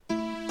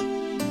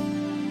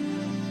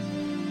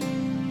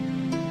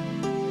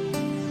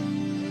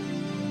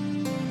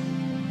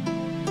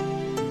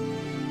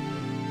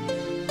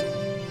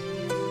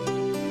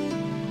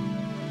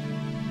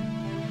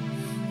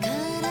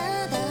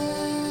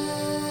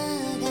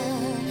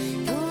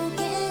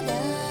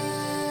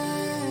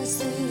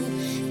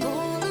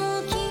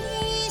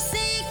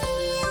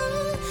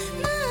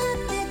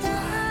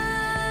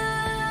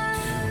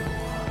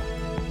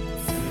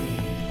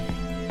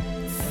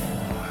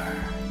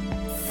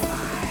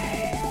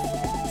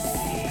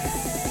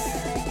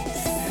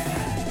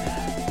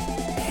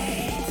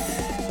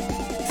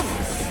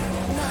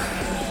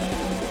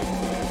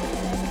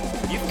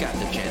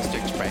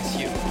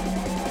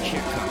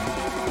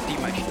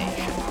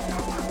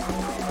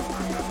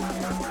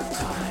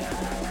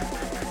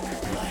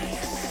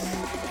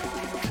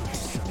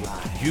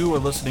You are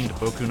listening to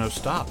Boku no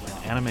Stop,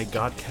 an anime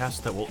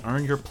godcast that will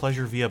earn your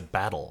pleasure via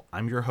battle.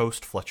 I'm your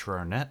host, Fletcher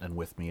Arnett, and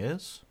with me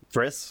is...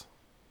 Chris.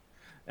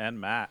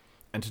 And Matt.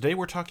 And today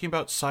we're talking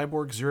about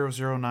Cyborg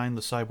 009,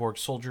 The Cyborg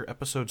Soldier,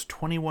 episodes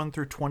 21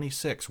 through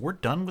 26. We're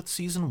done with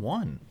Season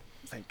 1.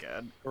 Thank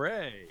God.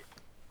 Hooray.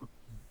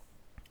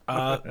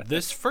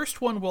 This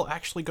first one will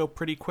actually go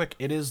pretty quick.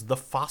 It is The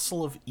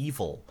Fossil of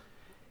Evil.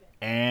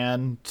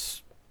 And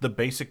the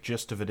basic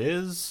gist of it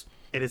is...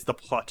 It is the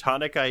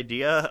platonic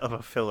idea of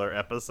a filler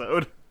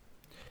episode.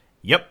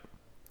 Yep.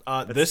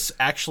 This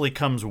actually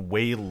comes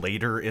way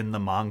later in the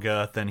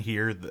manga than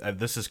here.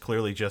 This is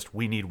clearly just,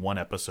 we need one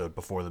episode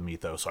before the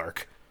Mythos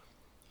arc.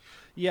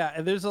 Yeah,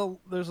 and there's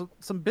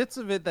some bits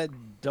of it that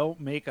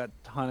don't make a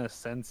ton of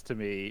sense to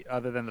me,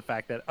 other than the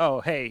fact that, oh,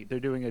 hey, they're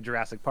doing a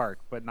Jurassic Park,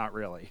 but not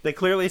really. They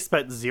clearly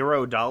spent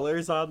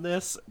 $0 on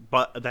this,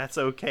 but that's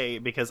okay,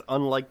 because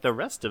unlike the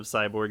rest of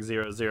Cyborg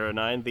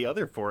 009, the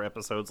other 4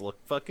 episodes look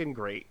fucking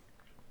great.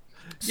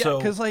 Yeah,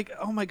 because, like,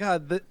 oh my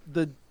god, the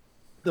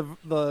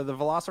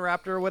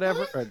Velociraptor or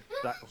whatever, or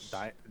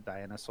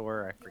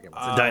Dinosaur, I forget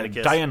what's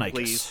Deinonychus.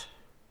 Please.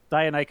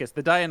 Deinonychus.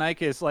 The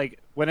Deinonychus, like,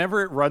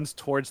 whenever it runs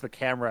towards the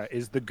camera,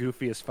 is the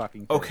goofiest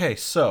fucking thing. Okay,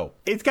 so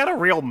It's got a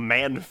real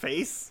man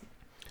face.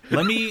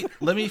 let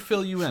me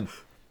fill you in.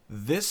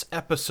 This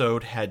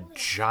episode had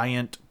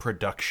giant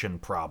production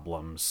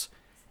problems,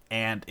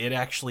 and it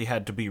actually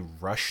had to be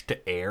rushed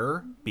to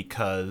air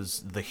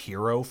because the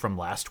hero from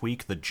last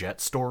week, the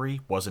Jet story,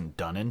 wasn't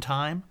done in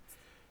time.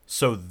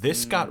 So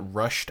this got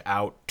rushed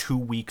out 2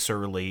 weeks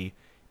early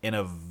in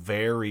a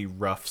very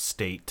rough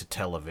state to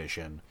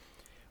television.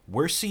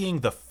 We're seeing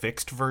the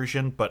fixed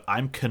version, but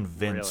I'm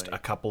convinced a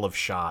couple of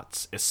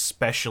shots,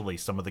 especially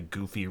some of the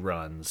goofy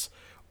runs,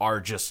 are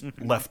just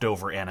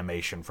leftover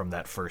animation from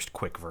that first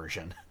quick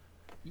version.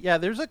 Yeah,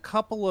 there's a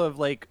couple of,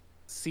 like,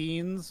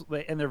 scenes,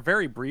 and they're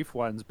very brief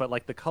ones, but,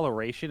 like, the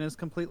coloration is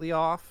completely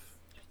off.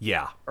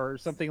 Yeah. Or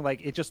something,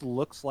 like, it just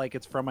looks like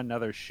it's from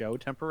another show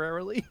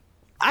temporarily.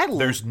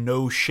 There's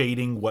no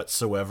shading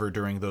whatsoever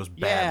during those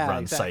bad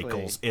run exactly.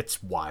 cycles.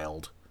 It's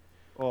wild.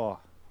 Oh,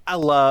 I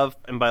love,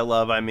 and by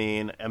love I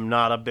mean, am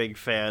not a big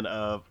fan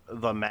of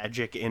the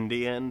magic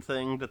Indian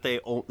thing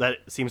that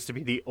seems to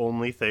be the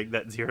only thing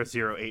that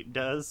 008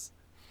 does.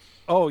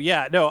 oh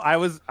yeah, no, I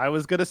was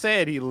gonna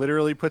say it. He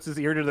literally puts his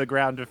ear to the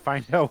ground to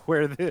find out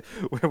where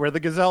the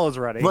gazelle is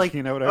running. Like,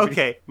 you know what I mean?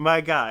 okay,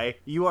 my guy,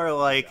 you are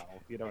like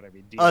You know what I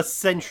mean? a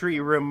century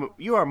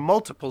you are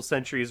multiple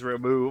centuries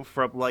removed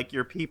from, like,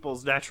 your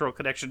people's natural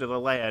connection to the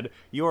land.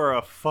 You are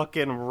a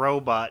fucking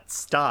robot.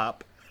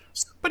 Stop.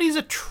 But he's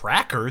a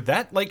tracker.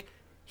 That, like,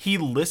 he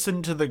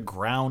listened to the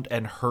ground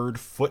and heard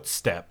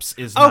footsteps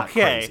is not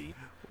crazy.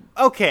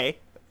 Okay.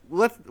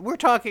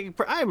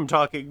 I'm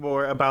talking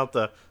more about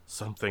the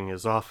something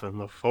is off in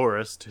the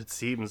forest. It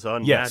seems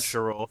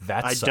unnatural. Yes,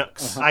 that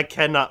sucks. I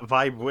cannot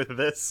vibe with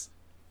this.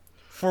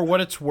 For what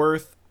it's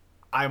worth,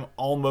 I'm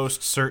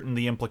almost certain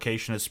the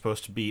implication is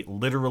supposed to be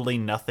literally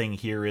nothing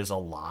here is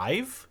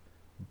alive.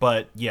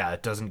 But yeah,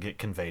 it doesn't get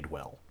conveyed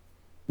well.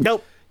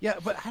 Nope. Yeah,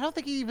 but I don't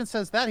think he even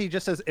says that. He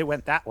just says it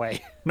went that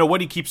way. No,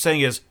 what he keeps saying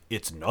is,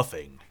 it's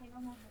nothing.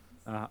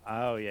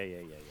 Oh, yeah.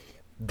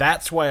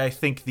 That's why I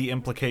think the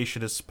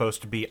implication is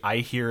supposed to be, I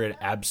hear an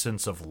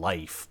absence of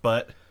life,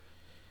 but...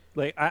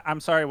 Like, I'm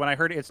sorry, when I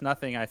heard it's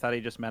nothing, I thought he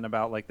just meant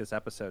about, like, this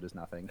episode is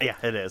nothing. Yeah,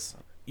 it is.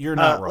 You're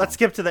not wrong. Let's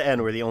skip to the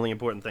end where the only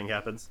important thing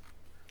happens.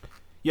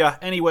 Yeah,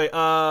 anyway,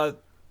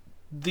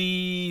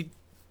 the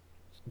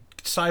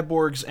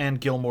Cyborgs and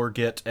Gilmore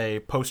get a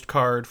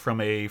postcard from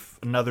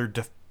another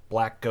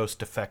Black Ghost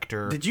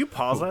defector. Did you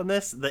pause on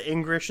this? The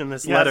English in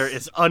this Yes. letter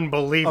is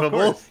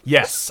unbelievable.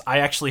 Yes, I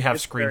actually have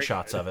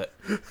screenshots of it.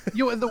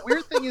 And the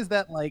weird thing is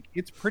that, like,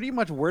 it's pretty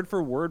much word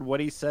for word what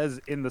he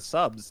says in the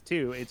subs,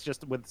 too. It's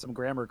just with some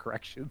grammar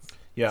corrections.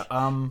 Yeah,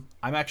 I'm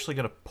actually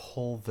going to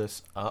pull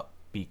this up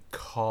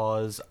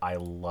because I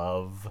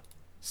love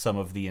some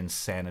of the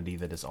insanity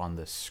that is on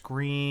the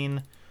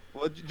screen.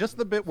 Well, just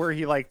the bit where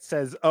he, like,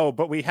 says, oh,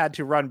 but we had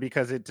to run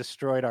because it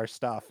destroyed our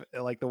stuff.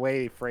 Like, the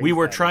way he phrased We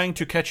were that trying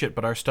to catch it,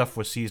 but our stuff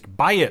was seized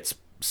by its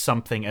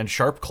something and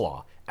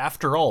Sharpclaw.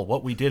 After all,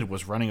 what we did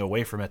was running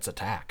away from its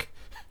attack.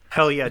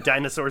 Hell yeah,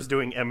 dinosaurs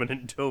doing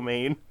eminent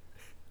domain.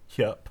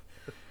 Yep.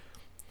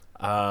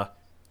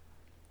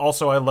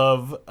 Also, I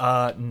love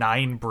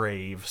 9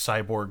 brave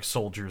cyborg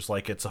soldiers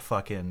like it's a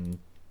fucking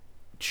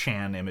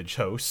Chan image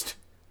host.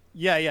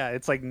 Yeah,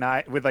 it's, like,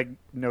 not with, like,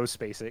 no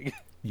spacing.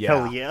 Yeah.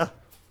 Hell yeah.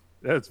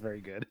 That's very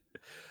good.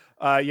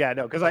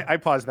 No, because I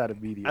paused that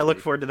immediately. I look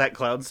forward to that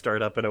cloud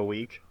startup in a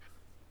week.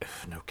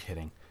 No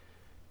kidding.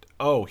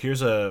 Oh,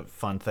 here's a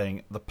fun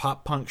thing. The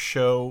pop punk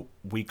show,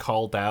 we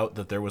called out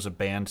that there was a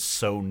band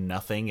so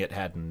nothing it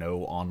had no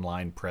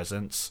online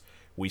presence.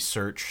 We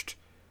searched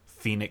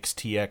Phoenix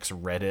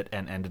TX Reddit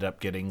and ended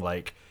up getting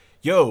like,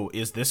 yo,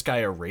 is this guy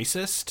a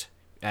racist?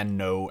 And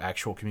no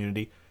actual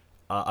community.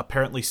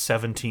 Apparently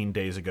 17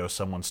 days ago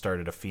someone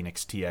started a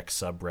Phoenix TX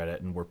subreddit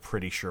and we're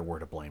pretty sure we're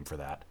to blame for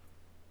that.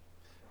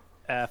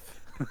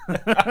 F.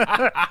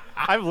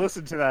 I've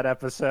listened to that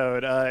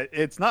episode.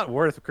 It's not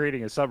worth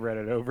creating a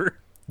subreddit over.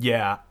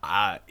 Yeah,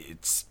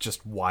 it's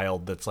just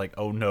wild. That's like,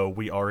 oh no,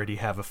 we already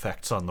have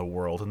effects on the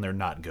world, and they're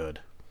not good.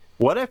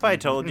 What if I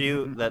told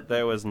you that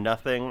there was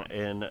nothing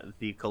in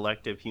the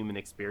collective human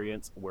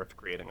experience worth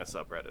creating a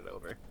subreddit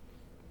over?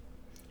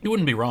 You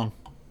wouldn't be wrong.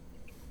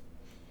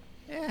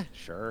 Yeah,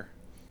 sure.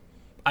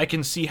 I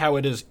can see how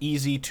it is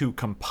easy to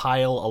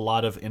compile a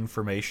lot of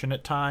information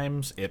at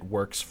times. It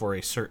works for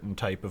a certain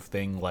type of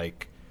thing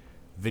like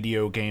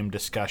video game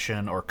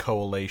discussion or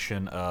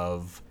collation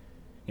of,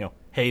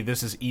 hey,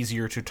 this is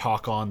easier to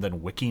talk on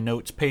than wiki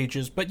notes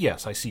pages. But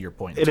yes, I see your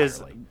point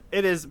entirely.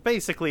 It is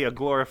basically a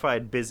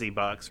glorified busy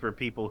box for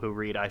people who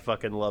read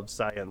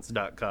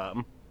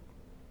ifuckinglovescience.com.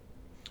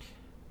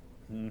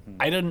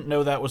 I didn't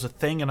know that was a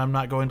thing, and I'm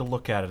not going to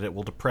look at it. It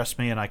will depress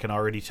me, and I can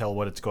already tell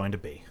what it's going to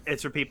be.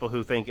 It's for people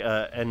who think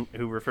and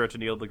who refer to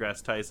Neil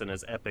deGrasse Tyson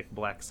as epic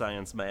black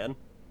science man.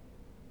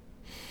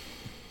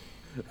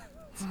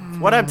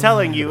 What I'm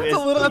telling you is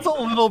That's a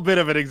little bit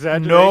of an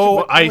exaggeration.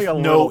 No, but I only a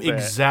know little bit.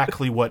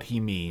 exactly what he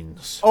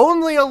means.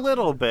 only a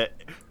little bit.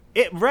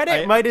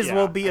 Reddit might as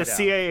well be I a know.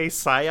 CIA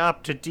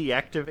psyop to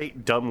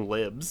deactivate dumb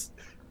libs.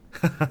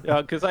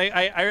 Yeah, because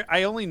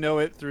I only know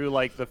it through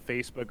like the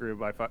Facebook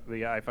group. I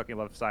fucking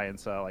love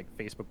science. Like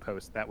Facebook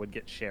posts that would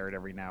get shared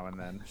every now and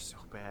then. So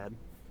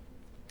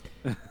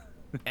bad.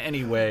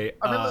 Anyway,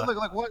 I mean,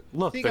 like what?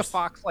 look, Seeing a there's-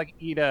 fox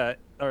eat a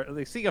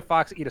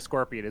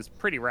scorpion is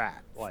pretty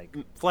rad. Like,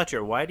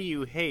 Fletcher, why do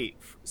you hate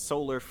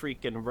solar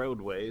freaking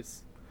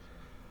roadways?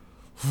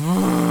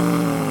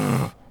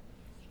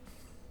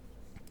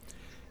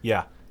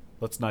 yeah,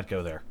 let's not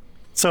go there.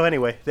 So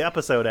anyway, the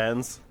episode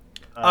ends.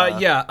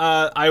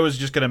 I was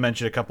just going to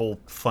mention a couple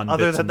fun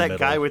Other bits than in the that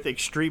middle. guy with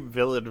extreme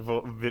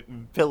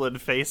villain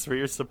face where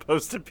you're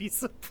supposed to be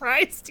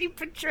surprised he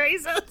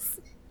betrays us.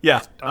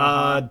 Yeah,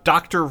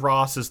 Dr.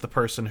 Ross is the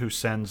person who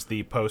sends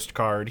the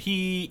postcard.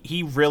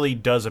 He really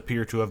does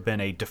appear to have been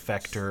a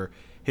defector.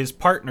 His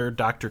partner,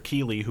 Dr.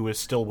 Keeley, who is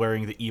still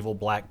wearing the evil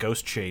black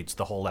ghost shades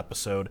the whole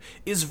episode,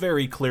 is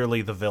very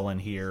clearly the villain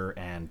here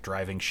and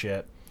driving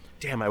shit.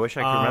 Damn, I wish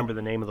I could remember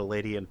the name of the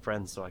lady in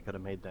Friends so I could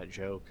have made that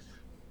joke.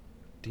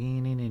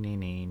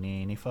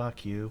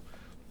 Fuck you.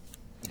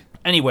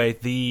 Anyway,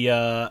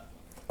 the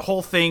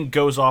whole thing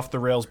goes off the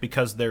rails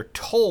because they're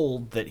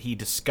told that he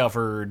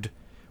discovered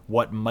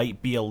what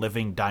might be a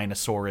living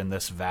dinosaur in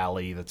this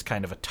valley that's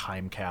kind of a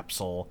time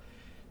capsule.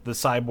 The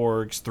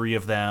cyborgs, 3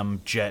 of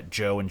them, Jet,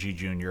 Joe, and G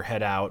Jr.,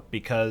 head out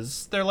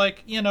because they're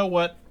like, you know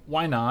what,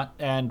 why not?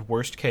 And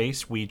worst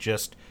case, we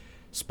just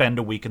spend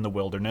a week in the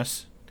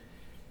wilderness.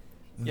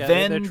 yeah,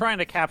 Then they're trying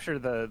to capture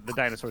the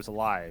dinosaurs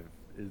alive.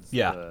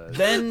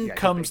 Then yeah,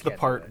 comes they the can't do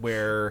part that.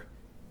 where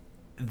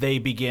they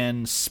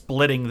begin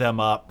splitting them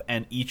up,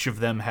 and each of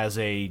them has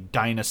a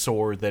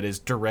dinosaur that is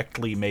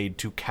directly made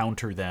to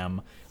counter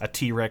them. A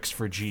T-Rex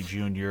for G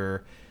Jr.,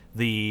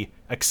 the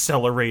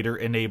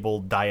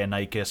accelerator-enabled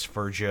Deinonychus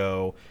for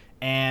Joe,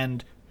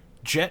 and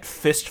Jet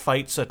fist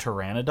fights a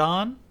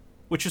Pteranodon,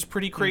 which is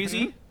pretty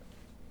crazy.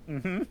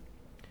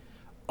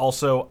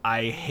 Also,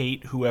 I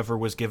hate whoever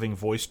was giving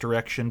voice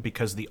direction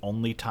because the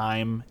only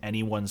time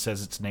anyone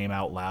says its name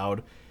out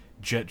loud,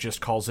 Jet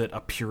just calls it a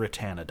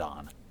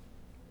Puritanodon.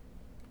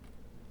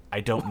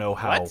 I don't know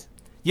how. What?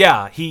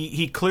 Yeah,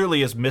 he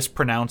clearly is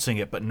mispronouncing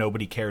it, but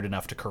nobody cared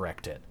enough to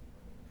correct it.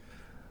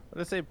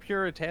 When I say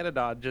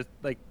Puritanodon, just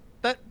like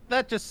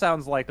that just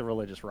sounds like the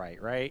religious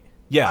right?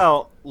 Yeah.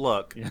 Oh,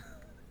 look.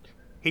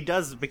 He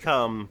does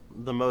become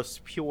the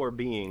most pure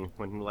being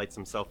when he lights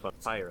himself on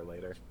fire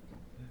later.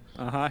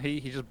 He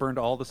just burned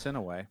all the sin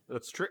away.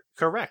 That's true.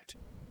 Correct.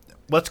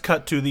 Let's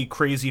cut to the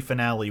crazy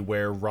finale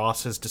where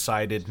Ross has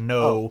decided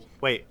no.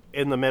 Wait,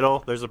 in the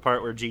middle, there's a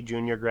part where G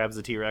Jr. grabs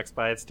a T-Rex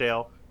by its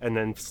tail and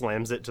then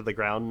slams it to the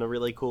ground in a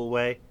really cool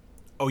way.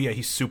 Oh yeah,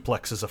 he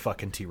suplexes a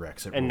fucking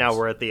T-Rex. And now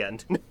we're at the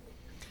end.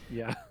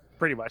 Yeah,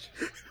 pretty much.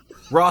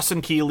 Ross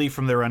and Keeley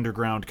from their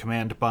underground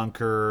command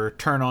bunker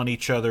turn on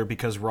each other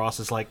because Ross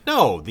is like,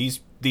 no,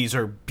 these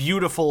are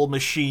beautiful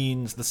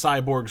machines. The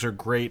cyborgs are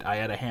great. I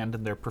had a hand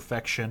in their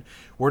perfection.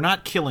 We're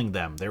not killing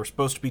them. They were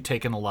supposed to be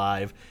taken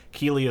alive.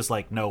 Keeley is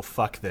like, no,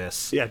 fuck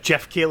this. Yeah,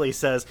 Jeff Keighley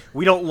says,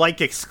 we don't like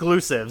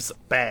exclusives.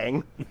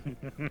 Bang.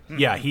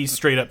 Yeah, he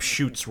straight up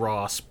shoots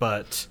Ross,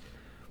 but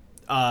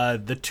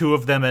the two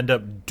of them end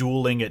up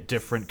dueling at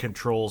different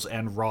controls,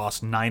 and Ross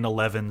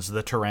 9/11's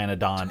the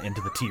Pteranodon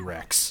into the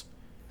T-Rex.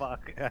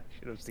 Fuck, I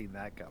should have seen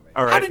that coming.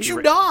 All right, How did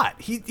you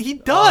not? He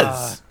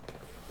does.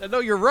 No,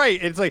 you're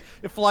right. It's like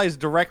it flies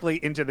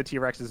directly into the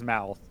T-Rex's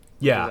mouth.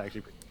 which Yeah. is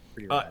actually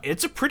pretty rad.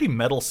 It's a pretty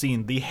metal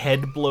scene. The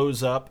head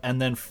blows up, and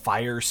then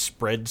fire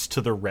spreads to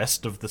the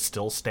rest of the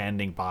still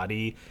standing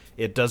body.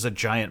 It does a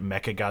giant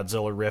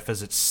Mechagodzilla riff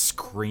as it's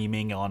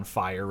screaming on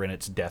fire in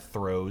its death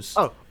throes.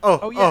 And by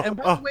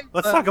the way,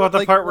 Let's talk about the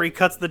like- part where he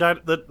cuts the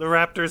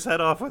raptor's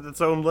head off with its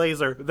own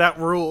laser. That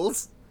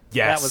rules.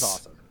 Yes. That was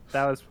awesome.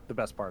 That was the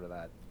best part of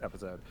that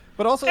episode.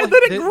 But also, And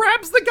like, then it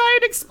grabs the guy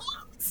and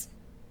explodes.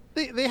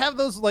 they have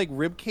those like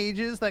rib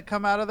cages that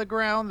come out of the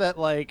ground that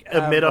like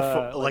have, Emit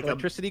like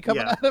electricity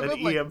coming out of an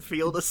them. Like, EM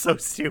field is so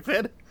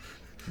stupid.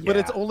 But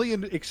it's Yeah. only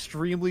in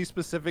extremely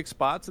specific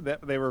spots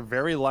that they were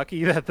very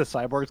lucky that the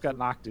cyborgs got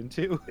knocked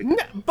into.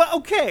 But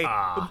okay,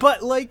 Ah.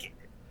 but like,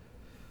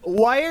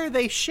 why are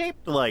they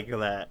shaped like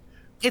that?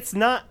 It's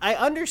not. I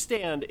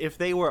understand if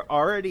they were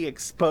already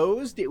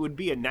exposed, it would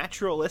be a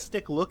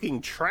naturalistic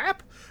looking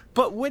trap.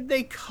 But when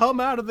they come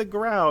out of the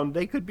ground,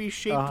 they could be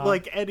shaped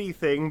like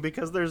anything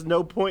because there's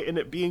no point in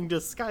it being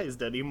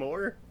disguised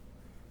anymore.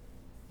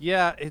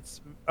 Yeah,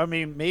 it's. I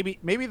mean, maybe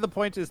the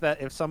point is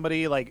that if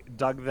somebody like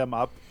dug them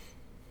up,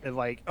 and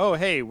like, oh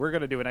hey, we're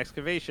gonna do an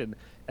excavation,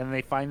 and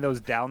they find those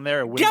down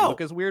there, it wouldn't Yo!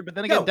 look as weird. But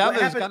then Yo, again, down what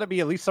there's happened- got to be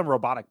at least some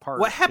robotic part.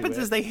 What happens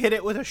to is it. they hit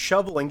it with a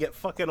shovel and get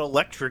fucking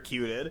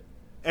electrocuted,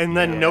 and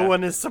then no Yeah.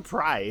 one is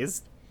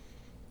surprised.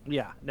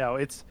 Yeah, no,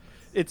 it's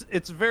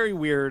very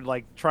weird,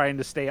 like trying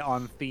to stay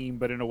on theme,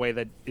 but in a way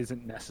that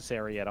isn't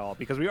necessary at all,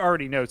 because we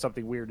already know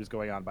something weird is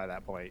going on by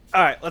that point.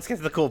 All right, let's get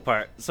to the cool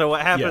part. So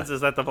what happens Yeah.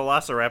 is that the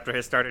Velociraptor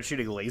has started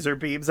shooting laser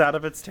beams out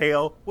of its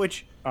tail,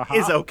 which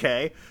is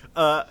okay.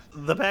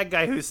 The bad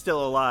guy who's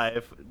still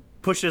alive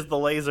pushes the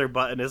laser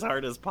button as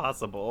hard as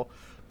possible,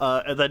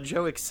 and then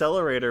Joe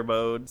accelerator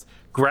modes,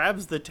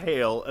 grabs the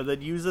tail, and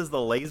then uses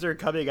the laser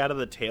coming out of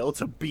the tail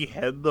to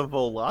behead the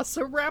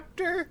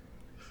Velociraptor,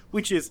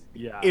 which is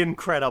Yeah.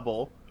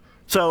 incredible.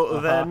 So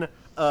then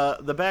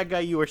the bad guy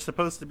you were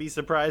supposed to be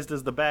surprised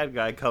as the bad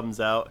guy comes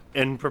out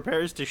and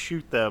prepares to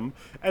shoot them.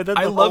 And then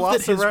I the love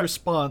that his Velociraptor...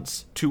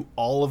 response to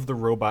all of the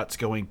robots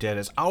going dead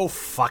is, "Oh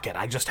fuck it,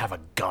 I just have a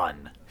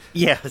gun."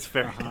 Yeah, it's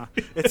very...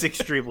 It's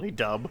extremely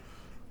dumb.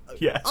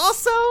 Yes.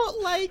 Also,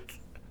 like,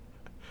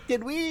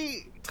 did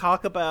we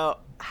talk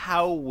about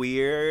how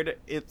weird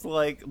it's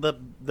like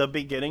the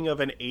beginning of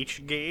an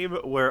H game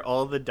where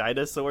all the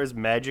dinosaurs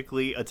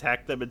magically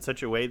attack them in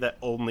such a way that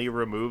only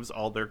removes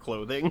all their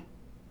clothing?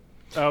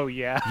 Oh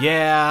yeah,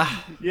 Yeah.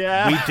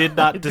 yeah. We did I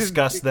not didn't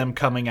discuss think- them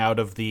coming out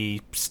of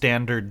the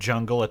standard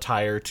jungle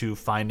attire to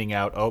finding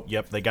out, oh,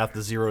 yep, they got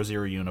the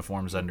 0-0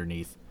 uniforms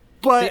underneath.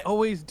 They But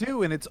always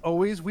do, and it's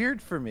always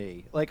weird for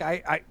me. Like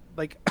I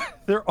like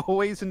they're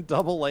always in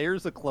double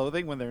layers of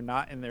clothing when they're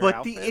not in their but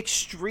outfit. the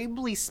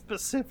extremely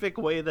specific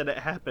way that it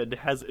happened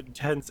has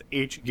intense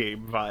H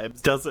game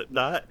vibes, does it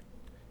not?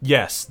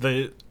 Yes,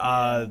 the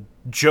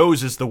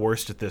Joe's is the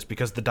worst at this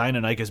because the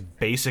Deinonychus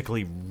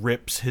basically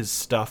rips his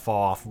stuff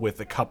off with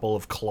a couple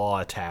of claw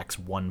attacks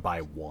one by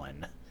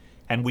one.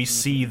 And we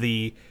see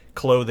the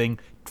clothing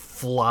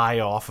fly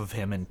off of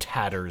him in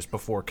tatters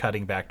before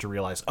cutting back to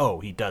realize, oh,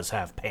 he does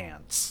have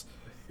pants.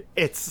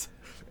 It's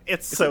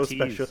so a tease.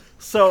 special.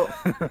 So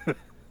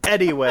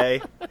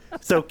anyway,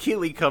 so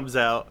Keeley comes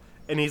out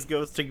and he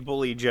goes to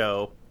bully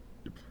Joe.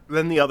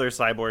 Then the other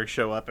cyborgs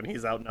show up and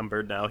he's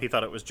outnumbered now. He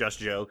thought it was just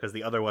Joe because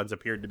the other ones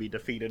appeared to be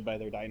defeated by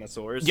their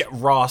dinosaurs. Yeah,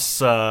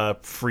 Ross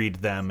freed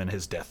them in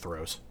his death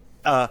throes.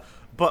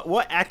 But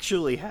what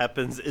actually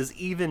happens is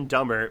even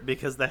dumber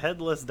because the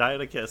headless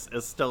Deinonychus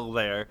is still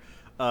there.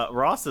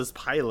 Ross is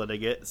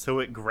piloting it, so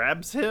it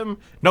grabs him.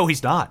 No,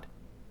 he's not.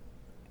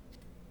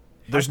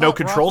 There's no thought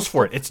Ross controls was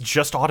for it. It's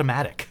just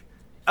automatic.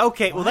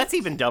 Okay, well that's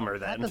even dumber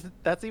That then.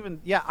 doesn't- that's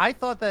even yeah. I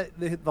thought that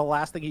the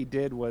last thing he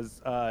did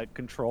was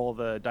control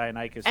the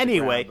Deinonychus. to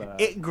Anyway, grab,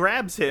 it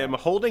grabs him,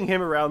 holding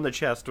him around the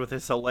chest with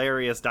his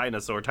hilarious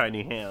dinosaur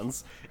tiny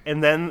hands,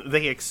 and then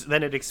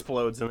then it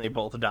explodes and they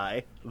both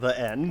die. The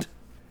end.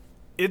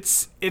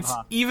 It's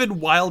even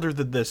wilder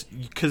than this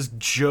because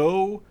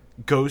Joe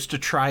goes to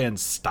try and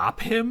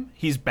stop him.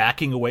 He's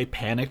backing away,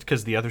 panicked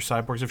because the other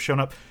cyborgs have shown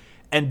up,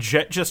 and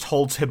Jet just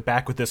holds him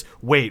back with this,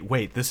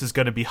 wait, this is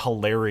going to be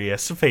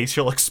hilarious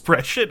facial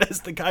expression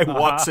as the guy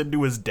walks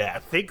into his I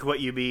death. think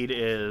what you mean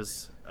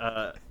is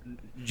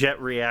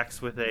Jet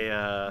reacts with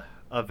a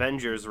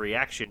Avengers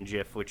reaction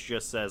gif, which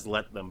just says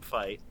 "Let them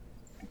fight."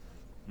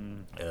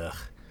 Ugh.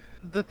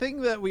 the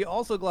thing that we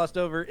also glossed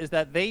over is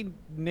that they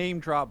name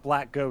drop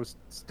Black Ghost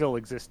still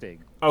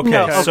existing. Okay,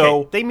 No,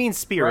 so they mean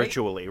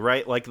spiritually,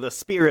 right? Like the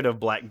spirit of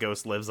Black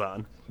Ghost lives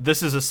on.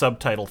 this is a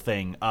subtitle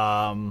thing.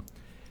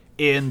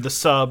 In the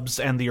subs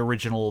and the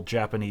original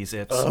Japanese,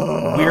 it's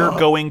we're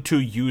going to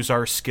use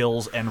our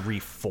skills and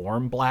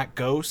reform Black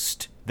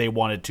Ghost. They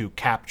wanted to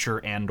capture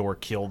and or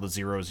kill the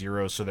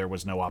 0-0, so there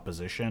was no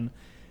opposition.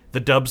 The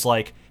dub's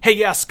like, hey,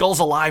 yeah, Skull's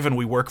alive and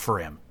we work for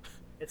him.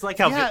 It's like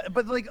how Yeah,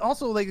 but like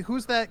also like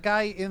who's that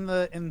guy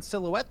in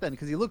silhouette then?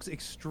 Because he looks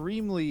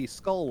extremely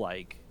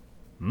skull-like.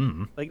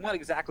 Like not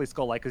exactly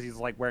skull-like because he's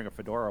like wearing a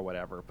fedora or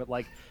whatever, but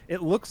like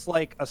it looks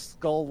like a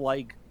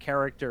skull-like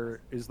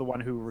character is the one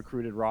who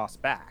recruited Ross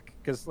back.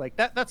 Because like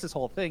that's his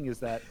whole thing is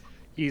that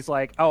he's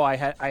like, oh, I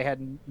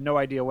had no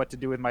idea what to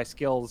do with my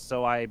skills,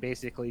 so I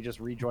basically just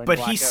rejoined. But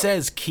Black he Oak.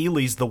 says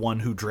Keeley's the one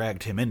who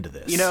dragged him into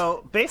this. You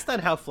know, based on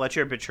how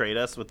Fletcher betrayed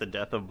us with the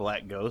death of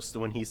Black Ghost,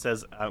 when he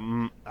says, I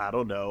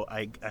don't know,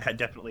 I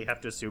definitely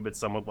have to assume it's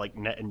someone like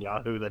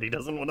Netanyahu that he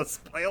doesn't want to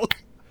spoil.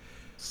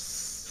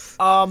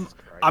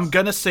 I'm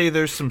gonna say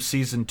there's some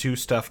season 2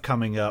 stuff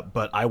coming up,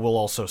 but I will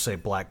also say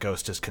Black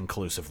Ghost is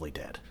conclusively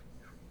dead.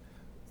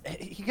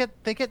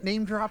 they get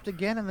name dropped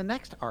again in the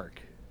next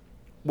arc.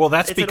 Well,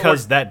 that's It's an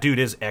because that dude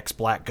is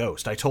ex-Black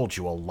Ghost. I told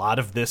you, a lot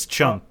of this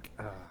chunk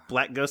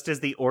Black Ghost is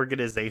the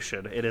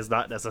organization. It is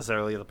not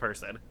necessarily the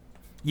person.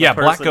 Yeah,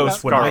 Black person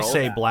Ghost, when I Scarl.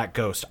 say Black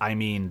Ghost, I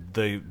mean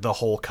the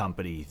whole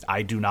company.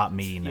 I do not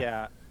mean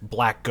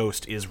Black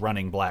Ghost is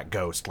running Black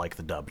Ghost like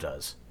the dub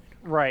does.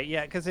 Right,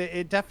 yeah, because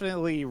it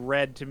definitely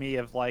read to me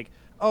of like,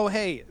 oh,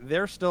 hey,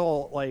 they're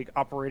still like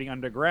operating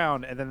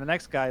underground, and then the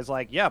next guy's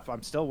like, yep,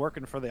 I'm still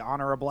working for the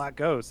honor of Black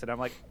Ghost, and I'm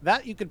like,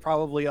 that you could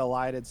probably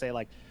align and say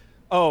like,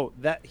 oh,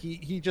 that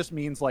he just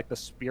means like the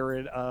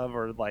spirit of,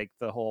 or like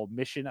the whole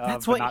mission of,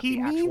 That's but what not he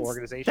the means. actual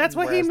organization. That's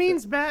what he whereas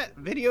means, Matt.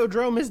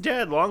 Videodrome is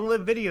dead. Long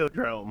live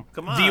Videodrome.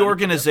 Come on. The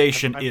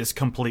organization is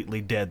completely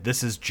dead.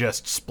 This is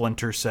just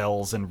Splinter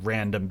Cells and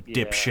random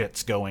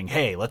dipshits going,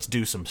 hey, let's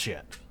do some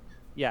shit.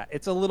 Yeah,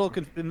 it's a little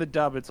in the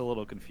dub. It's a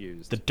little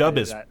confused. The dub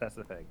is that's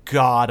the thing.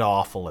 god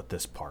awful at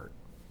this part.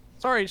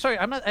 Sorry.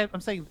 I'm not.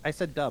 I'm saying I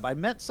said dub. I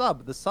meant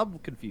sub. The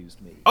sub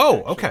confused me. Oh,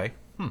 actually. okay.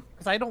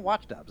 Because I don't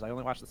watch dubs. I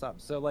only watch the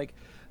subs. So like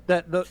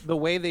the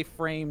way they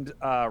framed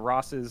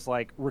Ross's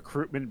like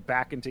recruitment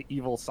back into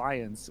evil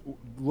science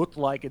looked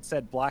like it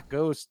said Black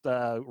Ghost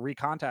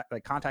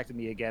contacted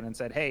me again and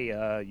said,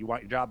 hey, you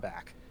want your job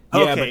back.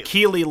 Yeah, Okay. but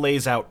Keeley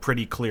lays out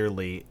pretty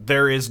clearly,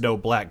 there is no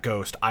Black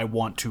Ghost. I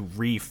want to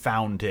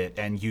refound it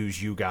and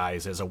use you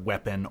guys as a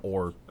weapon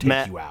or take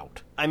Matt, you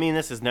out. I mean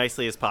this as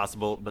nicely as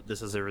possible, but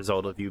this is a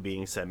result of you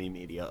being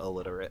semi-media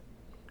illiterate.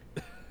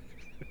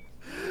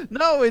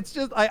 No, it's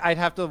just I'd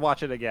have to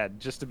watch it again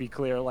just to be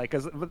clear. Like,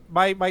 because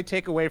my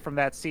takeaway from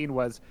that scene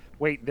was,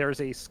 wait,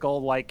 there's a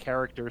skull-like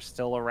character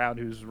still around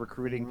who's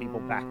recruiting people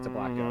back to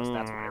Black Ghost.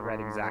 That's what I read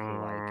exactly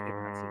like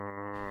in that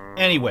scene.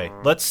 Anyway,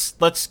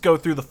 let's go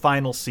through the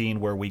final scene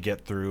where we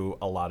get through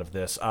a lot of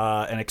this.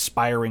 An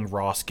expiring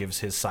Ross gives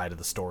his side of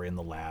the story in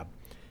the lab.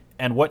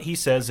 And what he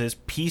says is,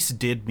 peace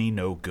did me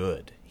no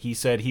good. He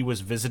said he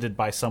was visited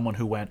by someone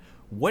who went,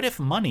 what if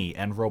money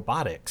and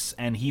robotics?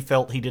 And he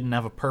felt he didn't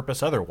have a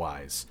purpose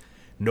otherwise.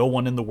 No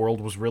one in the world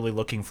was really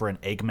looking for an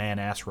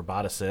Eggman-ass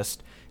roboticist,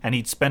 and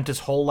he'd spent his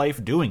whole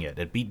life doing it.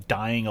 It'd be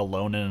dying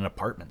alone in an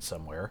apartment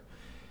somewhere.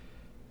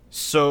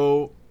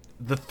 So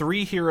the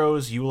three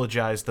heroes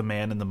eulogize the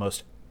man in the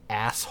most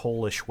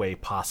asshole-ish way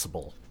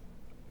possible.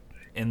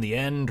 In the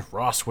end,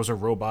 Ross was a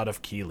robot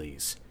of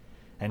Keeley's.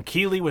 And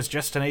Keeley was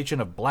just an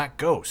agent of Black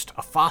Ghost,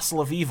 a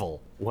fossil of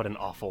evil. What an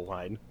awful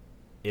line.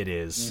 It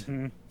is.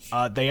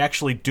 They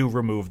actually do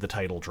remove the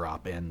title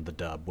drop in the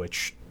dub,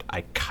 which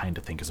I kind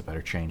of think is a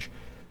better change.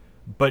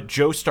 But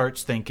Joe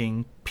starts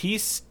thinking,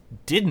 peace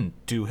didn't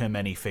do him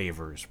any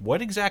favors.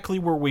 What exactly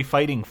were we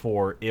fighting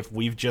for if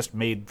we've just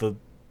made the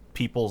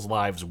people's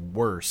lives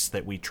worse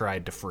that we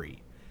tried to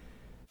free?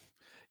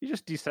 You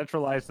just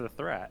decentralized the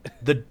threat.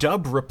 The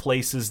dub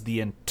replaces the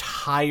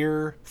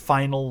entire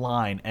final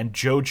line, and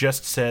Joe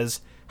just says,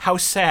 how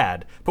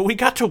sad, but we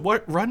got to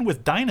run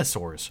with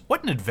dinosaurs.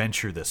 What an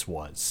adventure this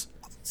was.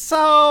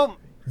 So,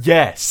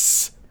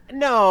 Yes.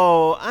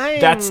 no,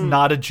 That's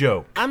not a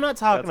joke. I'm not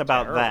talking That's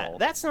about that. terrible.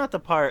 That's not the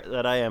part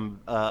that I am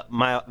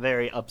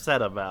very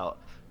upset about.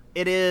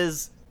 It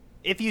is,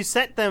 if you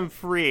set them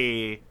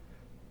free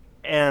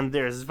and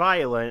there's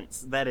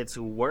violence, that it's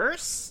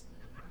worse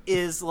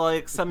is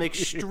like some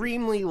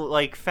extremely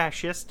like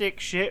fascistic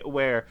shit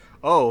where,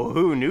 oh,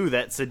 who knew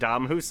that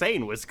Saddam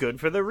Hussein was good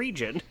for the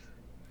region?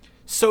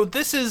 So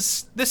this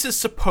is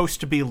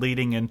supposed to be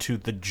leading into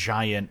the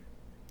giant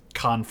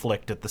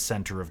conflict at the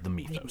center of the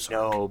mythos.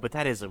 No, but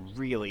that is a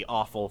really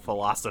awful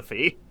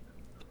philosophy.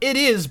 It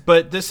is,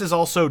 but this is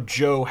also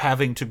Joe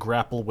having to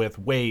grapple with,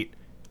 wait,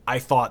 I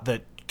thought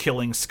that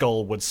killing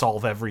Skull would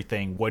solve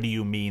everything. What do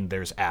you mean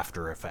there's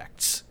after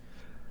effects?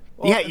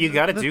 Yeah, you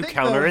gotta the do thing,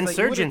 though, is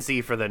that you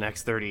counterinsurgency for the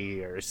next 30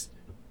 years.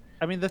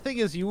 I mean, the thing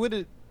is,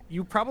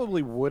 you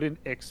probably wouldn't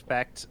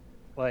expect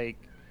like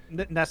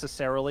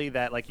necessarily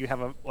that like you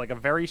have a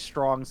very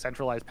strong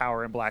centralized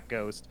power in Black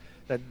Ghost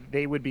that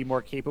they would be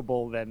more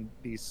capable than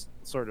these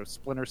sort of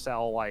Splinter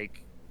Cell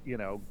like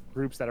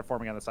groups that are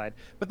forming on the side.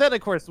 But then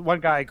of course one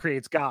guy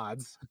creates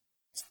gods.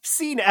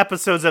 Seen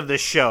episodes of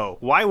this show.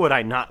 Why would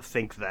I not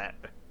think that?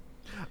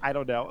 I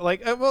don't know.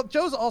 Like, well,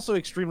 Joe's also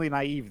extremely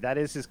naive. That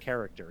is his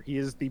character. He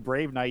is the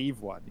brave, naive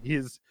one. He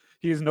is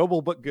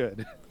noble but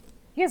good.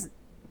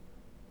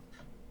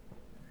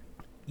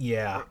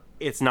 Yeah.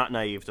 It's not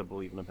naive to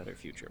believe in a better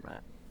future,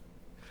 Matt.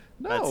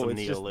 That's No, some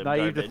it's just neo-lib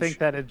naive to garbage. think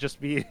that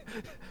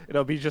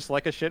it'll be just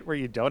like a shit where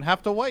you don't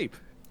have to wipe.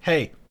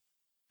 Hey,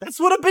 That's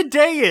what a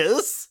bidet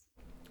is!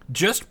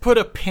 just put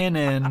a pin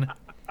in.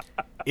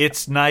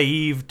 It's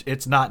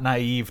not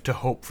naive to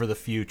hope for the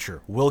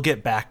future. We'll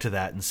get back to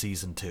that in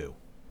season 2.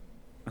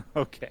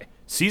 Okay.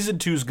 Season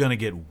 2's gonna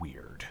get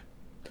weird.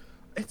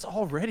 It's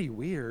already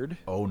weird.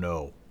 Oh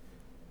no.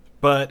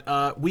 But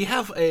we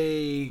have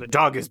a The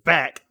dog is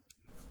back.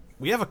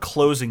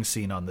 closing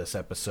scene on this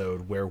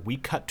episode where we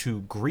cut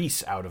to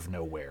Greece out of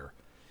nowhere.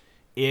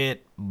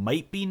 It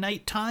might be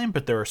nighttime,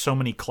 but there are so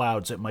many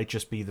clouds it might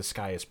just be the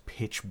sky is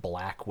pitch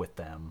black with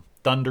them.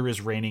 Thunder is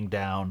raining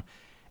down,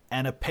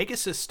 and a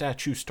Pegasus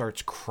statue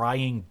starts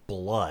crying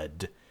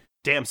blood.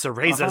 Damn,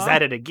 Cereza's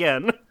at it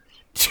again.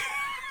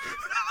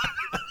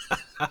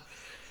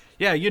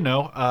 Yeah,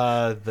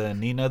 the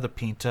Nina, the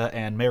Pinta,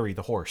 and Mary,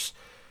 the horse.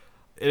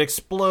 It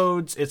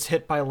explodes, it's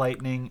hit by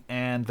lightning,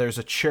 and there's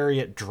a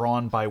chariot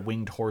drawn by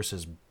winged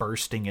horses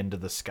bursting into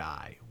the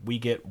sky. We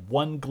get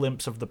one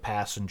glimpse of the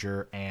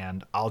passenger,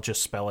 and I'll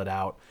just spell it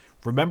out.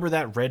 Remember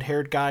that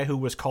red-haired guy who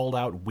was called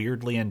out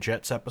weirdly in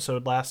Jet's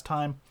episode last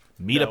time?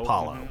 Meet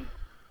Apollo.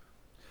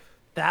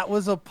 That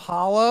was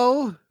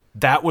Apollo?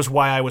 That was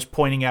why I was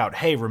pointing out,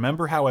 hey,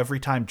 remember how every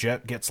time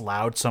Jet gets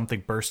loud,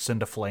 something bursts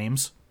into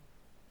flames?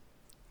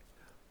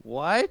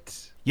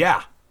 What?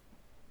 Yeah.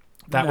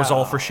 That was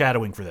all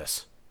foreshadowing for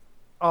this.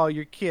 Oh,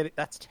 you're kidding.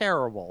 That's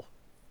terrible.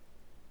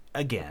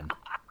 Again.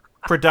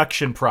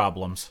 Production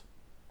problems.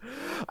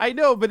 I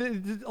know, but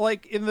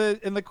like in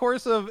the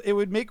course of it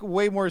would make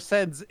way more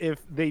sense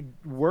if they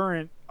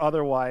weren't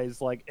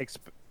otherwise like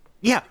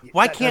yeah,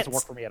 why that can't doesn't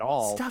work for me at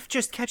all. Stuff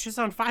just catches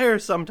on fire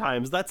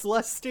sometimes. That's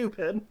less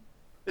stupid.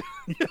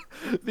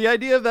 The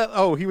idea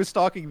that he was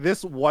stalking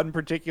this one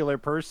particular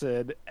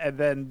person, and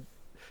then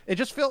it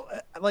just felt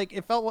like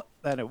it felt.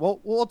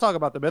 We'll talk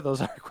about the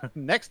Mythos arc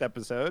next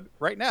episode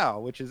right now,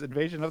 which is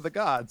Invasion of the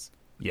Gods.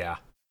 Yeah,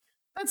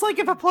 that's like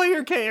if a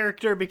player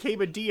character became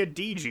a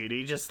D&D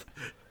genie, just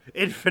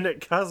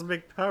infinite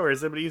cosmic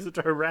powers, and would use it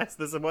to harass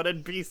this one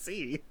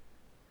NPC.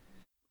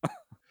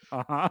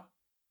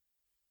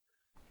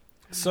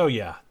 So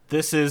yeah,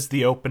 this is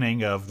the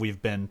opening of,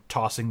 we've been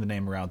tossing the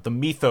name around, the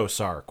Mythos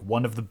arc,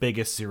 one of the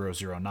biggest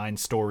 009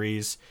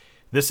 stories.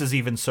 This is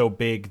even so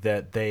big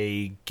that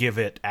they give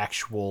it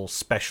actual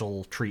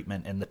special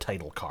treatment in the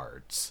title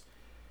cards.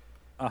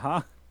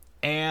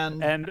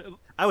 And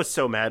I was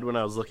so mad when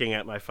I was looking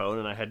at my phone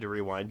and I had to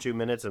rewind 2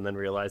 minutes and then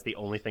realized the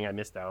only thing I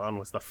missed out on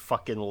was the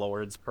fucking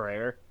Lord's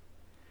Prayer.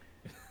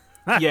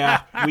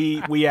 Yeah,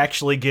 we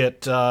actually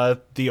get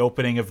the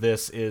opening of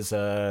this is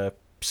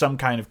some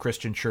kind of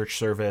Christian church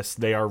service.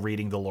 They are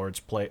reading the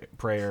Lord's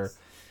Prayer,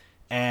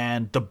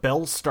 and the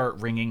bells start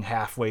ringing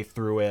halfway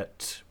through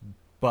it,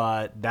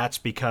 but that's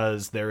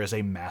because there is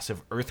a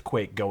massive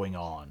earthquake going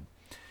on.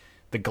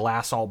 The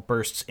glass all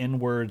bursts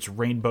inwards,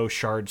 rainbow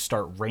shards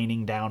start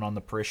raining down on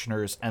the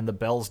parishioners, and the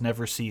bells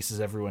never cease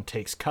as everyone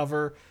takes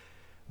cover.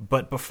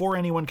 But before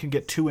anyone can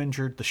get too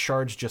injured, the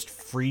shards just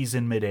freeze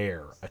in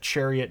midair. A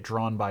chariot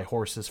drawn by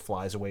horses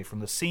flies away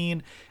from the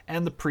scene,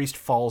 and the priest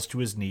falls to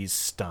his knees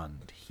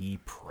stunned. He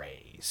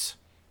prays.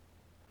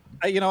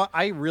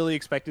 I really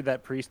expected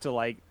that priest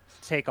to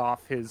take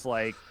off his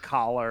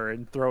collar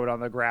and throw it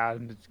on the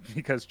ground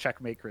because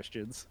checkmate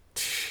Christians.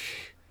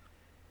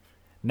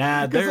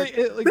 Nah,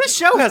 this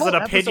show has an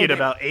opinion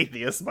about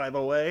atheists, by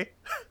the way.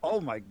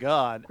 Oh my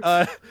god.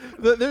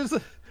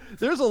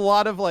 There's a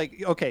lot of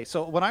okay,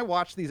 so when I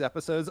watched these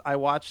episodes, I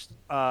watched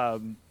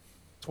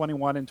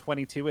 21 and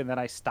 22, and then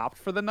I stopped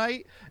for the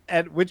night,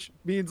 and which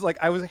means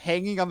I was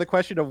hanging on the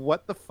question of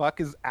what the fuck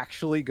is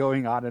actually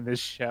going on in this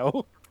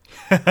show.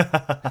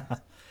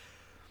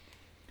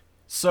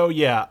 So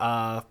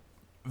yeah,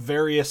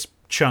 various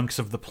chunks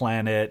of the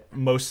planet,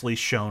 mostly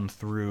shown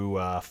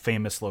through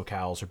famous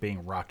locales, are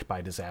being rocked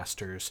by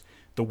disasters.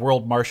 The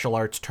World Martial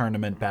Arts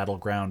Tournament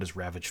battleground is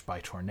ravaged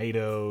by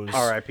tornadoes.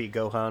 R.I.P.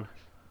 Gohan.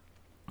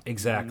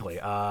 Exactly.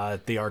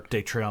 The Arc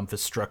de Triomphe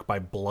is struck by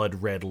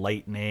blood red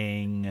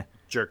lightning.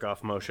 Jerk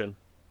off motion.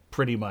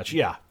 Pretty much,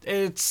 yeah.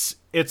 It's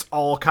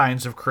all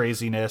kinds of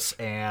craziness,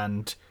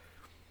 and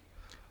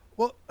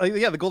well,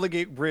 the Golden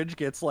Gate Bridge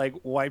gets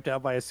wiped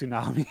out by a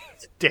tsunami.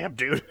 Damn,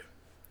 dude.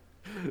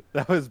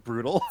 That was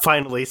brutal.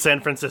 Finally,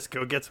 San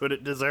Francisco gets what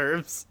it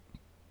deserves.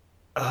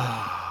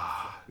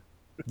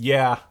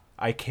 Yeah,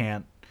 I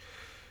can't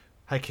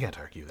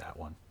argue that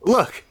one.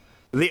 Look,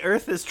 the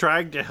Earth is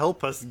trying to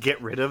help us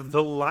get rid of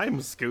the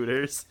Lime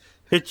scooters.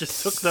 It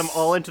just took them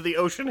all into the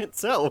ocean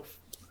itself.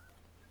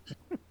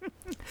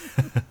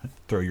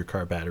 Throw your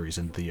car batteries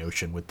into the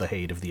ocean with the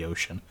aid of the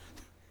ocean.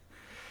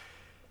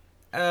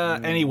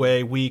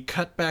 Anyway, we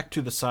cut back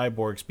to the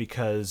cyborgs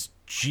because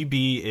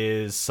GB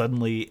is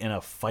suddenly in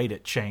a fight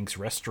at Chang's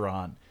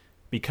restaurant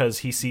because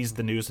he sees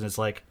the news and is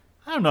like,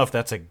 I don't know if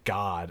that's a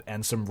god,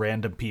 and some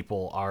random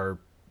people are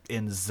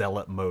in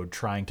zealot mode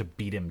trying to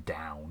beat him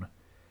down.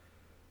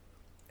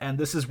 And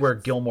this is where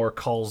Gilmore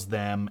calls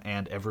them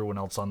and everyone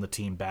else on the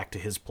team back to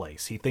his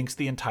place. He thinks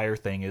the entire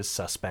thing is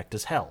suspect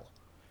as hell.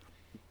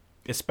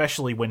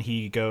 Especially when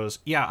he goes,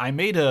 yeah, I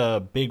made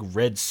a big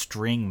red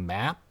string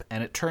map,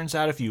 and it turns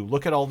out if you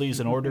look at all these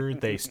in order,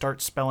 they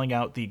start spelling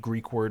out the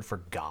Greek word for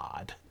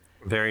God.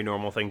 Very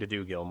normal thing to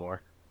do,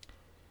 Gilmore.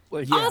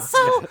 Well, yeah. Also,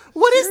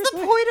 what is the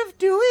point of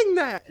doing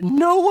that?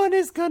 No one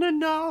is gonna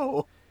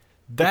know.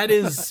 That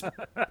is...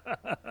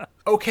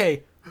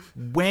 Okay,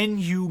 when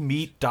you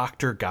meet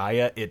Dr.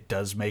 Gaia, it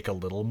does make a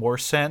little more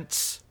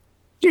sense.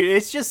 Dude,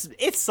 it's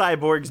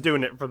cyborgs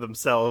doing it for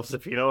themselves,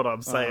 if you know what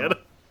I'm saying.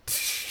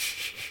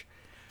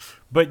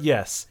 But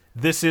yes,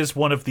 this is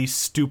one of the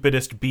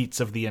stupidest beats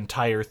of the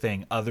entire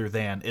thing, other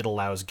than it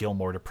allows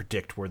Gilmore to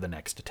predict where the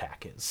next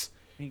attack is.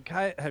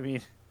 Gaia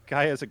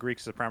is a Greek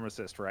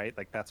supremacist, right?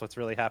 That's what's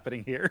really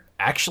happening here.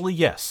 Actually,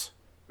 yes.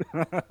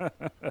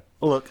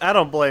 Look, I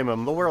don't blame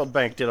him. The World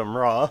Bank did him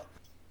raw.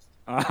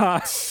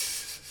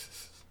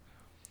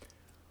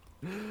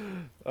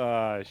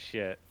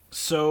 Shit.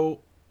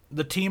 So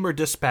the team are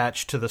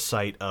dispatched to the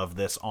site of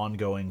this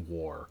ongoing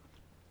war.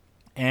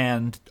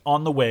 And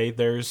on the way,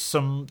 there's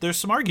some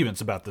arguments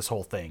about this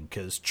whole thing,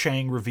 because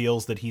Chang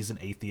reveals that he's an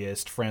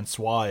atheist.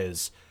 Francois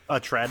is A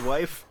trad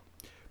wife?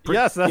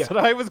 Yes, that's what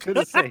I was going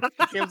to say.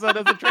 She comes out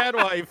as a trad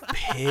wife.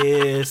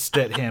 pissed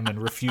at him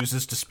and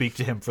refuses to speak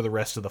to him for the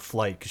rest of the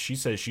flight, because she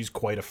says she's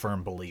quite a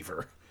firm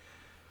believer.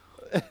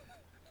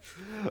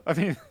 I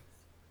mean,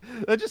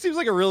 that just seems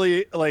like a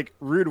really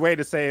rude way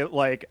to say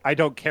I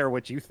don't care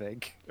what you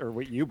think or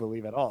what you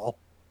believe at all.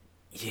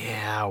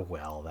 Yeah,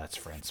 well, that's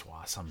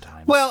Francois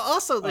sometimes. Well,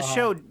 also the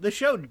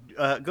show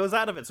goes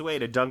out of its way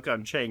to dunk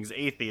on Chang's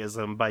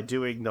atheism by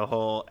doing the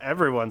whole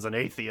everyone's an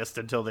atheist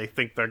until they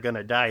think they're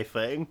gonna die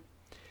thing.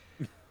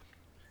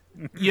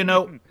 You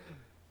know,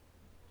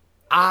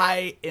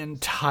 I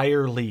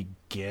entirely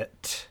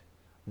get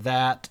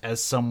that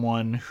as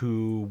someone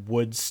who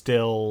would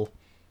still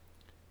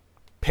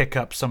pick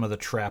up some of the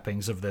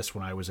trappings of this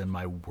when I was in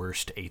my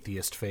worst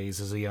atheist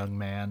phase as a young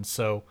man,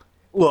 so...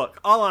 Look,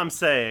 all I'm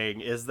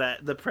saying is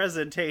that the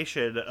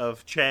presentation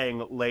of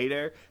Chang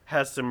later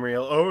has some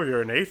real, oh,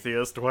 you're an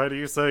atheist, why do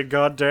you say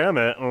God damn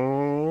it?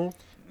 Oh.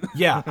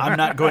 Yeah, I'm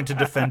not going to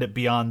defend it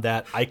beyond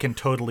that. I can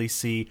totally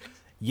see,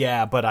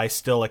 yeah, but I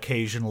still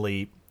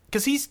occasionally...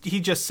 Because he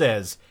just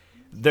says,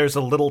 there's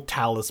a little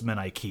talisman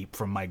I keep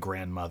from my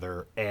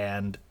grandmother,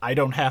 and I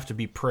don't have to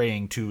be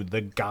praying to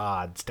the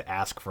gods to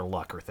ask for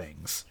luck or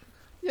things.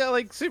 Yeah,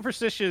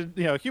 superstition,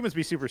 humans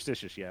be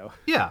superstitious, yo.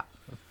 Yeah.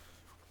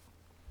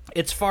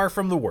 It's far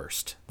from the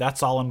worst.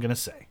 That's all I'm going to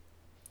say.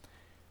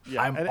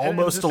 Yeah, I'm and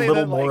almost to a say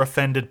little that, more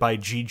offended by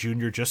G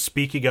Jr. just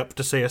speaking up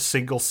to say a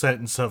single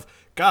sentence of,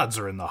 gods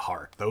are in the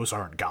heart. Those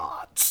aren't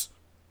gods.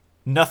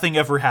 Nothing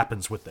ever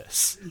happens with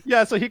this.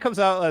 Yeah, so he comes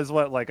out as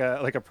what, like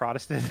a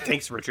Protestant?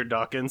 Thanks, Richard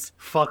Dawkins.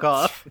 Fuck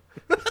off.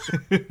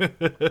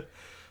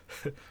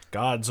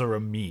 Gods are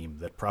a meme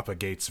that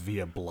propagates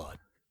via blood.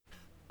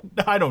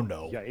 I don't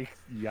know.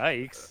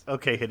 Yikes.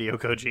 Okay, Hideo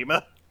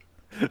Kojima.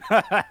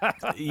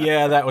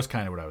 Yeah, that was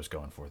kind of what I was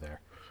going for there.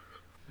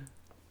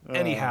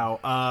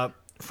 Anyhow,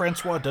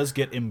 Francois does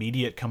get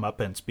immediate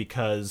comeuppance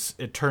because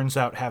it turns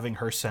out having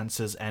her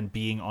senses and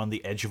being on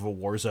the edge of a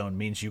war zone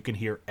means you can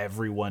hear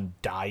everyone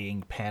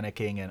dying,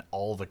 panicking, and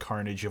all the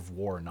carnage of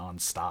war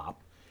nonstop.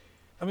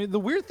 I mean,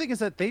 the weird thing is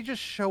that they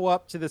just show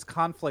up to this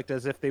conflict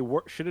as if they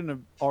shouldn't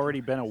have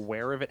already been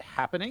aware of it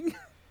happening.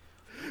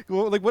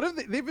 Well, what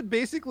if they've been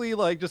basically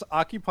just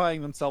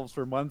occupying themselves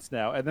for months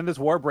now, and then this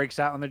war breaks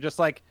out, and they're just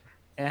like,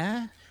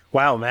 eh?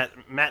 Wow, Matt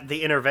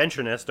the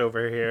interventionist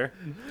over here.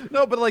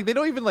 No, but they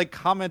don't even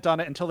comment on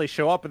it until they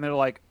show up, and they're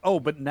like, oh,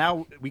 but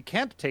now we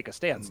can't take a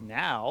stance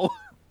now.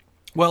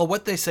 Well,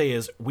 what they say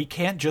is, we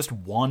can't just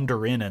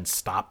wander in and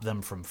stop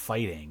them from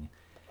fighting.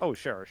 Oh,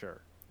 sure.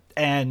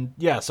 And,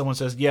 yeah, someone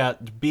says, yeah,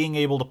 being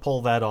able to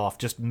pull that off,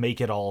 just make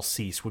it all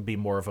cease, would be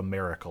more of a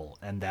miracle.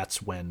 And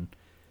that's when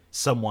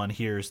someone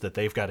hears that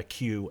they've got a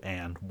cue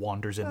and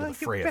wanders into the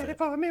fray of it. Ready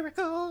for a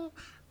miracle?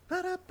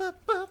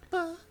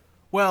 Ba-da-ba-ba-ba.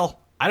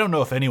 Well, I don't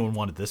know if anyone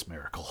wanted this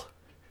miracle.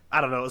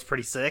 I don't know, it was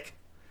pretty sick.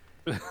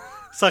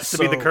 Sucks to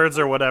be the Kurds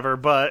or whatever,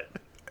 but...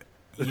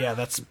 Yeah,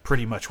 that's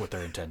pretty much what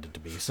they're intended to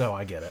be, so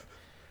I get it.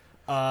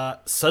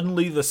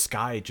 Suddenly the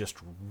sky just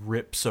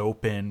rips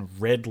open,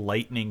 red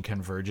lightning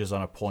converges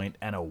on a point,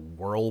 and a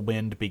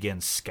whirlwind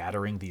begins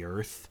scattering the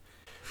earth.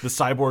 The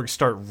cyborgs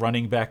start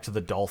running back to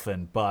the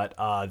dolphin, but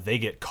they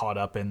get caught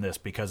up in this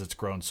because it's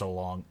grown so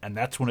long, and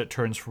that's when it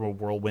turns from a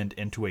whirlwind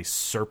into a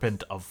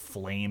serpent of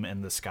flame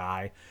in the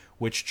sky,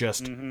 which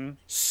just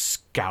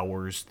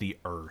scours the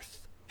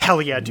earth.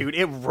 Hell yeah, dude,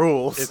 it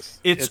rules.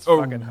 It's a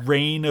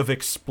rain of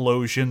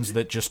explosions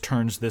that just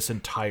turns this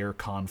entire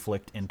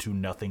conflict into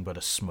nothing but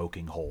a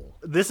smoking hole.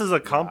 This is a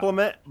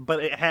compliment, but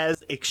it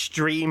has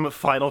extreme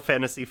Final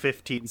Fantasy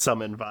 15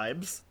 summon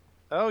vibes.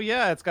 Oh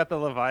yeah, it's got the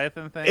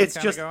Leviathan thing. It's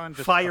just going,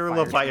 fire a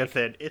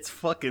Leviathan. It's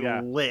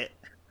fucking lit.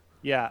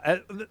 Yeah,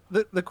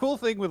 the cool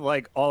thing with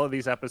all of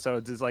these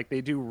episodes is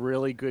they do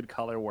really good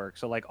color work.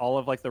 So all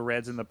of the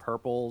reds and the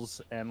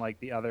purples and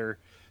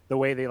the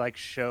way they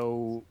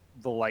show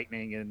the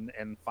lightning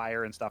and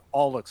fire and stuff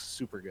all looks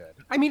super good.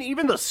 I mean,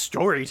 even the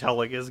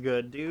storytelling is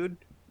good, dude.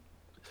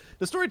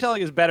 The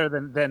storytelling is better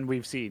than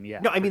we've seen, yeah.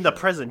 No, I mean the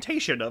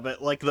presentation of it,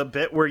 the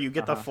bit where you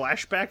get the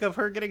flashback of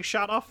her getting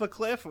shot off the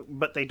cliff,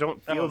 but they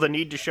don't feel the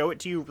need to show it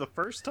to you the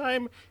first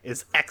time,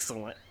 is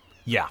excellent.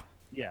 Yeah.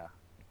 Yeah.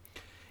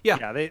 Yeah.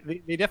 Yeah, they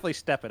definitely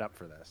step it up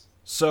for this.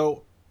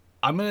 So,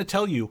 I'm going to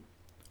tell you,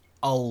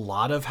 a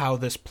lot of how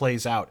this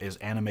plays out is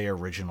anime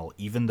original,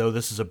 even though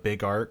this is a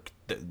big arc.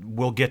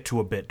 We'll get to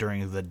a bit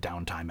during the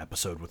downtime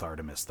episode with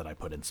Artemis that I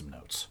put in some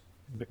notes.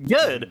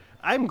 Good.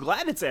 I'm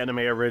glad it's anime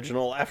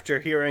original after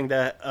hearing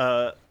that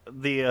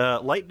the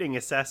lightning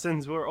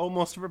assassins were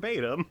almost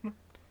verbatim.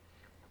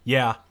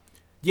 Yeah.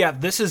 Yeah,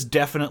 this is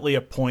definitely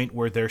a point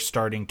where they're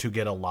starting to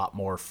get a lot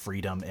more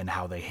freedom in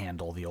how they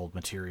handle the old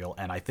material,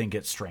 and I think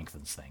it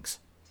strengthens things.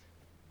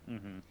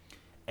 Mm-hmm.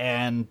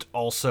 And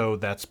also,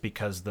 that's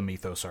because the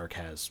Mythos arc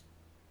has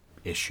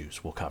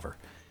issues we'll cover.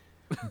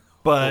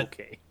 But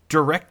okay.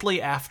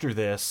 Directly after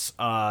this,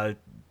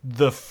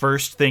 the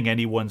first thing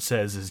anyone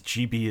says is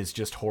GB is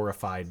just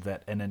horrified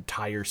that an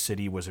entire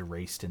city was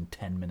erased in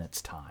 10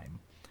 minutes' time.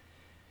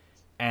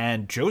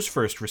 And Joe's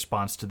first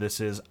response to this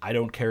is, I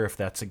don't care if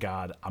that's a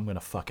god, I'm going to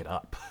fuck it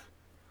up.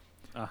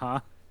 Uh-huh.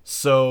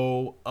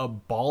 So a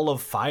ball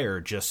of fire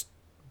just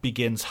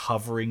begins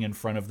hovering in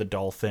front of the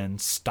dolphin,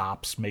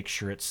 stops, makes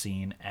sure it's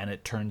seen, and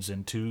it turns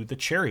into the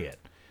chariot.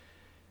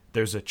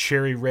 There's a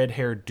cherry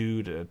red-haired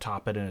dude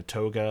atop it in a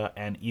toga,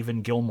 and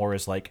even Gilmore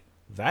is like,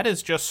 that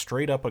is just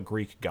straight up a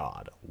Greek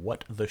god.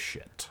 What the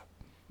shit?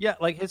 Yeah,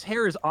 like his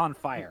hair is on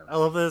fire. I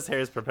love that his hair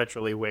is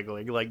perpetually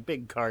wiggling, like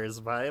big Cars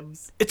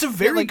vibes. It's a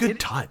very like, good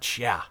touch,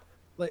 yeah.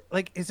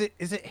 Like is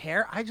it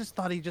hair? I just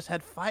thought he just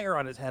had fire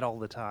on his head all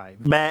the time.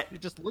 Matt,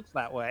 It just looks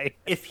that way.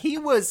 if he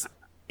was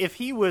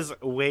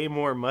way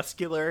more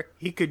muscular,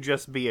 he could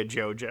just be a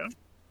JoJo.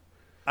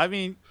 I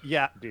mean,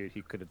 yeah, dude,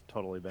 he could have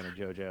totally been a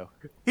JoJo.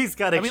 He's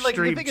got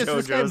extreme the thing is,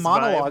 this guy JoJo's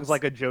monologues vibes.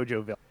 like a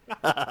JoJo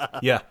villain.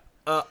 Yeah.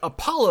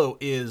 Apollo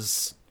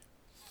is,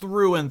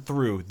 through and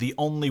through, the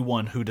only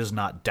one who does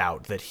not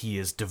doubt that he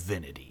is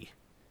divinity.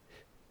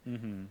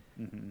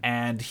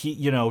 And he,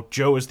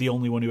 Joe is the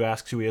only one who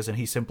asks who he is, and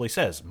he simply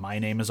says, my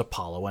name is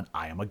Apollo, and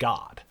I am a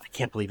god. I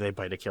can't believe they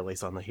bite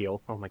Achilles on the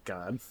heel. Oh my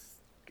god.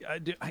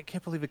 Dude, I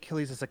can't believe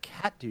Achilles is a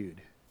cat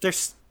dude.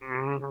 There's.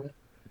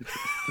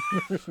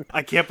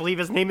 I can't believe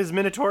his name is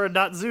Minotaur and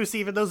not Zeus,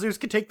 even though Zeus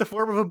could take the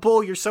form of a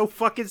bull. You're so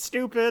fucking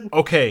stupid.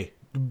 Okay,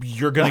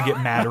 you're gonna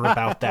get madder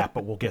about that,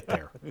 but we'll get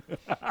there.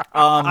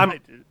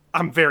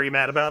 I'm very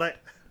mad about it.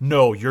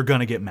 No, you're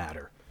gonna get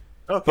madder.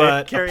 Okay,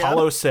 But carry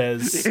Apollo on.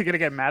 says... You're gonna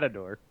get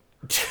Matador.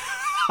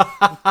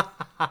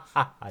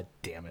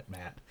 Damn it,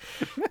 Matt.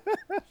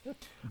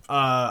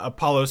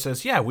 Apollo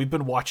says, yeah, we've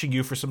been watching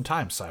you for some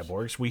time,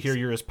 cyborgs. We hear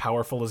you're as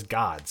powerful as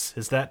gods.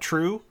 Is that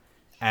true?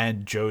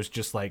 And Joe's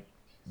just like,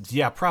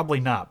 yeah, probably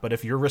not, but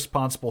if you're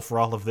responsible for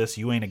all of this,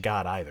 you ain't a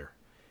god either.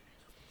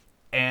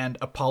 And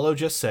Apollo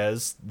just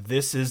says,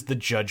 this is the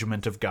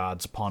judgment of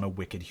gods upon a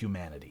wicked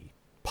humanity.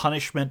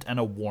 Punishment and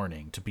a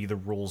warning to be the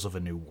rules of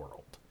a new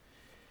world.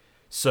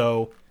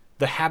 So,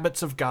 the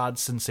habits of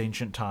gods since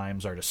ancient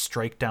times are to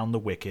strike down the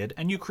wicked,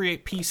 and you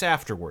create peace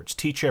afterwards,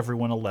 teach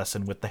everyone a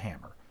lesson with the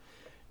hammer.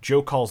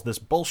 Joe calls this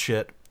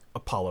bullshit,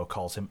 Apollo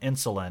calls him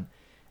insolent,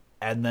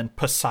 and then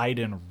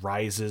Poseidon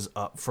rises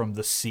up from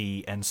the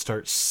sea and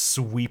starts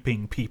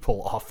sweeping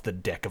people off the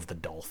deck of the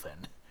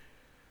Dolphin.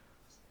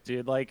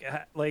 Dude, like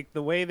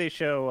the way they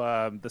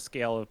show the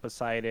scale of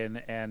Poseidon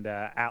and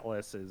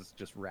Atlas is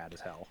just rad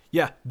as hell.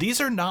 Yeah, these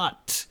are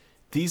not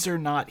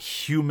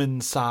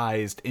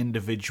human-sized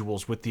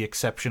individuals with the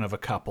exception of a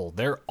couple.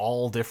 They're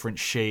all different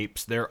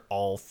shapes, they're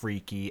all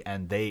freaky,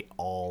 and they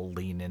all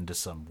lean into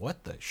some,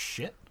 what the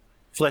shit?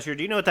 Flesher,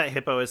 do you know what that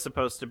hippo is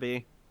supposed to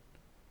be?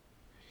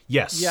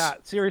 Yes. Yeah,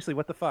 seriously,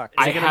 what the fuck?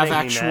 I gonna have make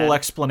me actual mad?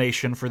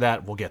 explanation for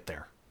that. We'll get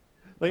there.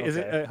 Like, is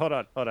Okay. it? Hold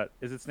on.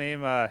 Is its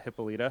name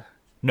Hippolyta?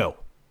 No.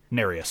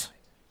 Nereus.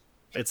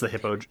 It's the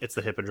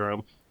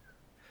hippodrome.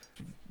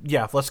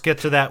 Yeah, let's get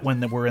to that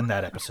when we're in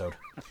that episode.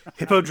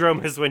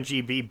 Hippodrome is when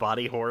GB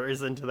body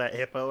horrors into that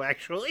hippo,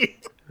 actually.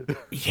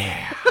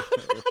 Yeah.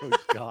 Oh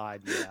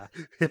God, yeah.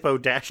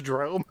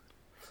 Hippo-drome.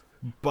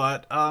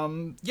 But,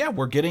 yeah,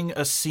 we're getting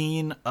a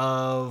scene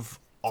of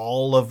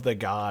all of the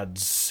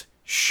gods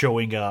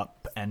showing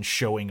up and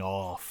showing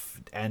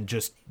off and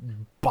just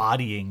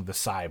bodying the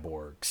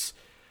cyborgs.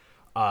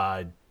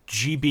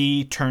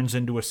 GB turns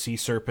into a sea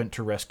serpent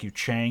to rescue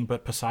Chang,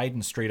 but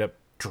Poseidon straight up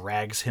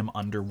drags him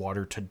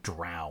underwater to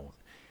drown.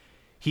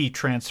 He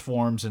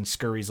transforms and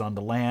scurries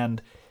onto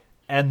land,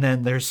 and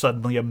then there's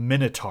suddenly a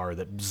minotaur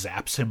that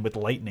zaps him with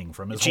lightning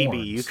from his GB,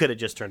 horns. you could have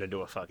just turned into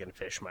a fucking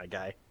fish, my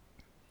guy.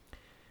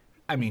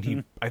 I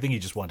mean, I think he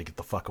just wanted to get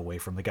the fuck away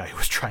from the guy who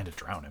was trying to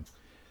drown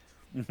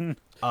him.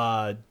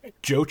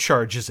 Joe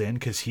charges in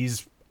because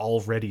he's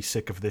already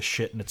sick of this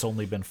shit, and it's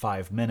only been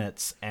 5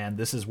 minutes, and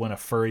this is when a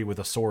furry with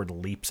a sword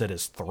leaps at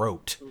his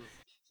throat.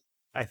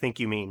 I think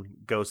you mean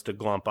goes to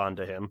glomp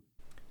onto him.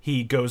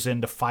 He goes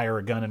in to fire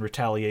a gun in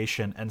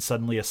retaliation, and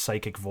suddenly a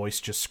psychic voice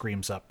just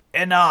screams up,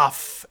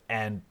 "Enough!"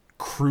 and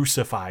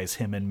crucifies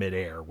him in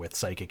midair with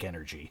psychic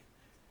energy.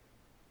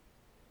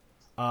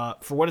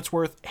 For what it's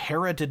worth,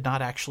 Hera did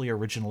not actually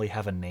originally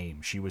have a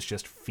name. She was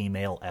just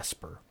female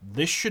Esper.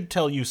 This should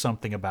tell you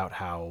something about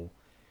how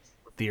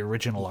the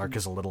original arc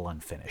is a little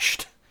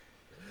unfinished.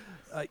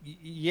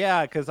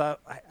 Yeah, because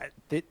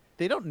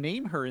they don't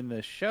name her in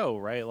this show,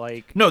 right?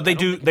 Like, No, they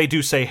do. They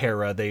do say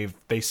Hera.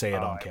 They say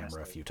it on I camera missed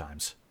a it. few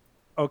times.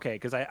 Okay,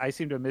 because I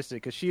seem to have missed it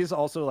because she is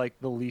also like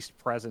the least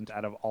present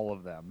out of all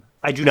of them.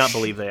 I do not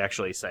believe they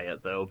actually say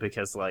it, though,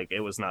 because, like, it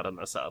was not in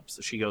the subs.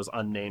 She goes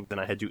unnamed, and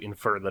I had to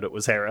infer that it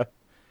was Hera.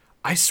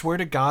 I swear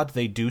to God,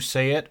 they do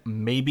say it.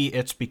 Maybe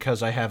it's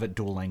because I have it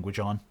dual language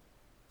on.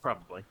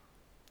 Probably.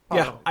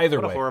 Yeah, either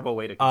What way. a horrible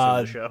way to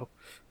consume the show.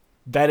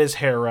 That is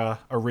Hera.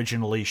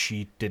 Originally,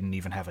 she didn't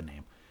even have a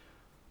name.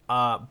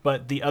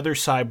 But the other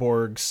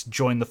cyborgs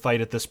join the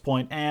fight at this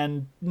point,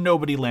 and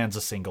nobody lands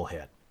a single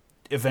hit.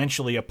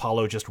 eventually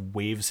Apollo just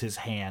waves his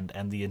hand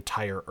and the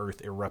entire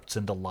Earth erupts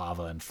into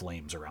lava and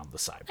flames around the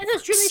cyborgs. And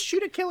do they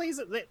shoot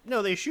Achilles?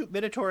 They shoot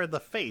Minotaur in the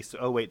face.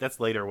 Oh wait, that's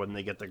later when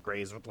they get the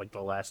graze with like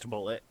the last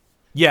bullet.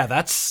 Yeah,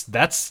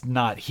 that's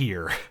not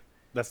here.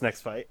 That's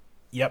next fight.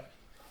 Yep.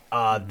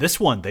 This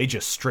one, they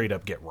just straight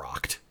up get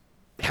rocked.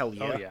 Hell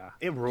yeah. Oh, yeah.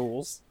 It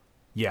rules.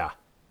 Yeah.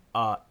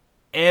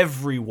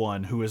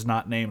 Everyone who is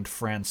not named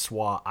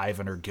Francois,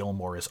 Ivan, or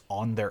Gilmore is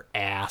on their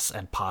ass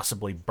and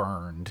possibly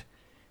burned.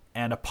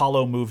 And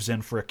Apollo moves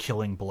in for a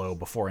killing blow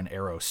before an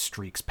arrow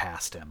streaks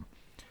past him.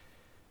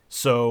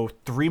 So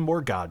 3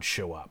 more gods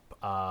show up.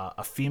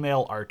 A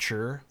female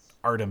archer,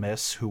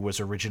 Artemis, who was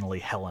originally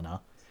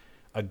Helena.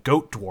 A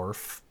goat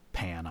dwarf,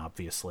 Pan,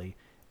 obviously.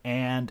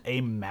 And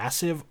a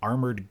massive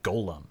armored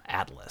golem,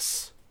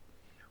 Atlas.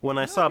 When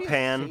I saw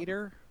Pan... I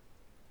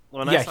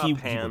saw he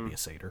Pan would be a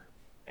satyr.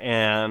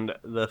 and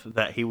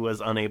that he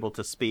was unable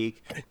to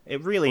speak,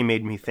 it really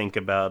made me think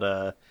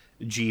about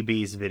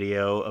GB's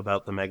video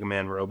about the Mega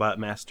Man Robot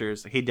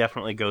Masters. He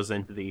definitely goes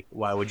into the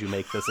 "why would you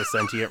make this a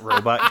sentient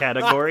robot"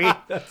 category.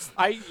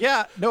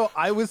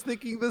 I was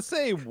thinking the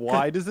same.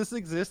 Why does this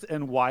exist,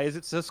 and why is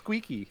it so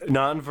squeaky?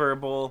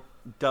 Nonverbal,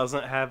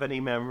 doesn't have any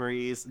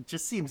memories,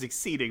 just seems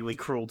exceedingly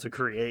cruel to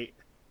create.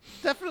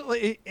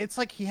 Definitely, it's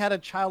like he had a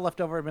child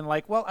left over and been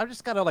like, well, I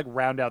just gotta like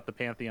round out the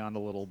pantheon a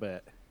little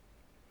bit.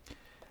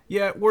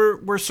 Yeah,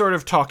 we're sort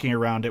of talking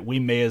around it. We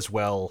may as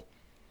well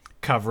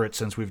cover it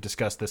since we've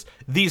discussed this.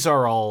 These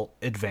are all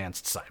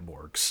advanced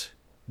cyborgs.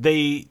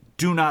 They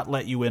do not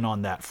let you in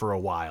on that for a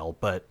while,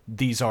 but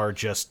these are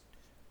just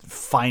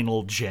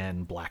final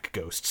gen Black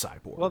Ghost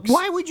cyborgs. Well,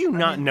 why would you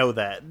not know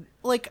that?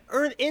 Like,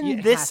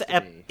 in this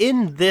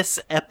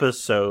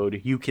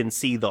episode, you can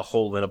see the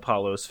hole in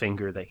Apollo's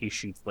finger that he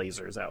shoots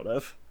lasers out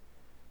of.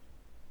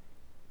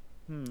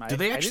 Do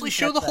they actually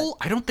show the hole?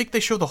 I don't think they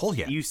show the hole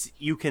yet.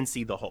 You can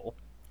see the hole.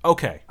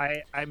 Okay.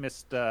 I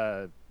missed.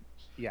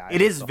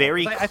 It is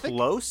very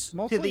close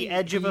to the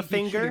edge of a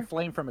finger. Shooting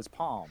flame from his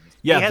palms.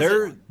 Yeah,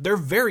 they're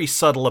very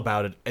subtle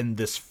about it in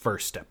this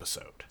first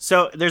episode.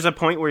 So there's a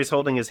point where he's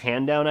holding his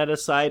hand down at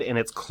his side, and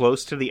it's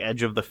close to the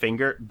edge of the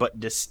finger, but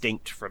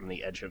distinct from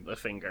the edge of the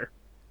finger.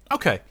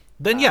 Okay,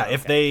 then yeah,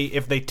 if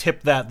they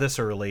tip that this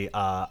early,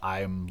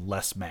 I'm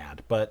less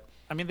mad. But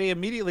I mean, they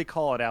immediately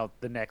call it out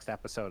the next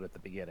episode at the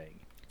beginning.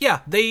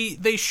 Yeah,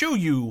 they show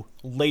you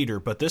later,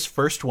 but this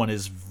first one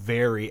is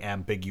very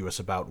ambiguous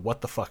about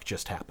what the fuck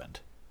just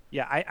happened.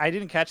 Yeah, I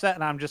didn't catch that,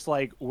 and I'm just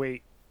like,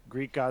 wait,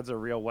 Greek gods are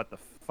real. What the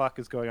fuck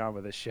is going on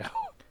with this show?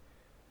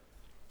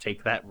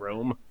 Take that,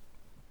 Rome.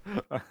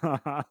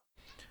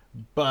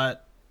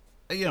 But,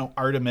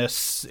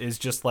 Artemis is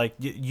just like,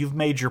 you've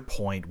made your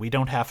point. We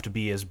don't have to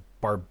be as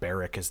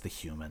barbaric as the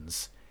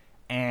humans.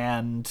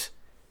 And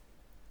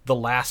the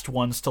last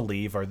ones to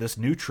leave are this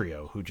new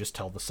trio who just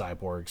tell the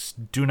cyborgs,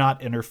 do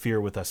not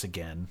interfere with us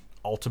again.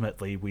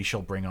 Ultimately, we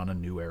shall bring on a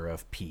new era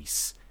of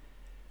peace.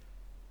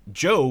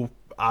 Joe,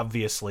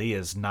 obviously,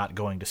 is not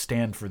going to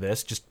stand for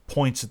this, just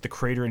points at the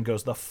crater and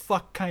goes, the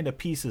fuck kind of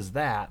peace is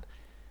that?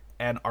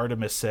 And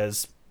Artemis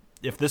says,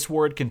 if this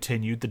war had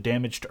continued, the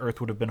damage to Earth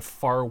would have been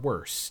far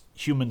worse.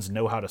 Humans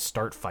know how to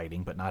start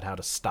fighting, but not how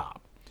to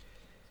stop.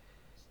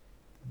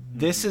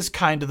 This is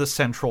kind of the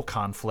central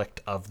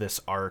conflict of this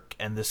arc,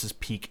 and this is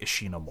peak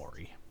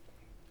Ishinomori.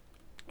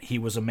 He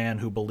was a man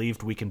who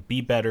believed we can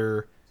be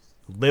better,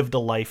 lived a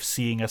life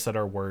seeing us at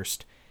our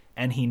worst,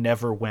 and he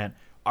never went,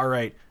 all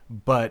right,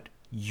 but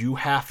you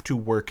have to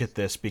work at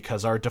this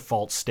because our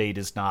default state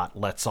is not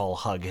let's all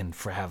hug and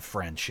have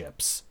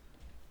friendships.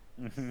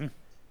 Mm-hmm.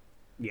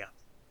 Yeah.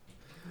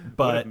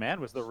 But what if man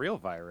was the real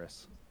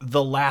virus?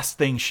 The last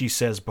thing she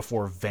says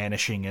before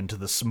vanishing into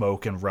the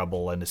smoke and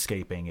rubble and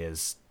escaping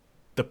is,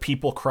 the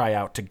people cry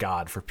out to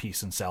God for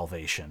peace and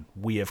salvation.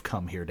 We have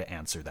come here to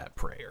answer that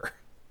prayer.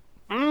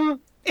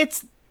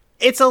 It's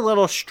a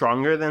little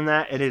stronger than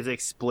that. It is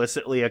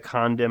explicitly a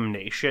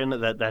condemnation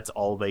that's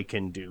all they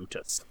can do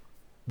to...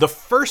 The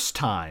first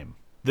time,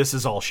 this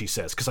is all she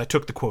says, because I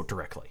took the quote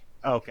directly.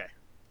 Okay.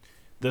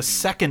 The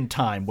second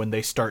time, when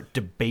they start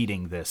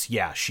debating this,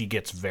 yeah, she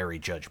gets very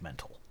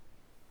judgmental.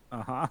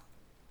 Uh-huh.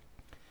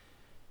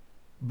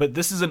 But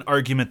this is an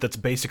argument that's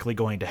basically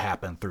going to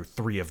happen through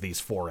 3 of these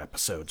 4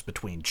 episodes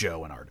between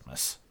Joe and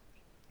Artemis.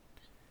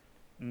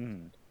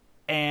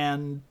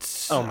 And...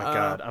 oh my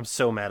god, I'm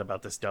so mad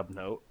about this dub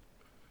note.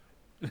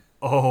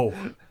 Oh.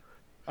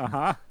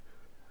 Uh-huh.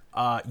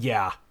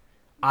 Yeah.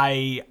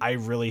 I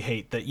really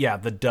hate that, yeah,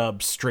 the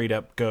dub straight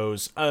up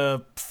goes,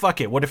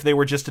 fuck it, what if they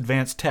were just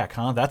advanced tech,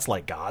 huh? That's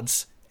like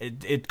gods.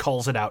 It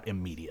calls it out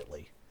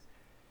immediately.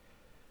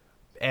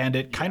 And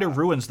it kind of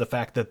ruins the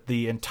fact that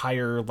the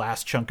entire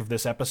last chunk of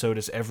this episode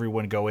is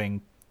everyone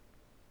going,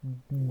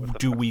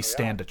 do we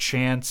stand a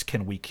chance?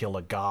 Can we kill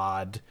a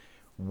god?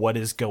 What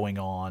is going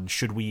on?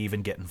 Should we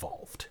even get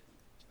involved?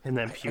 And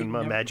then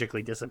Punma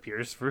magically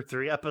disappears for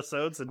 3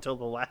 episodes until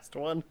the last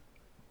one.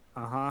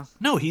 Uh-huh.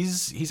 No,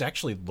 he's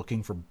actually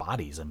looking for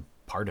bodies and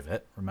part of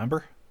it,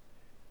 remember?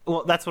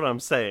 Well, that's what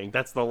I'm saying.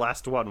 That's the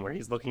last one where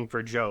he's looking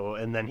for Joe,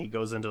 and then he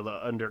goes into the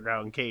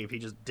underground cave. He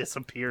just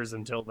disappears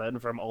until then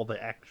from all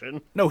the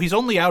action. No, he's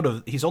only out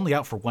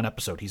for one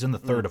episode. He's in the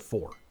third of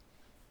 4.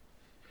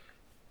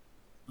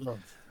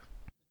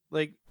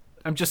 Like,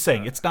 I'm just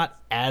saying, it's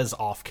not as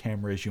off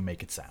camera as you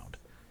make it sound.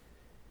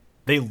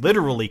 They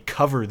literally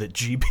cover that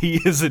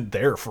GB isn't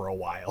there for a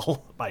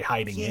while by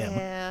hiding him.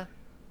 Yeah.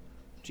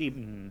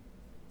 GB.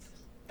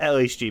 At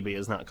least GB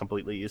is not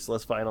completely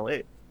useless,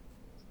 finally.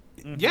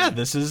 Yeah,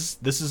 this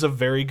is a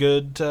very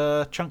good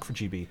chunk for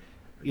GB.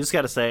 You just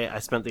gotta say, I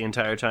spent the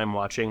entire time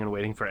watching and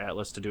waiting for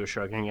Atlas to do a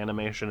shrugging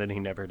animation, and he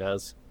never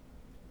does.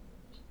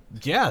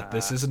 Yeah,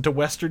 this isn't a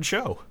Western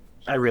show.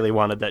 I really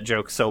wanted that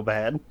joke so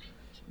bad.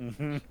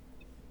 Mm-hmm.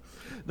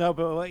 No,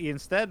 but what you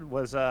instead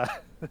was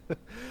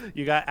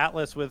you got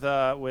Atlas with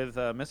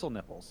missile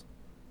nipples.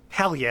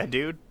 Hell yeah,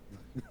 dude.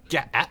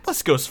 Yeah,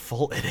 Atlas goes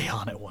full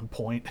Ideon at one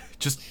point.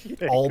 Just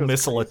all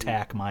missile crazy.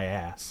 Attack my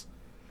ass.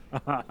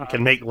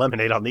 Can make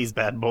lemonade on these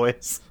bad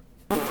boys.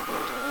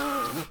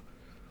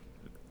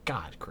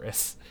 God,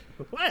 Chris.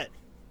 What?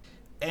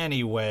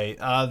 Anyway,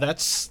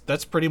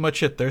 that's pretty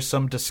much it. There's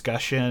some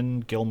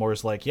discussion.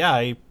 Gilmore's like,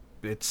 yeah,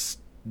 it's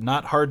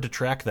not hard to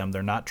track them.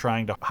 They're not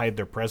trying to hide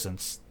their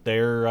presence.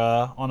 They're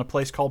on a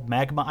place called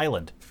Magma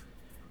Island.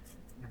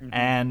 Mm-hmm.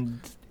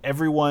 And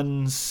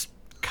everyone's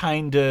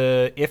kind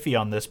of iffy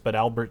on this, but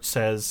Albert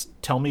says,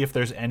 tell me if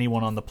there's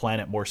anyone on the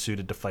planet more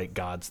suited to fight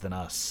gods than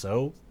us.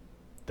 So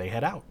they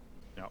head out.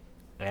 Yep.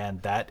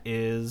 And that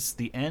is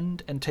the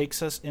end and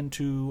takes us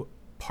into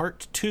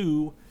Part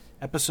 2,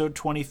 Episode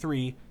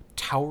 23,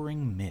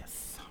 Towering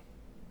Myth.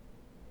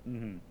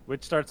 Mm-hmm.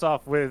 Which starts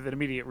off with an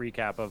immediate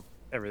recap of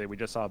everything we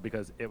just saw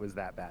because it was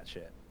that bad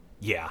shit.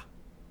 Yeah.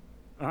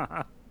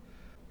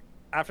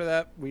 After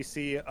that, we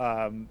see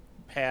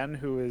Pan,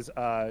 who is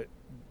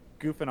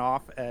goofing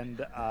off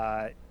and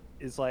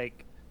is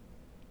like...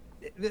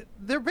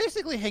 They're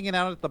basically hanging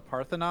out at the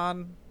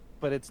Parthenon,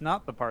 but it's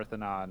not the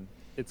Parthenon.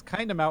 It's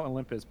kind of Mount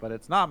Olympus, but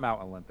it's not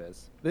Mount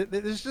Olympus.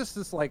 There's just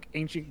this like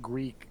ancient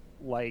Greek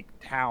like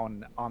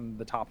town on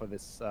the top of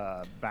this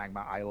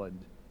magma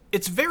island.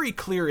 It's very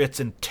clear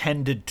it's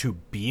intended to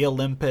be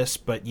Olympus,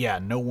 but yeah,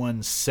 no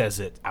one says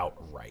it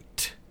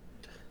outright.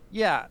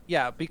 Yeah,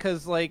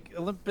 because like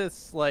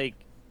Olympus, like,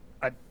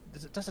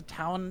 does a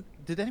town?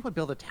 Did anyone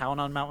build a town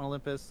on Mount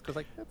Olympus? Because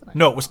like that's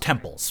no, it was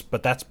temples,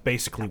 but that's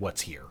basically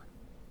what's here.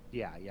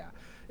 Yeah.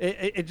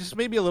 It just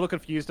made me a little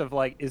confused of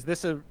like, is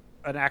this an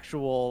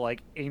actual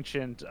like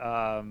ancient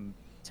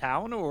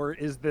town, or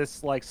is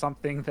this like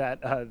something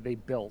that they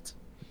built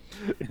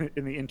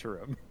in the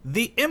interim?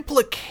 The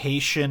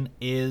implication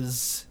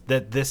is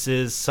that this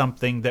is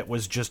something that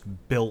was just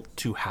built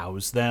to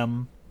house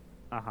them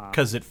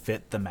because it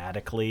fit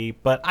thematically,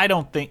 but I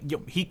don't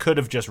think he could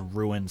have just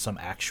ruined some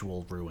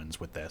actual ruins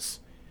with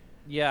this.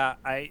 Yeah,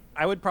 I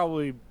would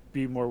probably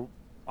be more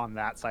on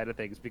that side of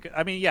things because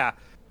I mean, yeah,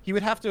 he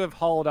would have to have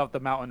hollowed out the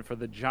mountain for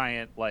the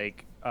giant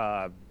like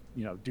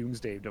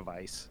doomsday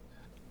device.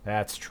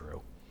 That's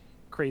true.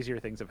 Crazier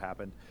things have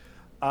happened.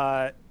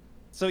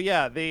 So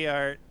yeah, they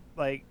are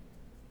like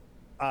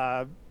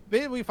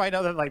maybe we find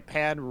out that like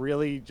Pan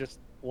really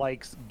just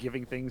likes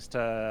giving things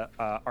to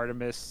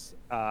Artemis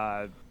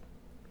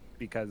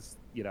because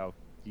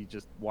he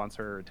just wants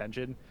her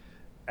attention.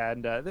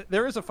 And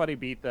there is a funny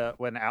beat that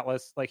when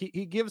Atlas like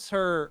he gives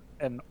her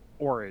an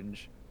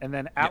orange, and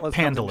then Atlas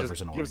Pan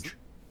delivers an orange.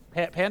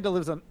 Pan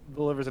delivers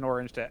an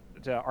orange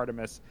to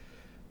Artemis,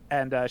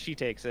 and she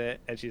takes it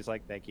and she's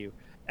like, thank you.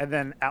 And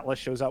then Atlas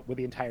shows up with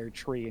the entire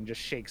tree and just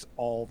shakes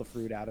all the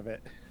fruit out of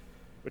it,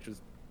 which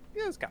was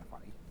it's kind of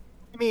funny.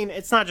 I mean,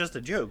 it's not just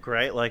a joke,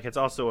 right? Like, it's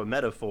also a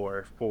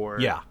metaphor for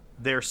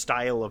their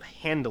style of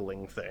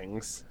handling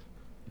things.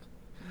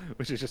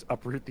 Which is just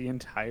uproot the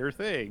entire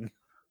thing.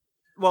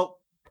 Well,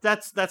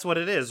 that's what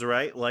it is,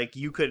 right? Like,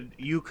 you could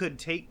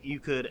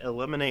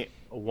eliminate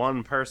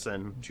one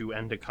person to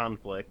end a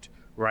conflict,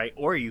 right?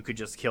 Or you could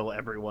just kill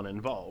everyone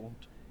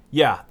involved.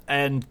 Yeah,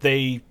 and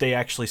they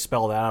actually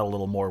spell that out a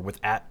little more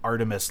with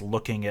Artemis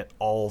looking at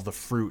all the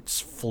fruits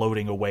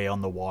floating away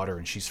on the water,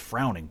 and she's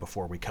frowning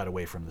before we cut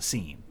away from the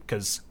scene,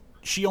 because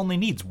she only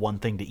needs one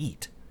thing to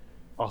eat.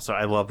 Also,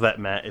 I love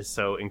that Matt is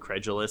so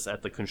incredulous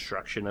at the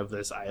construction of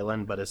this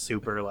island, but is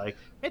super like,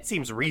 it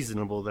seems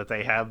reasonable that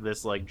they have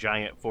this like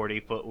giant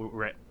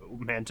 40-foot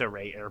manta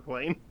ray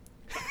airplane.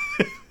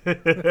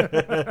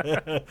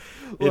 It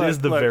is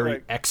the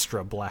very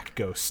extra Black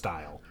Ghost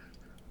style.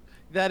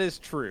 That is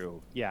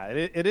true. Yeah,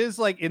 it is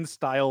like in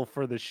style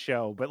for the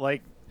show, but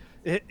like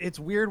it's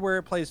weird where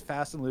it plays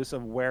fast and loose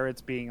of where it's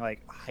being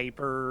like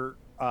hyper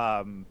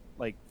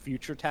like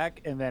future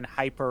tech and then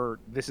hyper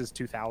this is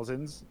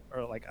 2000s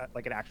or like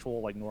an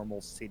actual like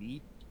normal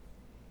city.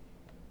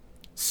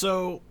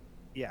 So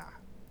yeah,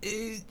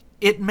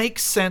 it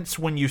makes sense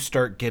when you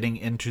start getting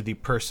into the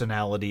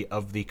personality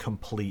of the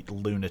complete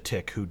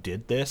lunatic who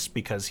did this,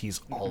 because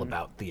he's all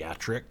about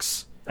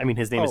theatrics. I mean,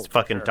 his name is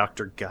fucking sure.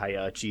 Dr.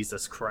 Gaia.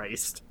 Jesus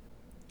Christ.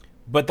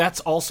 But that's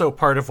also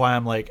part of why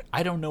I'm like,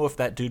 I don't know if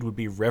that dude would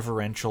be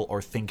reverential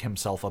or think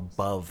himself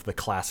above the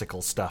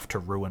classical stuff to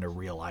ruin a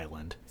real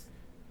island.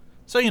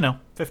 So,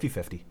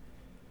 50-50.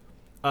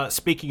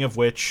 Speaking of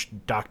which,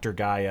 Dr.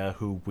 Gaia,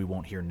 who we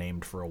won't hear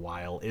named for a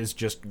while, is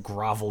just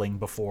groveling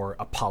before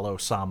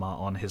Apollo-sama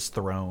on his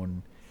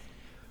throne.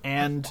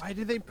 And why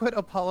did they put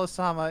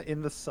Apollo-sama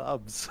in the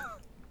subs?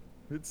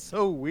 It's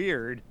so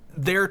weird.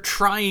 They're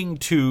trying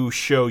to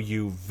show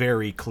you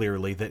very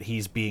clearly that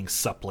he's being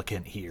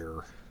supplicant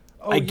here.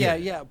 Oh,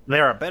 yeah.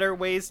 There are better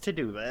ways to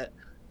do that.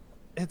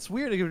 It's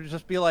weird. It would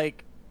just be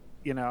like,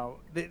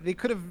 they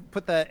could have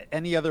put that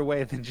any other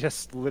way than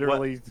just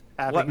literally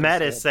having... What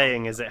Matt is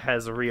saying is it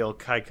has real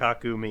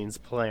Kaikaku means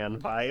plan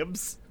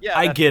vibes. Yeah,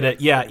 I get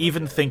it. Yeah,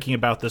 even thinking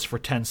about this for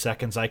 10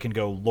 seconds, I can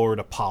go Lord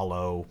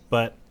Apollo,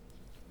 but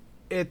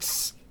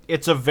it's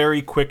a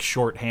very quick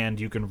shorthand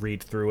you can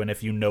read through, and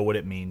if you know what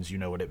it means, you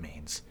know what it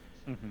means.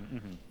 Mm-hmm,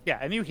 mm-hmm. Yeah,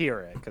 and you hear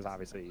it, because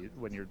obviously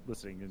when you're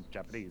listening in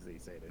Japanese, they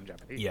say it in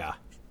Japanese. Yeah.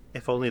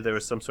 If only there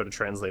was some sort of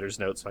translator's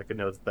note so I could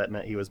know that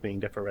meant he was being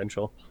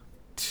differential.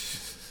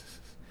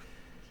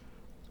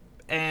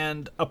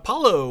 And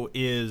Apollo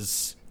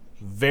is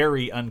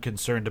very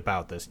unconcerned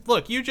about this.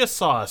 Look, you just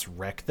saw us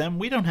wreck them.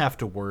 We don't have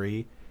to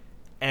worry.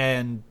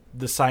 And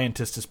the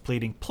scientist is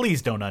pleading,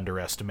 please don't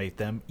underestimate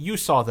them. You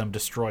saw them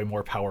destroy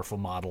more powerful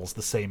models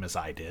the same as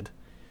I did.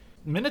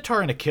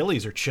 Minotaur and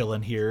Achilles are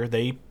chilling here.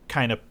 They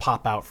kind of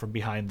pop out from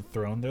behind the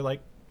throne. They're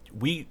like,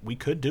 we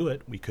could do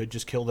it. We could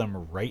just kill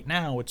them right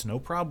now. It's no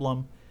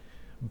problem.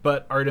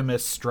 But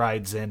Artemis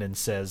strides in and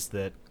says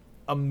that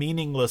a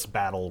meaningless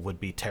battle would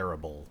be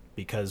terrible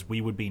because we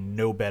would be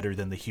no better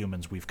than the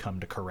humans we've come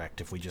to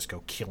correct if we just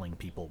go killing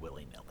people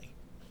willy-nilly.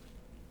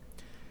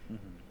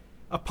 Mm-hmm.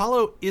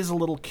 Apollo is a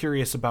little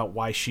curious about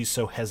why she's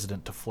so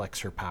hesitant to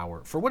flex her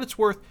power. For what it's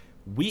worth,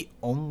 we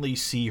only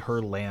see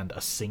her land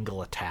a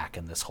single attack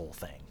in this whole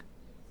thing.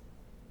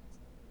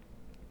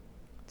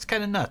 It's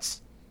kind of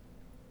nuts.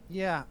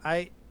 Yeah,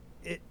 I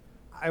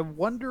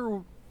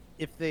wonder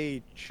if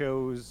they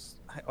chose...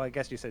 Well, I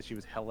guess you said she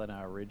was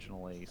Helena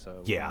originally, so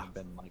it would have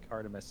been like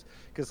Artemis.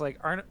 Because like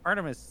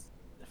Artemis,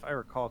 if I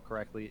recall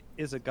correctly,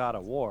 is a god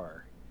of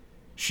war.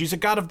 She's a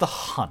god of the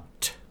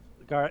hunt.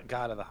 God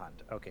of the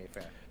hunt. Okay,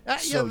 fair.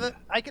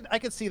 I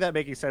could see that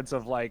making sense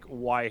of like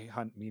why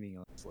hunt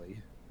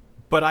meaninglessly.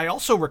 But I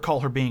also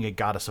recall her being a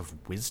goddess of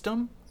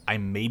wisdom. I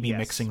may be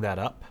mixing that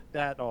up.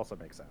 That also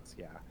makes sense.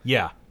 Yeah.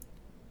 Yeah.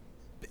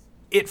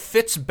 It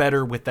fits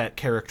better with that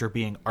character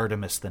being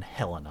Artemis than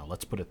Helena.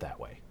 Let's put it that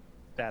way.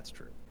 That's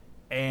true.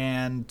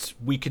 And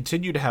we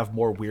continue to have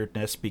more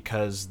weirdness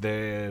because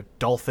the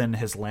dolphin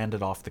has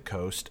landed off the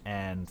coast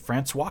and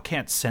Francois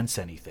can't sense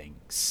anything.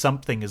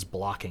 Something is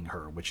blocking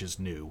her, which is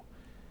new.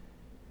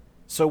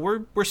 So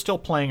we're still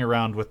playing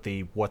around with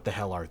the what the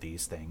hell are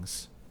these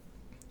things.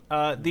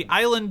 The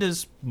island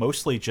is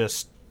mostly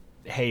just,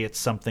 hey, it's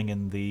something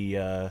in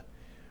the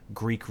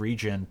Greek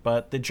region,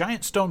 but the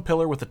giant stone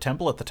pillar with a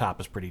temple at the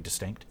top is pretty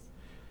distinct.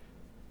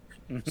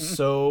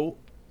 So...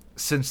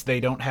 since they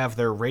don't have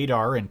their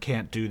radar and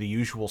can't do the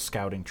usual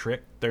scouting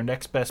trick, their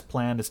next best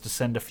plan is to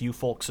send a few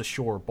folks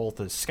ashore, both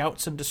as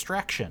scouts and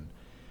distraction.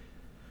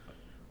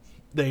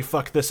 They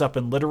fuck this up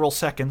in literal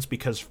seconds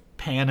because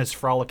Pan is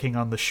frolicking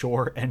on the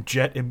shore and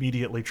Jet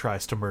immediately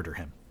tries to murder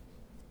him.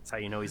 That's how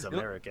you know he's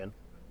American.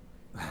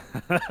 He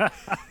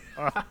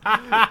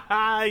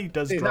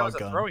does draw a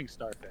gun. A throwing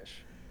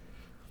starfish.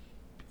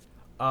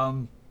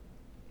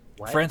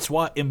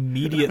 Francois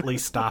immediately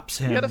stops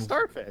him. He had a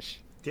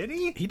starfish. Did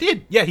he? He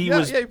did. Yeah, he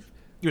was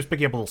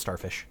picking up a little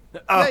starfish.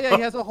 Yeah,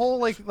 he has a whole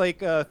like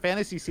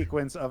fantasy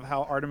sequence of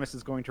how Artemis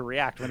is going to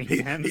react when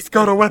he's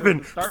got a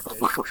weapon.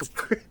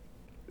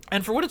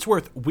 And for what it's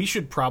worth, we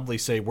should probably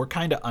say we're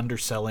kind of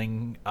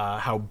underselling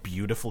how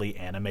beautifully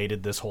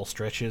animated this whole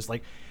stretch is.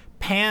 Like,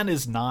 Pan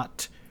is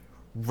not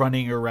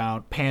running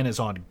around. Pan is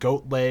on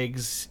goat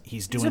legs.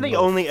 He's doing. These are the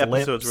only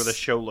episodes where the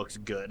show looks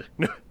good.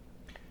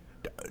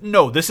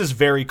 No, this is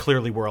very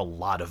clearly where a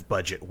lot of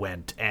budget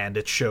went, and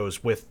it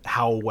shows with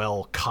how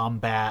well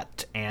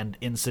combat and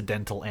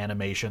incidental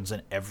animations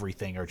and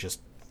everything are just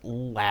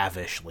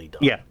lavishly done.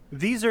 Yeah,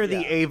 these are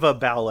the Ava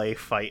ballet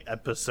fight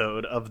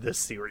episode of this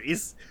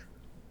series.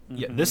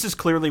 Yeah, this is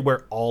clearly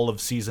where all of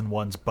Season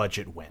 1's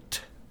budget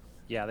went.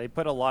 Yeah, they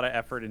put a lot of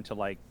effort into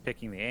like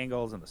picking the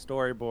angles and the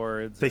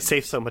storyboards. They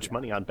save so much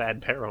money on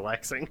bad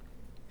parallaxing.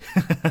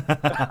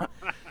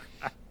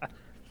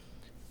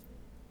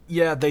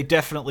 Yeah, they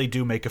definitely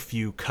do make a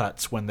few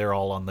cuts when they're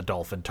all on the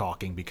dolphin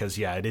talking because,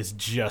 yeah, it is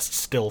just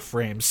still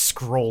frames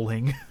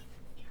scrolling.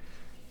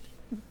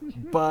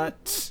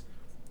 But,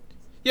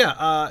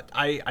 yeah,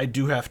 I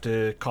do have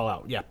to call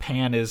out, yeah,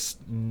 Pan is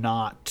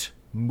not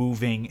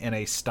moving in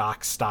a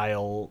stock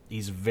style.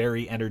 He's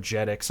very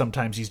energetic.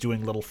 Sometimes he's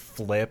doing little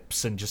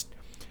flips and just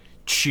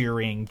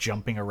cheering,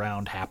 jumping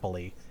around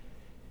happily.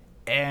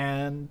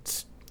 And,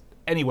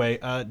 anyway,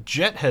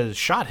 Jet has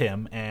shot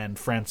him, and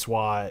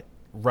Francois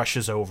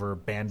rushes over,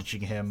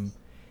 bandaging him,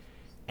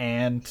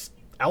 and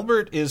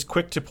Albert is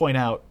quick to point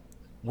out,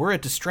 we're a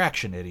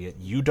distraction, idiot.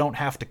 You don't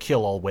have to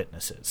kill all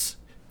witnesses.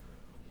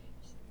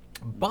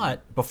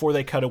 But before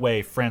they cut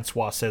away,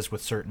 Francois says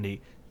with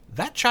certainty,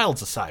 that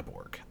child's a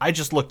cyborg. I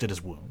just looked at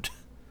his wound.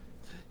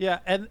 Yeah,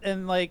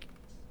 and like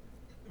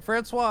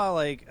Francois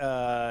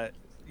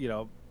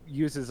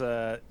uses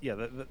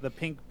the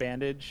pink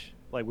bandage,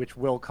 like, which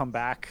will come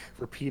back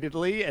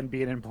repeatedly and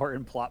be an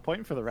important plot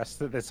point for the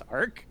rest of this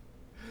arc.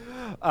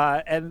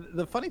 And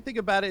the funny thing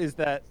about it is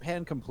that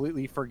Pan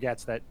completely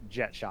forgets that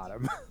Jet shot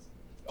him.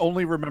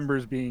 Only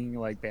remembers being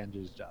like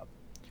Banjo's job.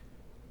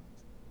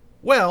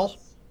 Well,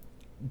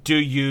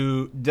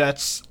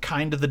 that's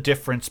kind of the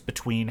difference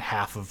between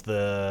half of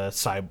the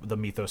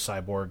Mythos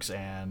cyborgs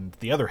and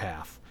the other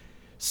half.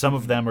 Some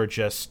of them are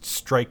just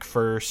strike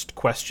first,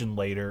 question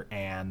later,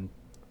 and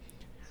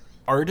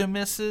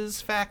Artemis's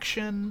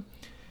faction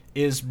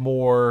is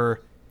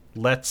more,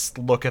 let's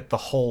look at the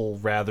whole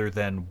rather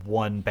than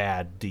one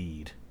bad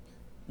deed.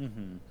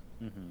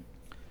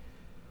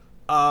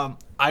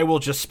 I will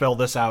just spell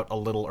this out a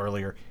little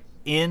earlier.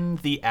 In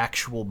the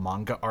actual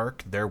manga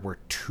arc, there were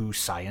 2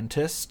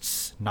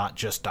 scientists, not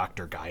just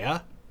Dr.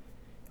 Gaia.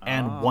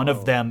 And one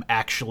of them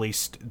actually...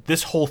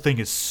 this whole thing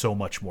is so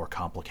much more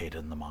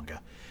complicated in the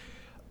manga.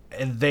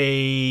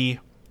 They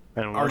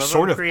are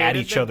sort of at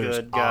each other's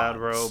good god odds.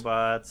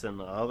 robots, and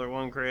the other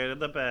one created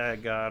the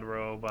bad god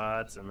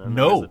robots, and then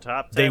No, the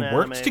top 10 they anime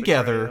worked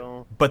together,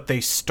 betrayal. but they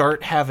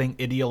start having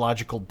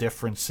ideological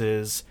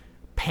differences.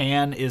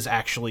 Pan is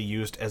actually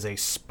used as a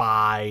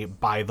spy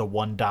by the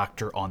one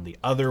doctor on the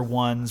other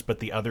ones, but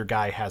the other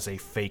guy has a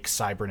fake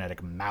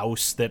cybernetic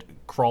mouse that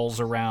crawls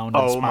around.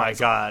 And Oh my spies.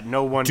 god,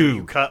 no wonder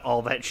you cut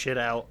all that shit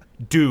out.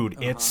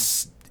 Dude,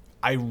 it's...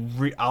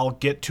 I'll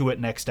get to it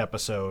next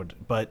episode,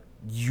 but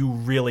you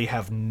really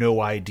have no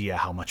idea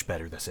how much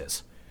better this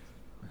is.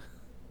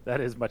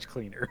 That is much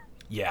cleaner.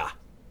 Yeah.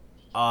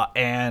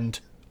 And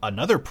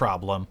another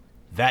problem,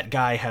 that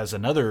guy has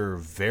another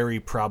very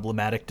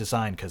problematic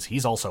design because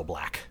he's also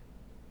black.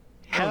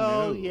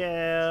 Hell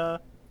yeah.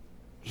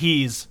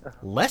 He's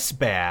less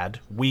bad.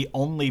 We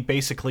only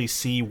basically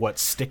see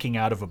what's sticking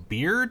out of a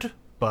beard,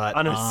 but...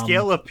 On a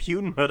scale of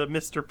Punma to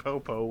Mr.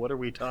 Popo, what are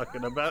we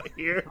talking about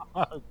here?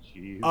 Oh,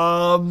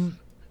 jeez.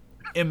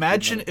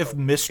 Imagine if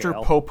Mr.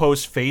 Scale.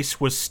 Popo's face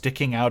was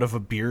sticking out of a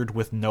beard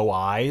with no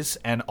eyes,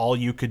 and all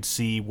you could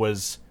see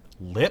was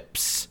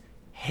lips,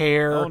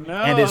 hair, Oh, no.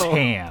 and his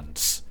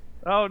hands.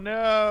 Oh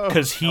no!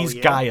 Because he's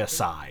yeah.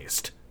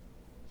 Gaia-sized.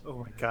 Oh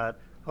my god.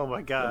 Oh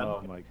my god.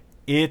 Oh my!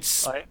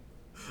 It's... By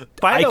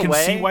I the can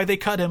way, see why they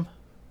cut him.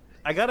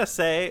 I gotta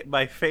say,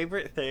 my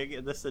favorite thing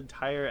in this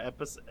entire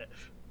episode...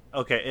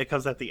 Okay, it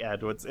comes at the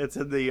end. It's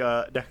in the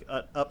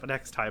up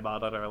next time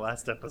on our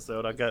last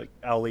episode.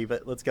 I'll leave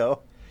it. Let's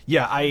go.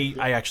 Yeah, I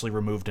actually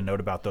removed a note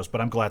about those,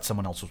 but I'm glad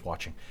someone else was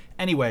watching.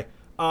 Anyway,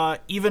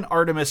 even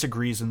Artemis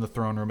agrees in the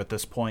throne room at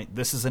this point.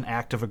 This is an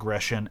act of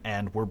aggression,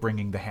 and we're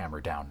bringing the hammer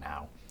down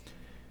now.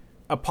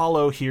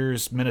 Apollo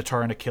hears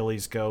Minotaur and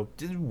Achilles go,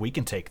 we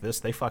can take this,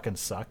 they fucking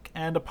suck.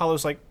 And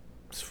Apollo's like,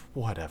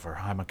 whatever,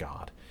 I'm a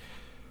god.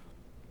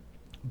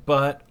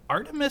 But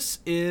Artemis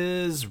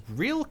is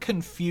real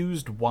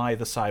confused why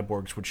the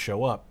cyborgs would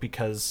show up,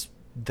 because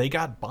they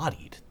got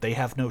bodied. They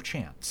have no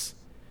chance.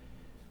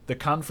 The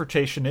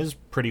confrontation is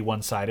pretty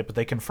one-sided, but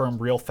they confirm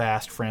real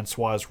fast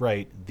Francois is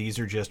right. These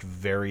are just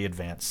very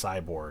advanced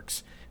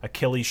cyborgs.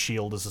 Achilles'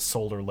 shield is a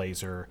solar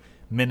laser.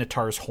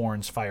 Minotaur's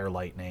horns fire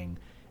lightning.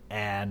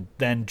 And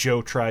then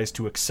Joe tries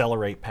to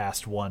accelerate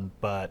past one,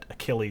 but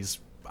Achilles,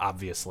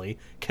 obviously,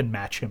 can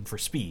match him for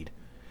speed.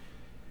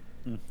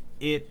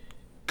 It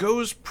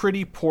goes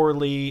pretty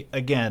poorly.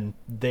 Again,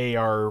 they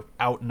are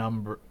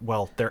outnumbered.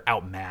 Well, they're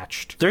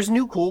outmatched. There's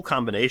new cool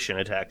combination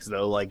attacks,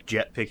 though, like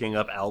Jet picking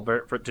up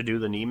Albert to do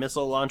the knee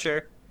missile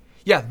launcher.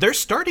 Yeah, they're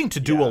starting to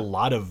do a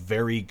lot of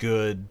very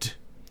good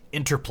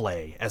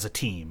interplay as a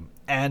team.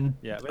 And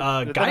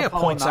Gaia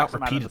points out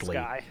repeatedly...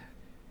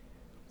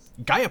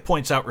 Gaia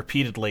points out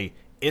repeatedly,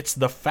 it's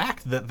the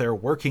fact that they're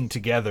working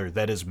together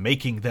that is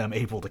making them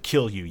able to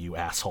kill you, you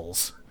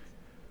assholes.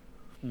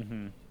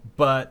 Mm-hmm.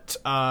 But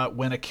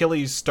when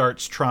Achilles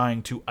starts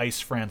trying to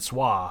ice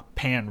Francois,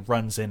 Pan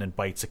runs in and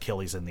bites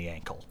Achilles in the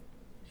ankle.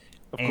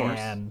 Of course.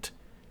 And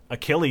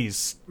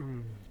Achilles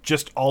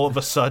just all of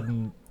a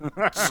sudden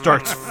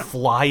starts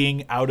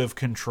flying out of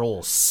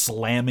control,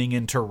 slamming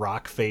into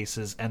rock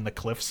faces and the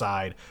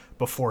cliffside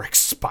before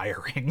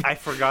expiring. I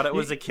forgot it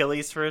was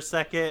Achilles for a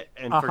second,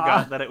 and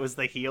forgot that it was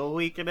the heel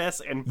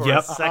weakness, and for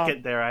a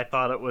second there I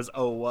thought it was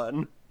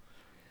 0-1.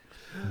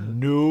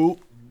 No.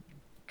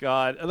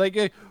 God, like,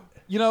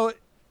 you know,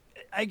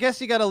 I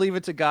guess you gotta leave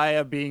it to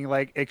Gaia being,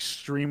 like,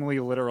 extremely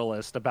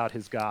literalist about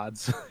his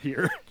gods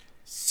here.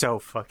 So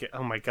fucking...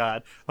 Oh my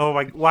god. Oh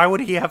my... Why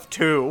would he have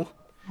 2?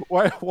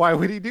 Why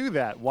would he do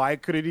that? Why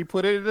couldn't he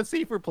put it in a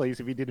safer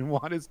place if he didn't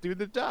want his dude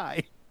to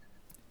die?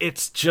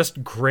 It's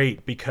just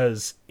great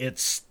because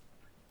it's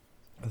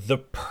the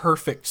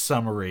perfect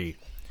summary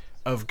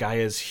of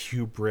Gaia's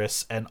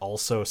hubris and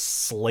also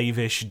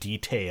slavish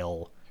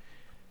detail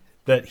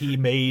that he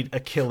made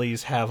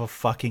Achilles have a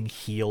fucking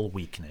heel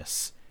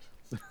weakness.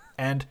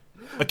 And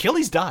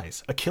Achilles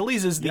dies.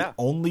 Achilles is the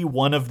only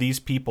one of these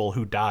people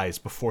who dies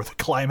before the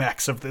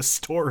climax of this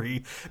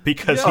story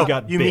because he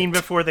got You bit. mean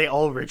before they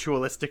all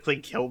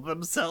ritualistically killed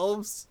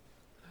themselves?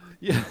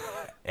 Yeah.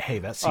 Hey,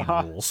 that scene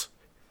rules.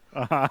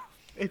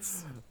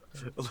 It's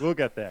We'll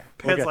get there.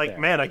 Pan's like,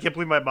 man, I can't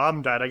believe my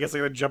mom died. I guess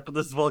I'm gonna jump in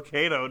this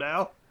volcano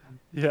now.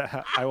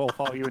 Yeah, I will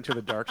follow you into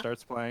the dark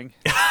starts playing.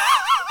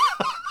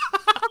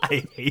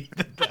 I hate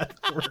that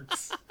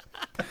works.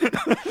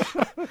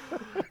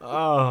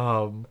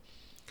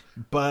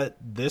 But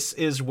this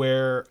is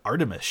where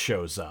Artemis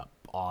shows up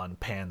on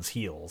Pan's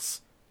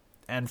heels.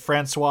 And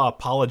Francois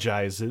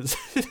apologizes.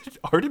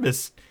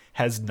 Artemis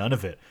has none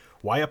of it.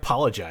 Why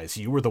apologize?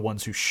 You were the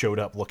ones who showed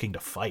up looking to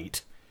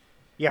fight.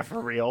 Yeah, for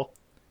real.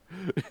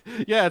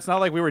 Yeah, it's not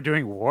like we were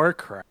doing war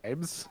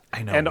crimes.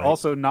 I know, and right?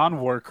 also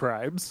non-war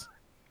crimes.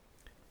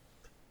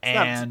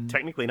 And It's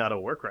technically not a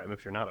war crime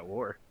if you're not at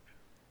war.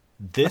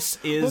 this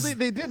is... Well,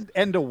 they did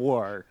end a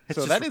war, so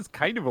just- that is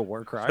kind of a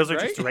war crime, Those are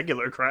right? just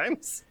regular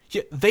crimes.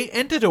 Yeah, they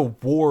ended a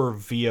war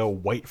via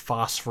white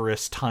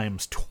phosphorus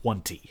times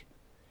 20.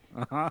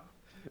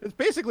 It's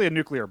basically a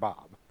nuclear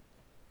bomb.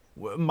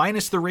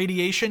 Minus the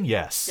radiation,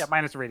 yes. Yeah,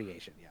 minus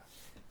radiation, yeah.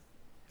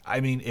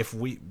 I mean,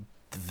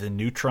 the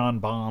neutron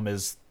bomb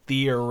is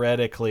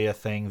theoretically a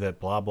thing that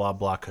blah, blah,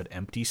 blah could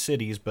empty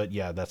cities, but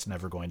yeah, that's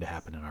never going to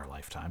happen in our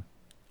lifetime.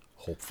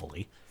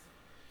 Hopefully.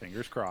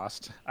 Fingers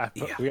crossed.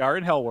 Yeah. We are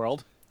in Hell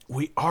World.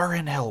 We are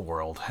in Hell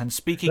World, and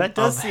speaking That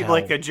does of seem hell,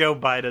 like a Joe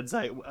Biden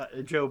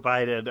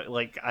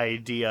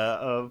idea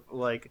of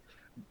like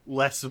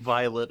less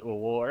violent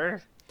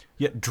war.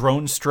 yeah,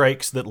 drone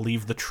strikes that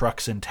leave the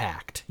trucks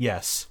intact.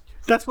 Yes.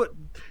 That's what.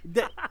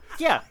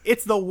 Yeah,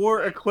 it's the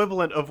war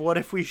equivalent of what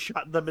if we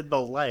shot them in the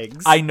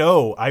legs. I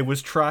know. I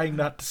was trying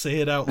not to say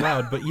it out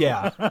loud, but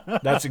yeah,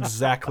 that's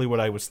exactly what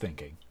I was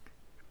thinking.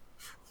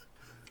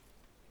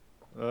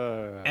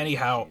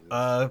 Anyhow,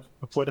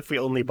 What if we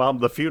only bombed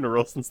the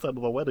funerals instead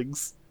of the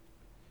weddings?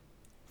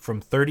 from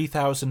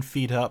 30,000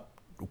 feet up,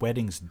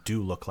 weddings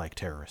do look like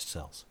terrorist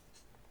cells.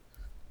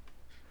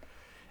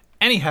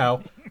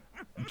 Anyhow,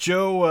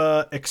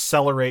 Joe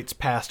accelerates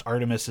past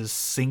Artemis's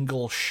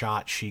single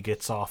shot she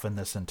gets off in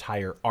this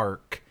entire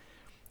arc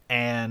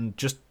and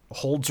just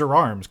holds her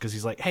arms because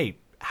he's like, hey,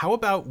 how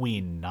about we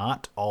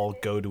not all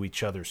go to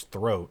each other's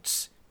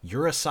throats?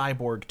 You're a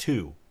cyborg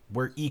too.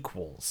 We're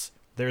equals.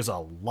 There's a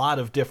lot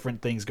of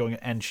different things going on.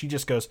 And she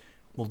just goes,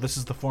 well, this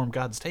is the form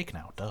gods take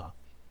now. Duh.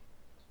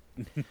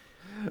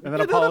 And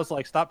then Apollo's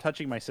like, stop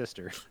touching my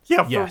sister.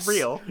 Yeah, for Yes.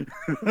 real.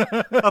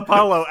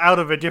 Apollo out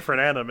of a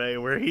different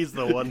anime where he's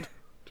the one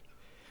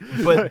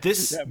But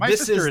this My this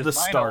sister is the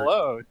mine start.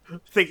 alone.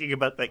 thinking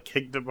about that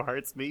Kingdom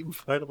Hearts meme.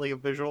 Finally, a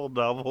visual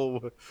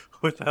novel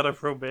without a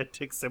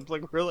romantic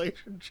sibling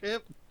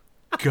relationship.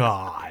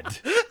 God.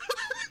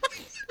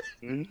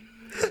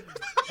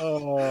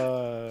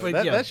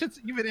 That, yeah. that shit's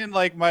even in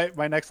like my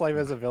next life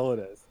as a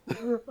villainess.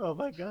 Oh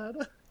my god.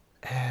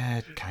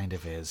 It kind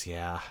of is,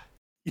 yeah.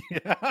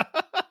 Yeah.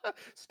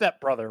 Step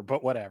brother,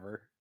 but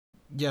whatever.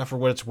 Yeah, for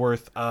what it's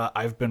worth,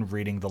 I've been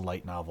reading the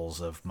light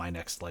novels of My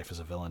Next Life as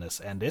a Villainess,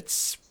 and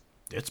it's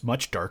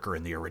much darker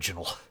in the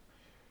original.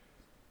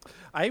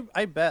 I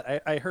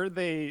bet. I heard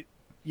they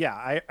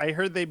I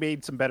heard they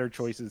made some better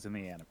choices in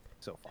the anime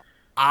so far.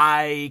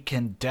 I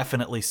can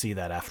definitely see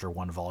that after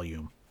one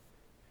volume.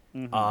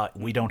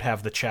 We don't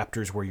have the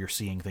chapters where you're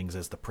seeing things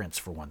as the prince,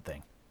 for one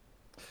thing.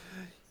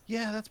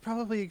 Yeah, that's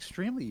probably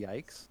extremely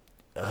yikes.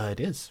 It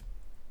is.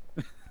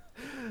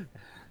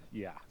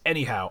 Yeah.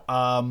 Anyhow,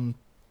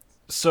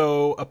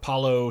 so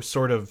Apollo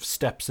sort of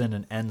steps in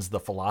and ends the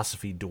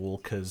philosophy duel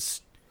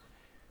because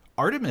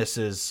Artemis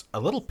is a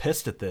little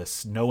pissed at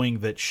this, knowing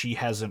that she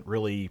hasn't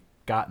really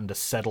gotten to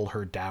settle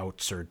her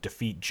doubts or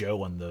defeat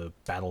Joe on the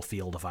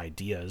battlefield of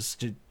ideas.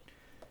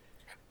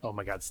 Oh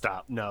my god,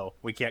 stop. No,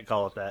 we can't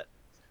call it that.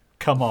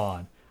 Come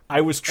on.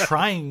 I was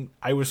trying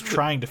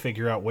to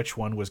figure out which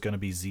one was going to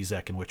be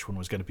Zizek and which one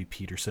was going to be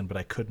Peterson, but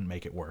I couldn't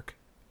make it work.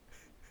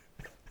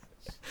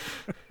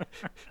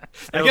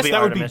 I guess be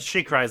that would be Artemis.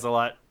 She cries a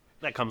lot.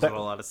 That comes with a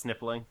lot of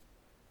sniffling.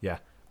 Yeah.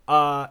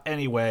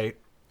 Anyway,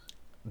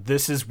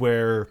 this is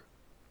where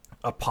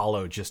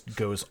Apollo just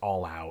goes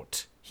all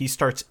out. He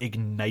starts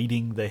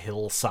igniting the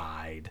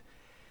hillside.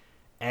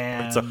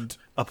 And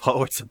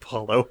It's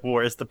Apollo.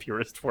 War is the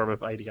purest form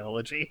of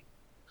ideology.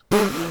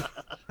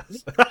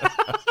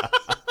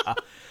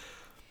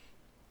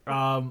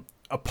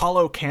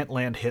 Apollo can't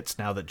land hits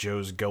now that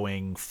Joe's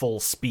going full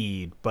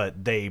speed,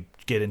 but they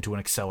get into an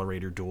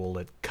accelerator duel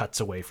that cuts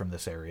away from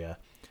this area.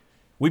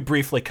 We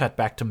briefly cut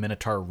back to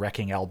Minotaur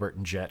wrecking Albert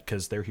and Jet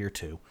because they're here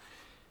too.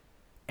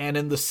 And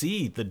in the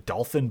sea, the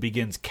dolphin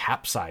begins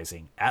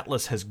capsizing.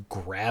 Atlas has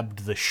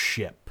grabbed the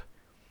ship.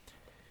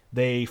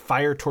 They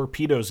fire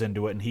torpedoes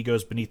into it and he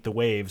goes beneath the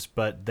waves,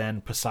 but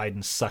then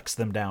Poseidon sucks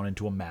them down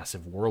into a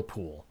massive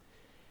whirlpool.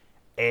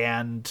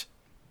 And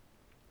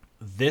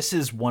this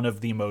is one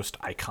of the most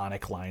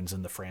iconic lines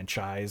in the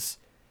franchise.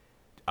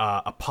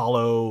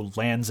 Apollo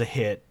lands a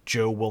hit,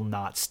 Joe will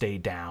not stay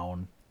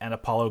down. And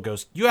Apollo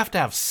goes, you have to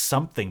have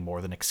something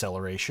more than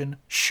acceleration.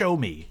 Show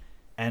me.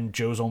 And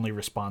Joe's only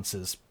response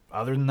is,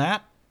 other than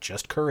that,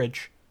 just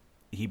courage.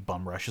 He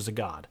bum rushes a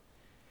god.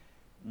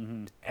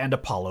 Mm-hmm. And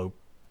Apollo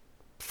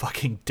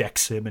fucking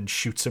decks him and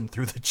shoots him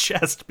through the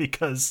chest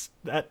because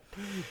that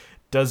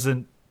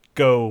doesn't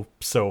go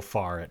so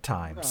far at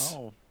times.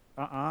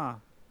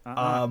 No.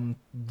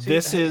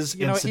 This is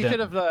he should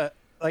have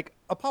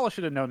Apollo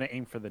should have known to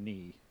aim for the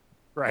knee,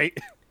 right?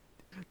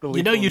 All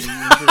right,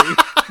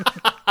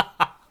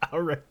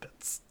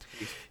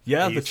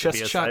 the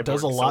chest shot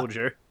does a lot.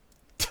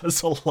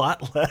 Does a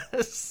lot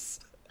less.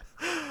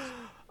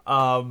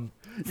 You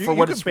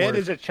can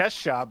bandage a chest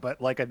shot,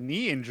 but like a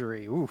knee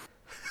injury, oof.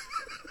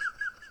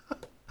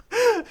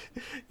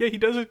 Yeah, he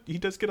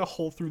does get a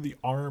hole through the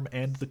arm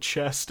and the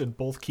chest, and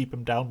both keep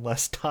him down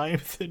less time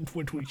than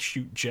when we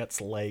shoot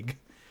Jet's leg.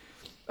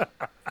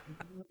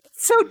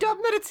 So dumb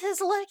that it's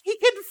his leg. He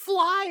can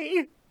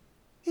fly.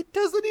 He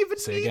doesn't even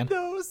need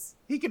those.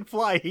 He can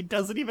fly. He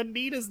doesn't even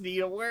need his knee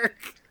to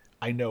work.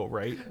 I know,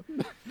 right?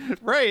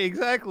 Right,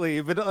 exactly.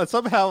 But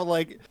somehow,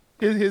 like,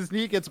 his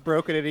knee gets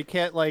broken and he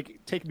can't, like,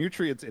 take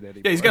nutrients in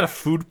anymore. Yeah, he's got a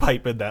food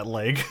pipe in that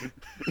leg.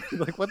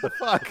 Like, what the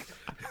fuck?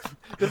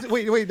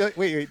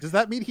 Wait. Does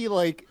that mean he,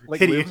 like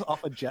lives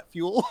off of jet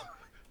fuel?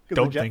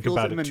 Don't think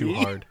about it too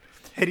hard.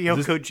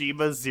 Hideo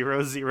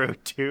Kojima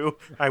 002.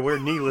 I wear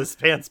kneeless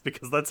pants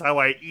because that's how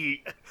I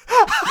eat.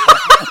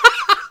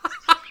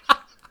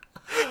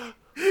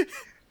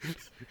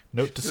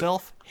 Note to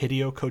self,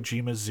 Hideo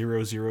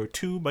Kojima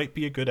 002 might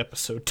be a good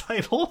episode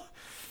title.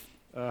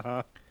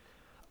 Uh-huh.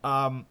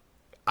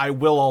 I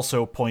will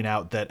also point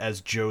out that as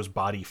Joe's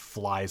body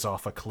flies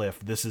off a cliff,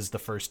 this is the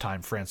first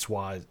time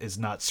Francois is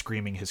not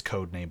screaming his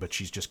code name, but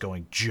she's just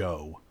going,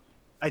 Joe.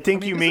 I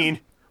think you mean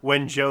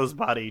when Joe's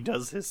body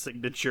does his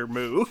signature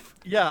move.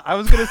 Yeah, I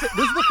was going to say,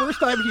 this is the first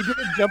time he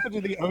didn't jump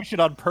into the ocean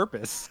on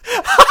purpose.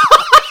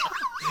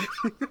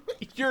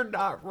 You're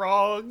not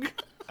wrong.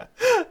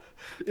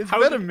 It's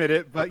been a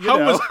minute, but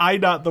how was I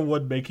not the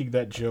one making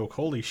that joke?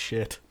 Holy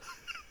shit.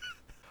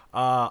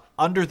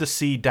 Under the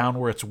sea, down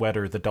where it's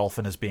wetter, the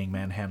dolphin is being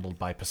manhandled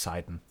by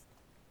Poseidon.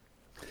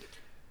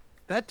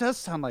 That does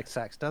sound like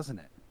sex, doesn't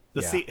it?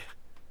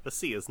 The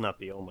sea is not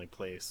the only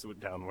place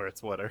down where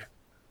it's wetter.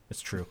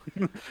 It's true.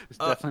 It's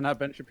definitely not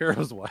Ben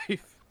Shapiro's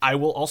wife. I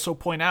will also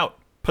point out,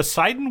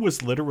 Poseidon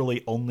was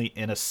literally only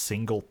in a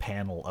single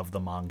panel of the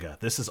manga.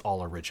 This is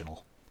all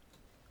original.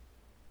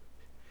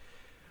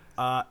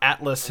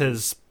 Atlas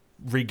has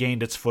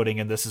regained its footing,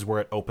 and this is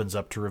where it opens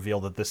up to reveal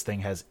that this thing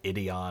has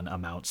Idion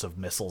amounts of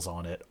missiles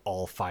on it,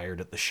 all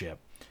fired at the ship.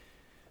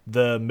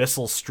 The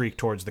missiles streak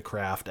towards the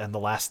craft, and the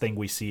last thing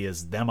we see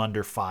is them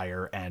under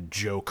fire and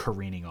Joe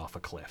careening off a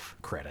cliff.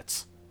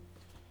 Credits.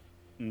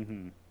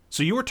 Mm-hmm.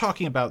 So you were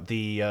talking about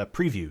the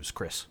previews,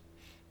 Chris.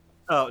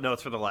 Oh, no,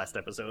 it's for the last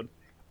episode.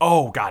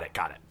 Oh, got it.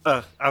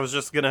 I was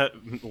just gonna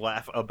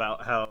laugh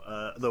about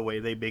how the way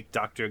they make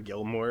Dr.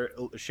 Gilmore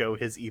show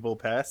his evil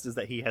past is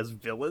that he has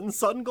villain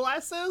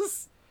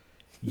sunglasses.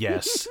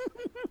 Yes.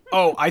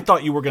 Oh, I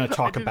thought you were going to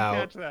talk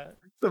about...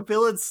 The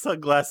villain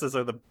sunglasses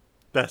are the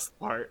best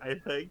part, I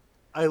think.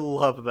 I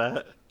love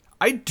that.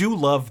 I do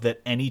love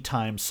that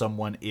anytime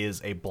someone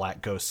is a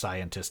black ghost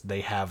scientist,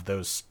 they have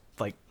those,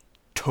 like,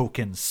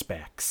 token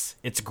specs.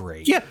 It's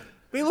great. Yeah.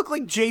 They look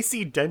like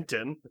J.C.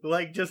 Denton,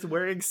 like just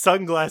wearing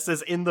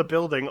sunglasses in the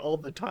building all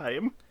the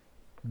time.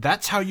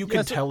 That's how you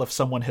can tell if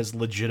someone has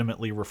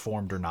legitimately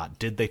reformed or not.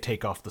 Did they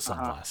take off the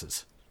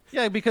sunglasses?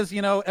 Yeah, because,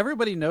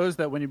 everybody knows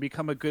that when you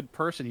become a good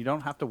person, you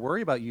don't have to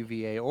worry about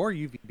UVA or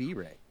UVB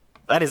ray.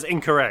 That is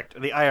incorrect.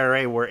 The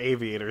IRA were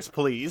aviators,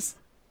 please.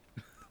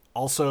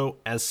 Also,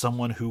 as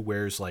someone who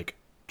wears, like,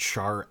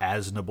 Char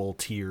Aznable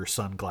tier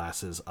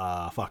sunglasses,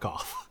 fuck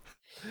off.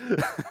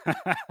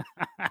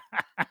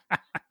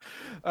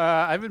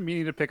 I've been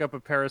meaning to pick up a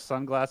pair of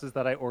sunglasses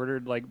that I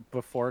ordered like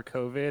before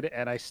COVID,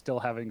 and I still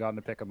haven't gone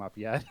to pick them up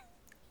yet.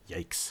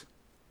 Yikes!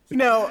 They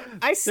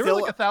were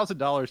like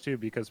 $1,000 too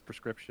because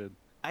prescription.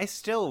 I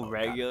still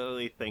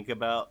regularly think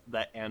about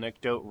that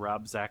anecdote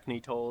Rob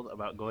Zachney told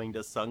about going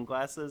to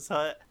Sunglasses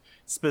Hut.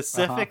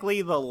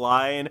 Specifically, the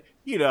line,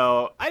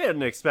 I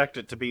didn't expect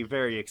it to be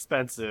very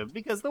expensive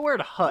because the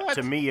word hut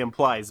to me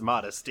implies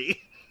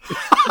modesty.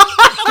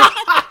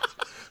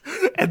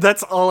 And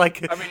that's all I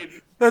could.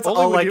 That's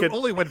all I could.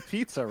 Only when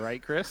pizza,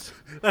 right, Chris?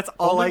 That's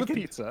all only I with could.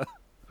 Pizza.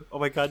 Oh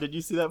my god! Did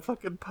you see that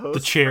fucking post?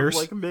 The chairs,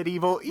 from, like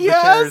medieval.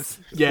 Yes,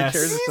 yes. The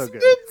chairs are so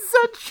good.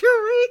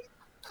 Mid-century.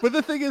 But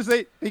the thing is,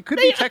 they could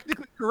be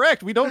technically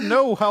correct. We don't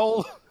know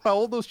how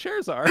old those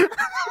chairs are.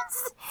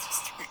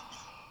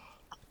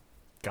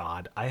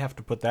 God, I have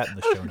to put that in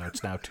the show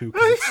notes now too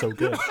because it's so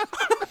good.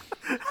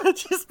 I'm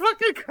just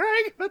fucking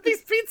crying about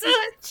these Pizza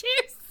Hut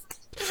chairs.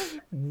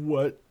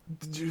 What?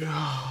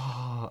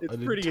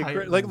 It's pretty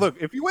incredible. Like, look,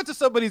 if you went to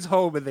somebody's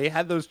home and they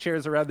had those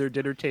chairs around their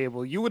dinner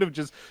table, you would have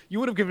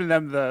given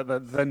them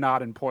the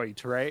nod and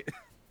point, right?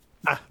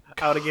 I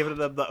would have given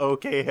them the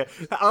okay.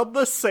 On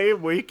the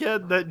same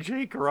weekend that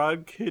Jake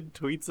Ronkin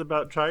tweets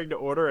about trying to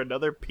order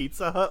another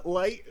Pizza Hut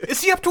light.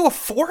 Is he up to a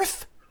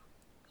fourth?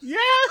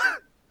 Yeah!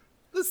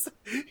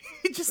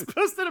 He just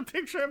posted a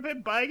picture of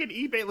him buying an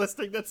eBay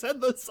listing that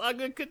said the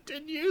saga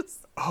continues.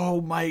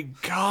 Oh my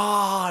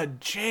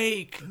god,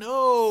 Jake,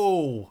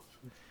 no!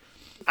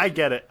 I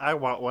get it. I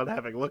want one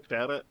having looked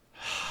at it.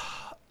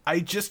 I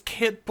just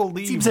can't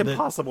believe Seems that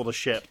impossible to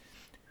ship.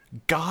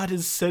 God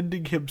is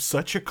sending him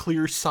such a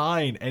clear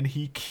sign, and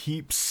he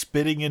keeps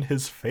spitting in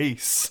his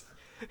face.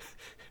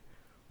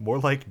 More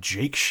like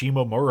Jake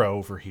Shimomura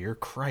over here.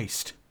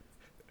 Christ.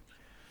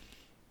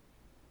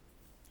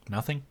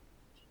 Nothing?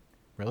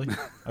 Really?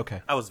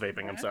 Okay. I was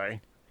vaping, I'm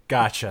sorry.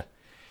 Gotcha.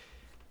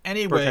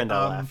 Anyway, Pretend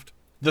I laughed.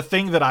 the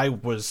thing that I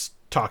was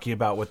talking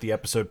about with the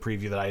episode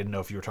preview that I didn't know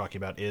if you were talking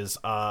about is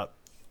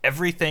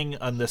everything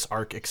on this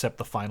arc except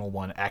the final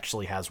one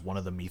actually has one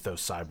of the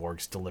Mythos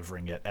cyborgs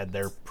delivering it, and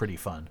they're pretty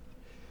fun.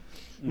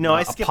 No,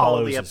 I skip all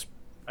Apollo's the is-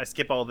 I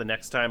skip all the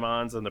next time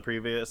ons and the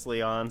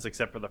previously ons,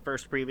 except for the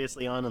first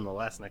previously on and the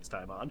last next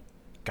time on.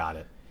 Got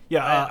it.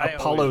 Yeah, I always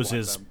Apollo's want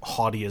is them.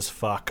 haughty as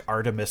fuck.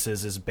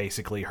 Artemis's is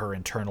basically her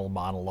internal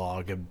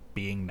monologue of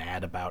being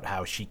mad about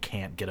how she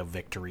can't get a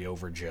victory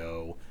over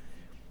Joe,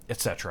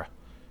 etc.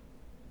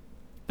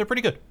 They're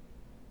pretty good.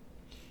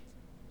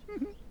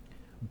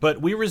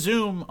 But we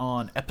resume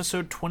on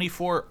episode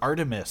 24,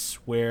 Artemis,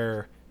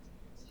 where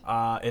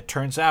it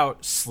turns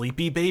out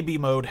sleepy baby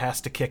mode has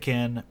to kick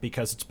in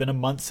because it's been a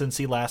month since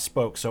he last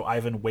spoke, so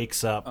Ivan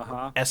wakes up,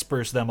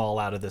 espers them all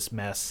out of this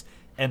mess,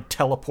 and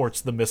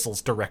teleports the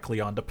missiles directly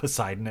onto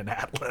Poseidon and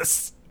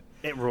Atlas.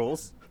 It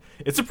rules.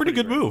 It's a pretty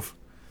good move.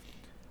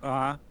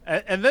 And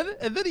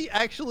then he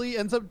actually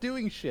ends up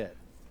doing shit.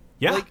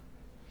 Yeah. Like,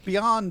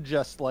 beyond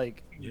just,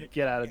 like,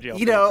 get out of jail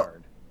You free know,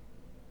 card.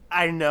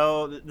 I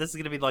know that this is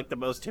going to be like the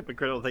most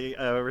hypocritical thing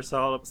I ever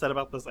said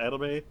about this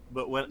anime,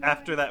 but when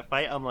after that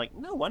fight, I'm like,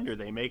 no wonder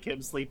they make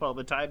him sleep all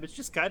the time. It's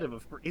just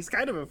he's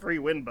kind of a free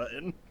win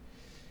button.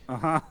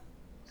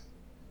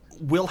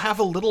 We'll have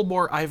a little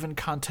more Ivan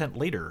content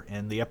later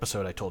in the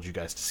episode I told you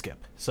guys to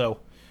skip. So,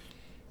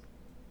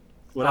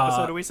 What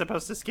episode are we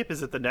supposed to skip?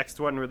 Is it the next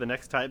one where the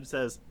next time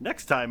says,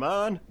 next time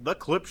on The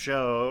Clip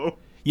Show?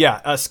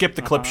 yeah, skip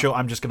the clip show.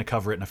 I'm just going to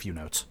cover it in a few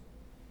notes.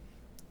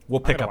 We'll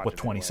pick gonna up watch with it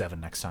anyway. 27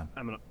 next time.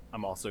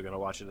 I'm also going to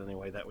watch it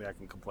anyway. That way I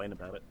can complain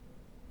about it.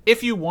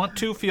 If you want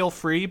to, feel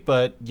free,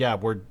 but yeah,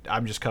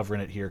 I'm just covering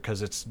it here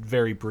because it's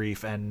very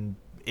brief, and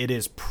it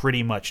is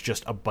pretty much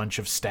just a bunch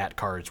of stat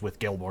cards with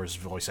Gilmore's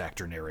voice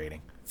actor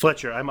narrating.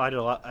 Fletcher, I'm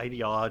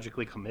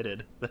ideologically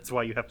committed. That's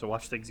why you have to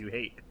watch things you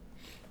hate.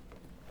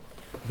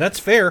 That's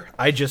fair.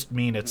 I just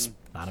mean it's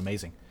not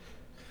amazing.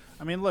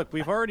 I mean, look,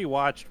 we've already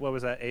watched, what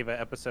was that, Ava,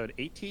 episode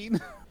 18?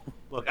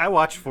 Look, I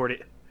watched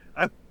 40...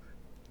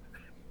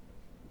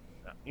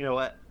 You know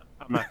what?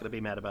 I'm not going to be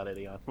mad about it,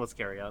 Eon. Let's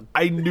carry on.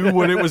 I knew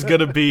what it was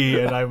going to be,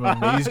 and I'm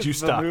amazed you The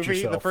stopped movie,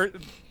 yourself.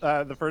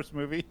 The first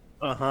movie,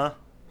 Uh-huh.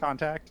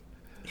 Contact.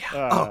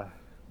 Yeah.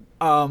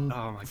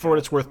 my For what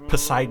it's worth,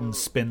 Poseidon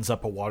spins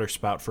up a water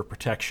spout for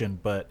protection,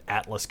 but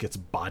Atlas gets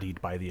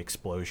bodied by the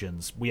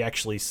explosions. We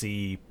actually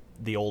see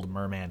the old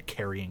merman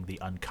carrying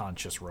the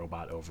unconscious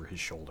robot over his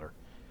shoulder.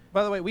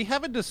 By the way, we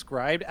haven't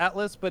described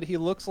Atlas, but he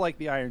looks like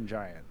the Iron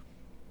Giant.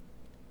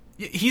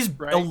 He's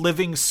Right. a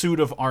living suit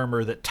of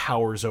armor that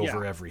towers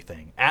over Yeah.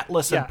 everything.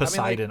 Atlas Yeah, and I mean,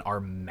 Poseidon are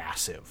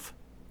massive.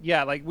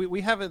 Yeah, like,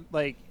 we haven't,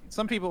 like,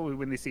 some people,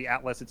 when they see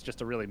Atlas, it's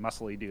just a really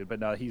muscly dude, but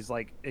no, he's,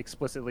 like,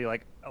 explicitly,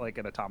 like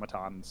an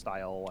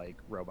automaton-style, like,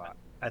 robot.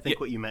 I think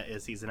what you meant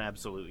is he's an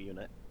absolute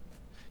unit.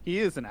 He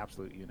is an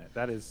absolute unit.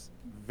 That is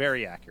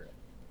very accurate.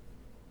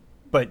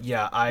 But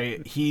yeah,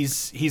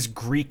 he's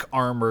Greek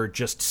armor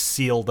just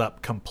sealed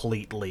up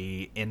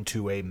completely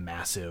into a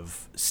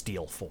massive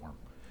steel form.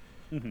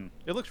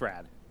 It looks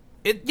rad.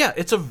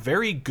 It's a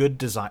very good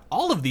design.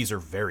 All of these are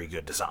very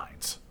good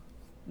designs.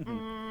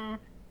 I'm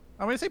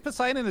gonna say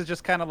Poseidon is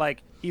just kind of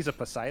like, he's a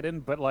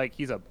Poseidon, but, like,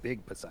 he's a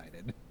big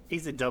Poseidon.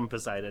 He's a dumb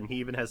Poseidon. He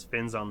even has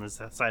fins on the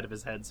side of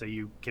his head so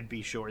you can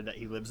be sure that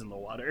he lives in the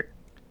water.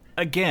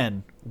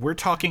 Again, we're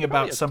talking Probably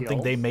about has something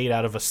gills. they made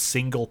out of a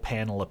single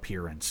panel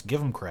appearance. Give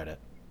him credit.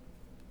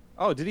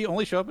 Oh, did he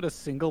only show up in a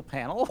single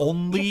panel?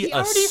 Only He a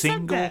already said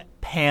single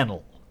that.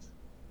 panel.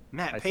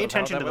 Matt, I pay somehow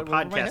attention to that the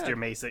went over my podcast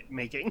you're head.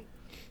 making.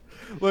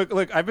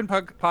 Look, I've been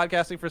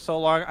podcasting for so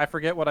long, I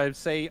forget what I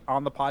say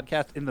on the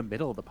podcast in the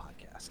middle of the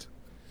podcast.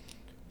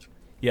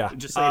 Yeah.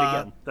 Just say it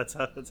again. That's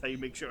how you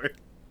make sure.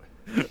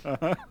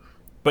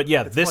 But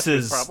yeah, this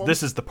Fletcher's is problem.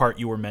 this is the part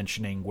you were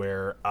mentioning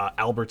where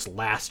Albert's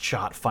last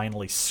shot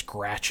finally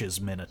scratches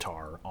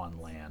Minotaur on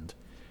land.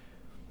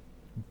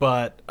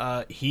 But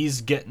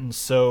he's getting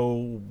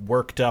so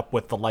worked up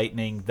with the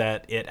lightning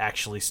that it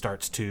actually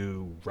starts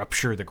to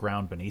rupture the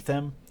ground beneath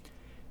him.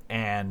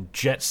 And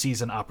Jet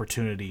sees an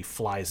opportunity,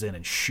 flies in,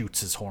 and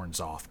shoots his horns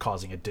off,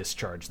 causing a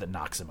discharge that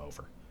knocks him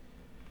over.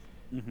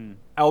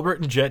 Albert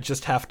and Jet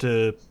just have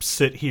to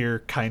sit here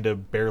kind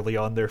of barely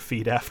on their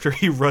feet after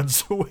he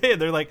runs away.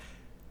 They're like,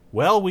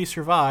 well, we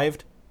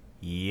survived.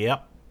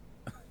 Yep.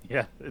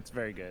 Yeah, it's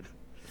very good.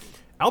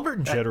 Albert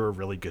and Jet are a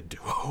really good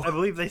duo. I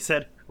believe they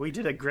said, we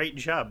did a great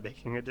job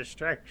making a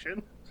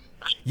distraction.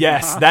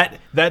 Yes,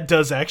 that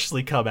does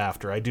actually come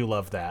after. I do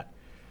love that.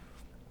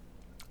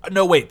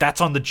 No, wait,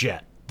 that's on the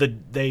Jet.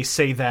 they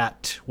say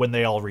that when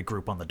they all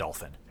regroup on the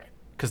Dolphin,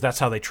 because that's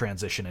how they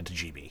transition into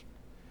GB.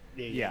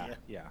 Yeah.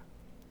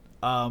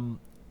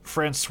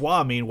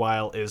 Francois,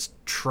 meanwhile, is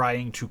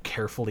trying to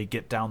carefully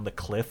get down the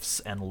cliffs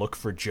and look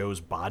for Joe's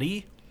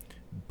body,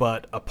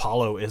 but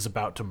Apollo is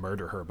about to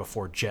murder her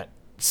before Jet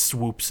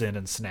swoops in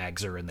and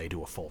snags her, and they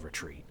do a full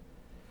retreat.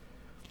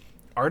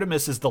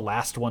 Artemis is the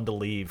last one to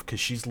leave because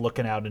she's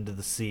looking out into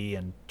the sea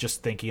and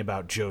just thinking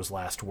about Joe's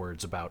last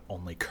words about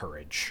only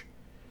courage.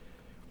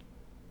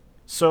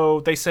 So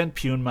they send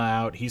Pyunma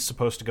out. He's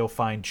supposed to go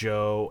find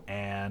Joe,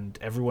 and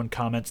everyone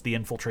comments the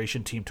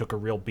infiltration team took a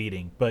real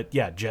beating. But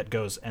yeah, Jet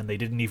goes, and they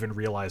didn't even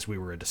realize we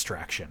were a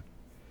distraction.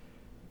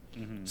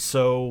 Mm-hmm.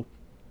 So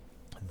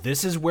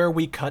this is where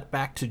we cut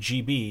back to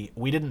GB.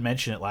 We didn't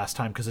mention it last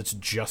time because it's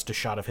just a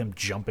shot of him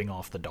jumping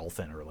off the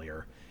Dolphin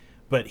earlier.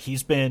 But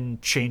he's been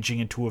changing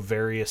into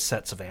various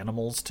sets of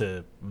animals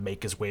to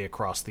make his way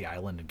across the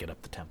island and get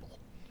up the temple.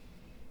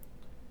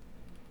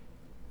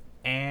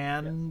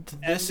 And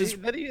this is...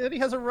 Then he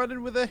has a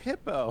run-in with a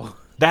hippo.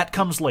 That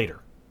comes later.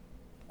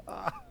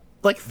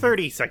 Like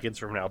 30 seconds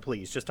from now,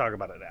 please. Just talk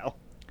about it now.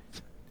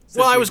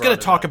 Well, I was going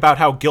to talk about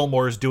how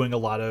Gilmore is doing a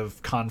lot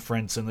of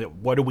conference and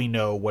what do we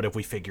know? What have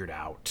we figured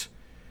out?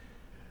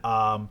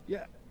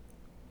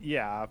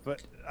 Yeah,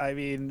 but I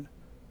mean...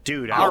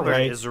 Dude,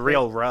 Albert is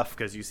real rough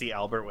because you see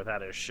Albert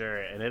without his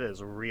shirt, and it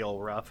is real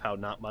rough how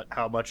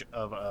much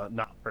of a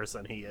not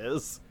person he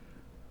is.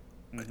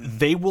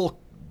 They will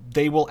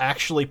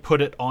actually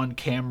put it on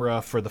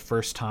camera for the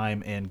first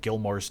time in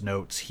Gilmore's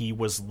notes. He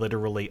was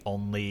literally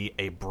only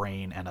a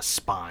brain and a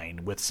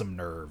spine with some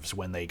nerves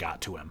when they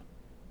got to him.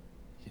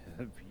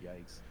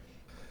 Yikes.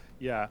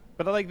 Yeah,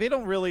 but like they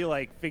don't really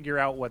like figure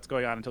out what's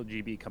going on until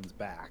GB comes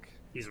back.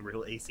 He's a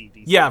real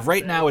ACDC. Yeah,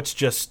 right now it's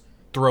just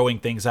throwing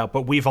things out,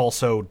 but we've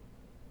also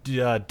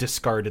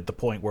discarded the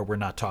point where we're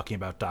not talking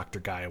about Dr.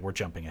 Gaia. We're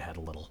jumping ahead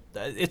a little.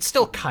 It's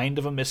still kind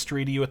of a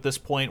mystery to you at this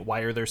point. Why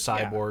are there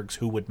cyborgs?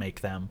 Who would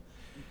make them?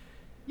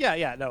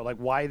 Yeah, no, like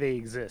why they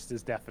exist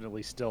is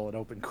definitely still an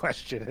open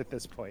question at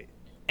this point.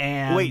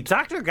 And wait,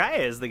 Dr.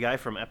 Gaia is the guy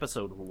from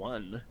episode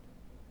 1.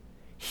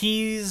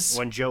 He's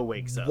when Joe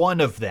wakes up.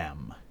 One of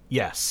them.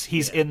 Yes,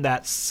 he's in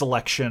that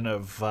selection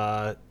of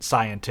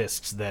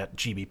scientists that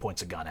GB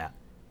points a gun at.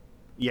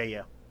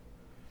 Yeah.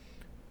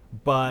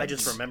 But I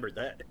just remembered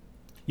that.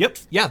 Yep,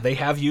 yeah, they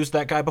have used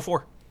that guy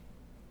before.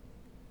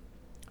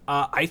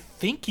 I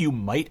think you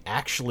might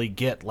actually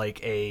get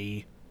like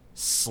a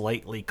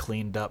slightly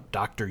cleaned up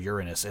Dr.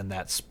 Uranus in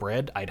that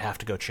spread. I'd have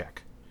to go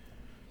check.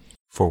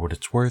 For what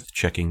it's worth,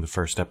 checking the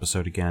first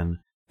episode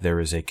again,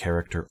 there is a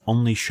character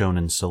only shown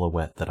in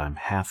silhouette that I'm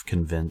half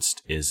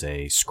convinced is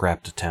a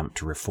scrapped attempt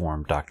to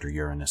reform Dr.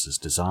 Uranus's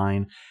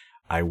design.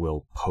 I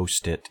will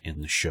post it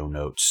in the show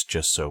notes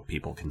just so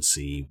people can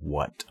see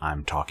what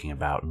I'm talking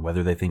about and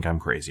whether they think I'm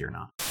crazy or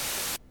not.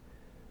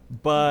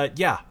 But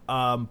yeah,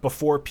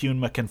 before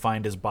Pyunma can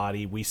find his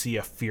body, we see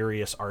a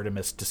furious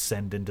Artemis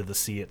descend into the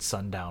sea at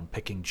sundown,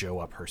 picking Joe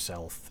up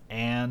herself.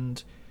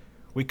 And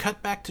we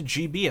cut back to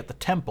GB at the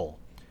temple.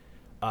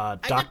 I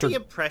got the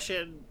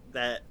impression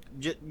that,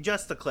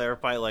 just to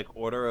clarify, like,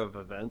 order of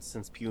events,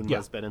 since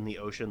Pyunma's been in the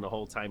ocean the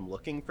whole time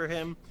looking for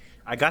him,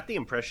 I got the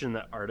impression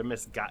that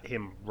Artemis got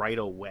him right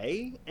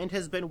away and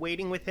has been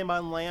waiting with him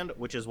on land,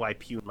 which is why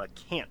Pyunma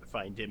can't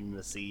find him in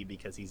the sea,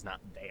 because he's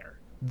not there.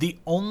 The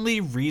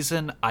only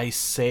reason I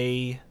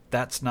say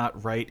that's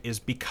not right is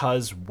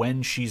because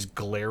when she's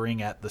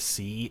glaring at the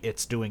sea,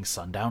 it's doing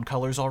sundown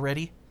colors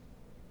already.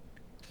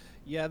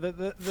 Yeah,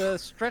 the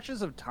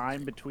stretches of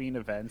time between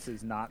events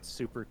is not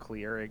super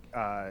clear.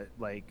 To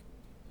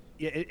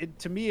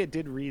me, it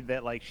did read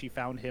that like she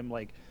found him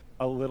like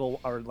a little,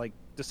 or like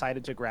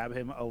decided to grab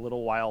him a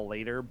little while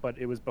later, but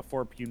it was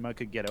before Pyunma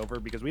could get over,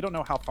 because we don't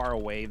know how far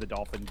away the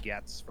Dolphin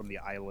gets from the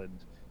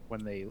island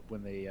when they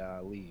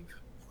leave.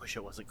 I wish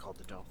it wasn't called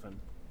the Dolphin.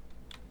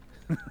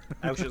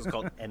 I wish it was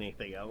called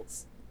anything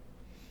else.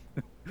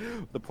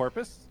 The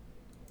Porpoise?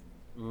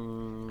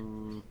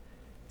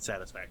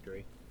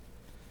 Satisfactory.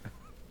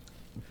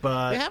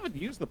 But they haven't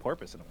used the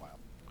Porpoise in a while.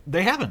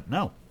 They haven't,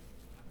 no.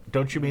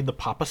 Don't you mean the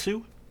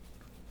Papassu?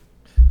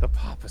 The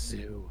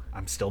Papassu.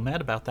 I'm still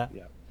mad about that.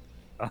 Yeah.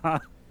 Uh-huh.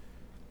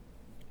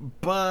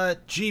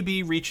 But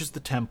GB reaches the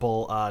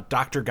temple.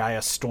 Dr.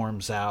 Gaia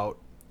storms out.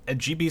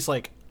 And GB's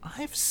like,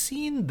 I've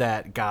seen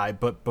that guy,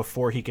 but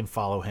before he can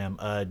follow him,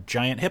 a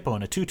giant hippo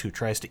in a tutu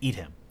tries to eat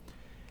him.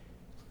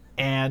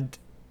 And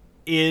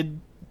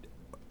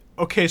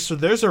okay, so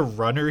there's a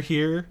runner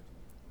here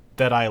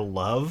that I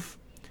love.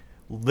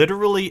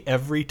 Literally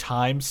every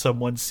time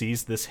someone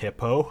sees this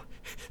hippo,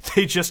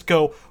 they just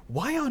go,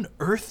 why on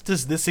earth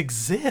does this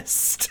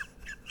exist?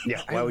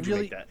 Yeah, why would you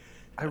make that?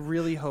 I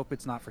really hope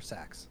it's not for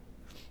sex.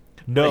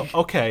 No,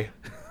 okay.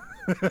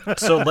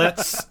 So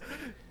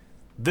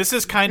this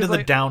is kind of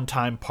the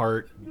downtime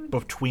part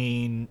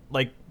between,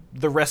 like,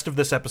 the rest of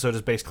this episode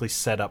is basically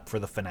set up for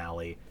the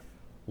finale.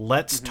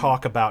 Let's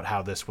talk about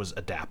how this was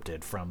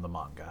adapted from the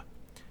manga.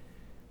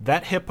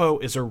 That hippo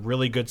is a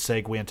really good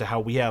segue into how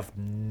we have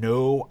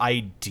no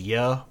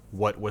idea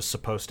what was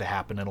supposed to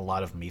happen in a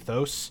lot of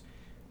mythos.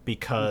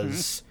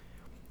 because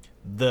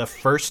the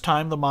first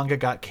time the manga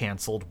got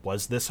canceled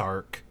was this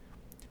arc.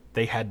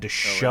 They had to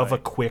shove a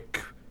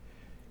quick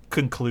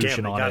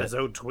conclusion on it. Got his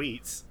own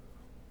tweets.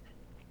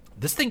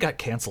 This thing got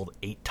canceled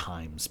 8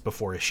 times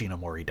before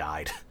Ishinomori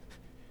died.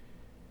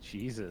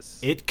 Jesus.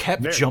 It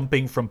kept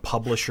jumping from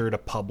publisher to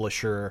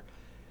publisher.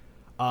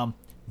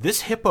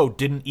 This hippo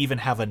didn't even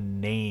have a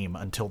name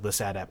until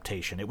this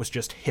adaptation. It was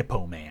just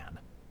Hippo Man.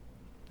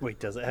 Wait,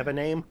 does it have a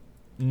name?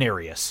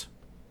 Nereus.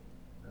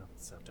 Oh,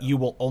 so dumb. You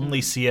will only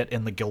see it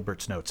in the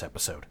Gilbert's Notes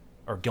episode,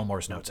 or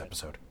Gilmore's Notes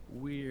episode.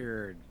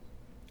 Weird.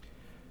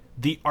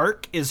 The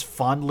arc is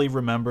fondly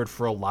remembered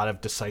for a lot of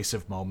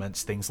decisive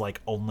moments, things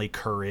like Only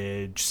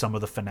Courage, some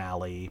of the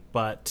finale,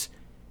 but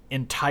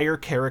entire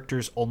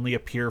characters only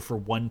appear for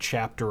 1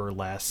 chapter or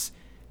less.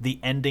 The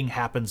ending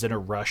happens in a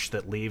rush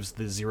that leaves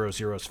the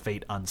 00's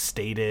fate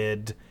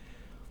unstated.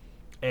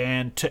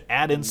 And to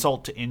add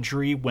insult to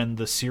injury, when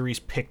the series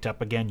picked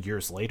up again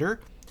years later,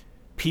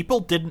 people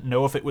didn't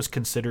know if it was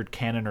considered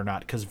canon or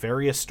not, because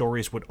various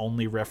stories would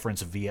only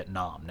reference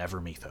Vietnam, never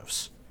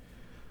Mythos.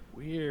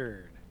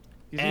 Weird.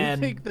 You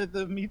And- think that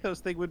the Mythos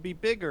thing would be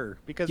bigger,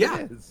 because Yeah.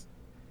 it is.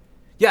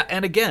 Yeah,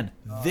 and again,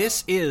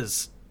 this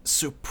is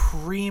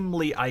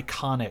supremely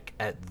iconic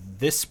at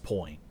this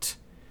point.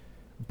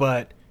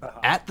 But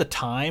at the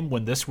time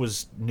when this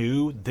was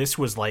new, this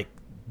was like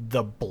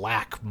the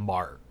black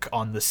mark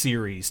on the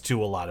series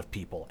to a lot of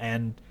people.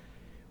 And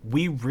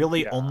we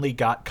really only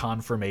got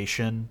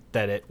confirmation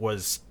that it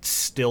was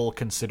still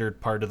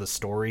considered part of the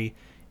story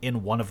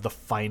in one of the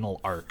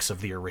final arcs of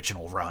the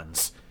original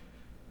runs.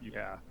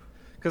 Yeah.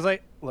 Because,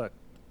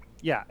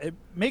 it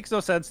makes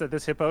no sense that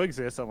this hippo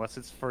exists unless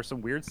it's for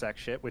some weird sex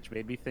shit, which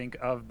made me think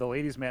of the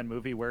Ladies' Man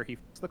movie where he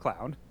f***s the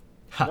clown.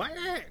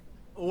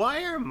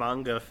 Why are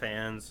manga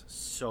fans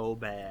so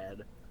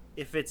bad?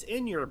 If it's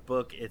in your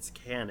book, it's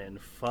canon.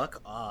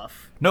 Fuck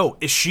off. No,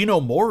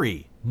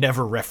 Ishinomori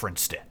never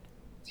referenced it.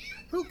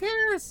 Who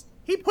cares?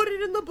 He put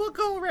it in the book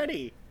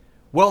already.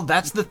 Well,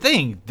 that's the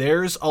thing.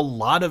 There's a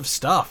lot of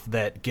stuff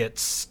that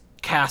gets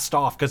cast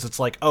off because it's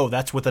like, oh,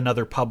 that's with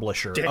another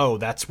publisher. Oh,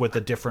 that's with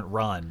a different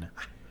run.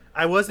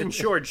 I wasn't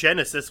sure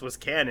Genesis was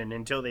canon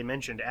until they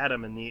mentioned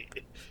Adam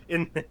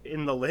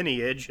in the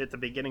lineage at the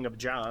beginning of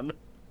John.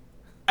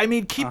 I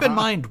mean, keep in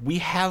mind, we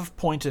have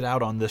pointed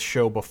out on this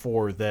show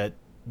before that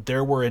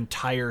there were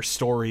entire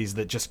stories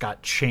that just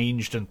got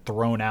changed and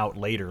thrown out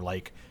later,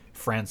 like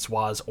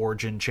Francois'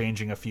 origin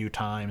changing a few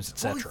times,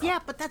 etc. Well, yeah,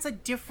 but that's a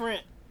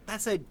different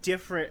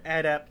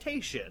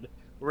adaptation,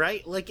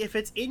 right? Like, if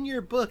it's in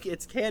your book,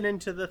 it's canon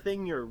to the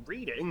thing you're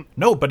reading.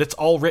 No, but it's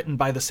all written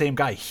by the same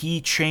guy. He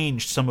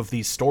changed some of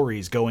these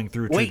stories going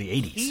through to the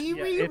 80s. He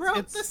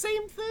rewrote the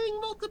same thing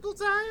multiple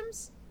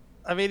times?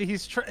 I mean,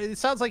 it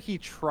sounds like he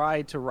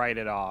tried to write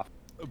it off,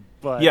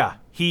 but Yeah,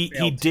 he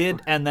did,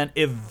 and then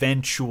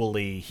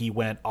eventually he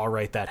went, all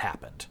right, that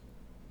happened.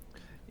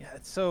 yeah,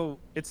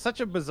 it's such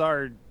a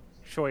bizarre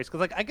choice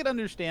because I could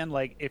understand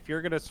if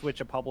you're gonna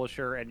switch a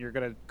publisher and you're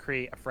gonna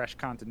create a fresh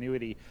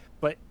continuity,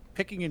 but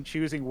picking and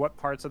choosing what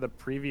parts of the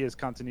previous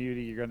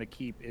continuity you're gonna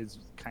keep is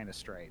kind of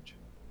strange.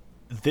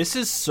 This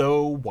is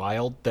so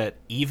wild that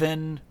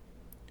even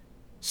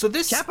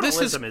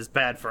Capitalism is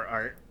bad for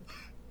art.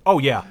 Oh,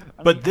 yeah.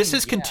 But this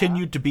has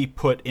continued to be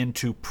put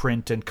into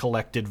print and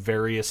collected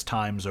various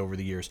times over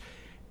the years.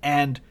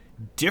 And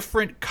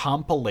different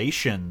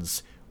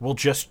compilations will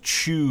just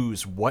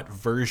choose what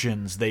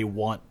versions they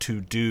want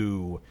to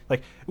do.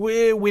 Like,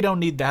 we don't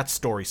need that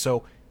story.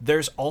 So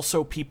there's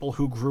also people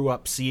who grew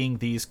up seeing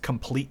these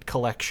complete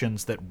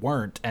collections that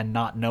weren't and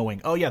not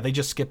knowing, oh, yeah, they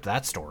just skipped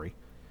that story.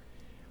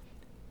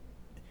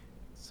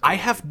 I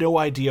have no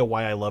idea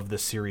why I love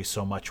this series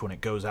so much when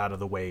it goes out of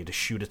the way to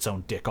shoot its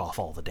own dick off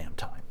all the damn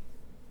time.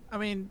 I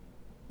mean,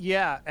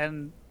 yeah,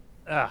 and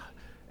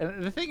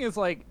the thing is,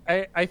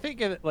 I think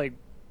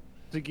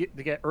to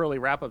get early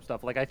wrap up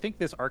stuff. I think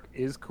this arc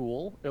is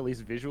cool, at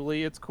least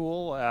visually, it's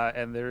cool,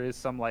 and there is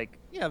some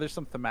there's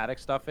some thematic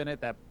stuff in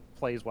it that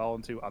plays well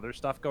into other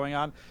stuff going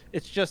on.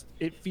 It's just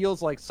it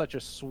feels like such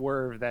a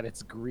swerve that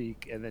it's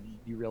Greek, and then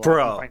you realize you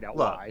find out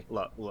why.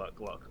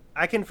 Look.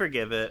 I can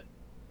forgive it.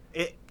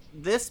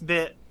 This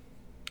bit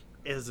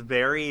is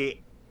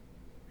very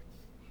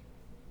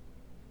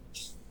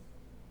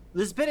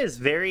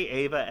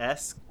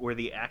Ava-esque, where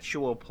the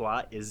actual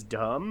plot is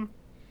dumb,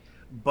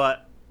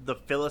 but the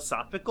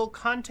philosophical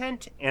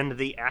content and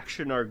the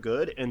action are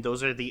good, and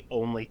those are the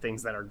only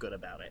things that are good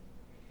about it.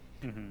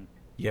 Mm-hmm.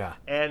 Yeah.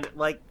 And,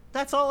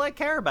 that's all I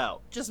care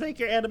about. Just make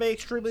your anime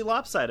extremely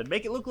lopsided.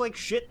 Make it look like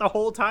shit the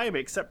whole time,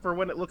 except for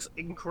when it looks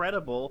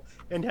incredible,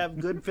 and have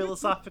good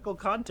philosophical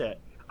content.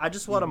 I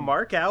just want to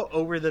mark out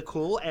over the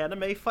cool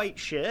anime fight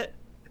shit,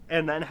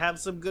 and then have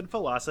some good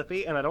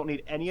philosophy, and I don't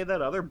need any of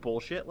that other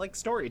bullshit like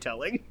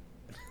storytelling.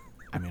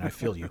 I mean, I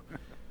feel you.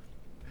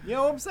 You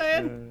know what I'm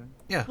saying?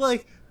 Yeah.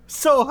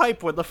 So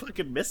hype when the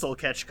fucking missile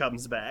catch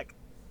comes back.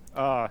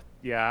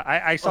 Yeah,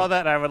 I saw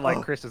that, and I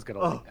would Chris is gonna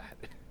like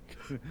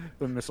that.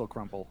 The missile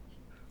crumple.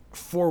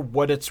 For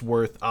what it's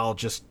worth, I'll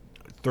just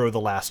throw the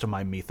last of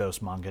my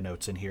Mythos manga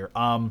notes in here.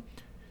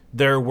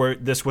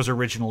 This was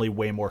originally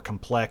way more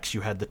complex.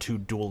 You had the two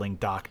dueling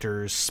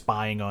doctors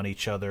spying on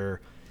each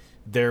other.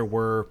 There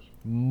were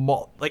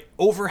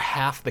over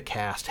half the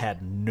cast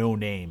had no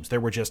names. There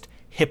were just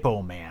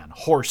Hippo Man,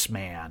 Horse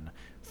Man,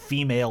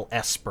 female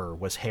Esper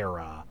was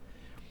Hera.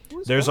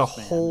 There's a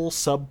whole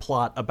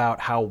subplot about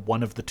how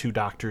one of the two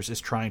doctors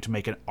is trying to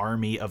make an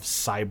army of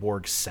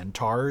cyborg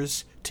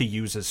centaurs to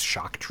use as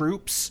shock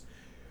troops.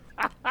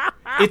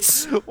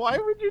 Why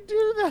would you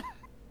do that?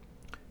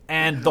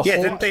 And the whole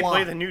didn't they plot,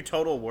 play the new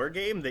Total War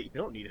game that you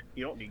don't need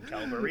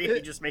cavalry. You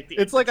just make the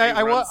It's like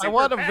I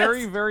want a fast.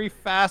 very, very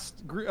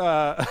fast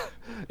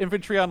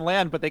infantry on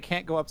land, but they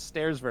can't go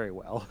upstairs very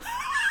well.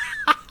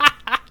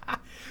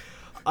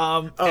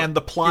 and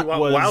the plot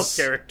was wild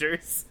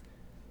characters.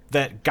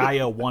 that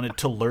Gaia wanted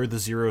to lure the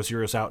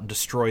Zeros out and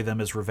destroy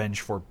them as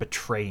revenge for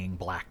betraying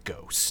Black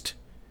Ghost.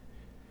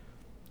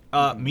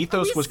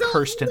 Mythos was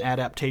cursed in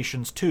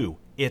adaptations too.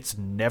 It's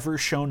never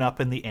shown up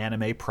in the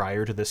anime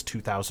prior to this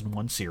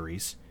 2001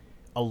 series.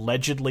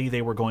 Allegedly,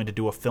 they were going to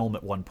do a film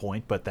at one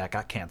point, but that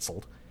got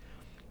canceled.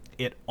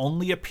 It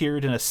only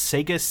appeared in a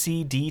Sega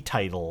CD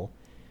title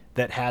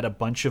that had a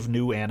bunch of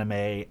new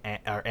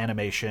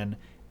animation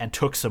and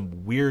took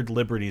some weird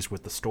liberties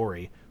with the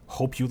story.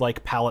 Hope you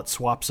like palette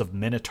swaps of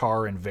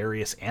Minotaur and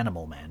various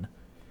animal men.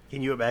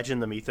 Can you imagine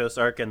the Mythos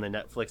arc and the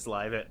Netflix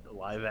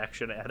live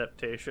action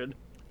adaptation?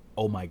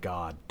 Oh my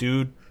god,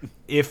 dude.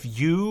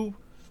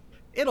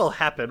 It'll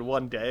happen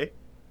one day.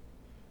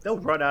 They'll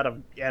run out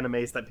of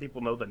animes that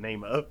people know the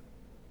name of.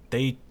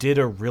 They did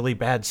a really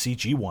bad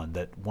CG one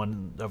that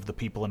one of the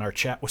people in our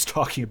chat was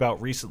talking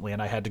about recently,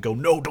 and I had to go,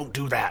 no, don't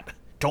do that.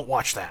 Don't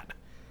watch that.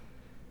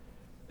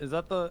 Is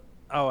that the...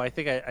 Oh, I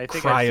think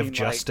Cry I've of seen,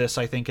 Justice,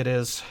 I think it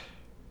is.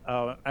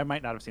 Oh, I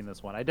might not have seen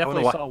this one. I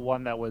definitely saw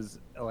one that was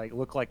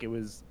looked like it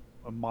was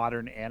a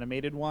modern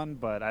animated one,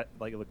 but it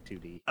looked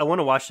 2D. I want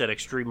to watch that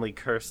extremely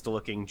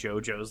cursed-looking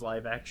JoJo's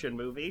live-action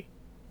movie.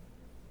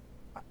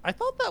 I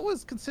thought that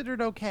was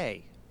considered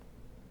okay.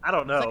 I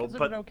don't know,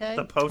 but okay?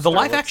 the poster The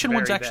live looks action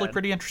one's very actually bad.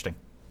 pretty interesting.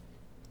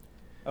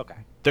 Okay.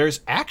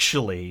 There's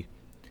actually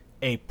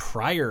a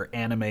prior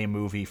anime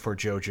movie for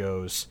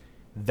JoJo's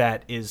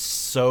that is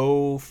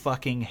so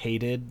fucking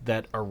hated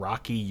that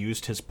Araki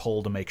used his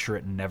pull to make sure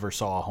it never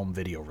saw a home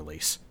video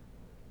release.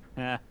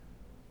 Yeah.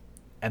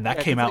 And that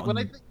came out in,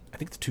 I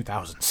think, the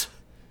 2000s.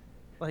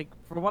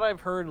 From what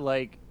I've heard,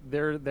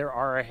 there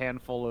are a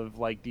handful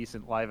of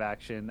decent live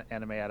action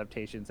anime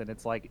adaptations, and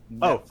it's like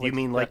Netflix, you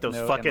mean Death those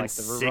Note, fucking and,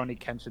 the Rurouni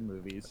Kenshin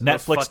movies.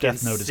 Netflix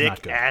Death Note is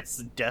not good. Ass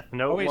Death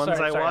Note ones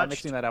sorry, I watched. I'm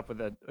mixing that up with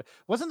the.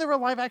 Wasn't there a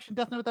live action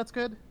Death Note that's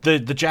good? The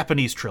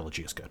Japanese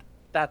trilogy is good.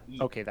 That's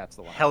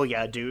the one. Hell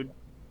yeah, dude!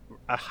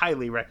 I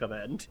highly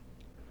recommend.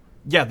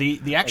 Yeah,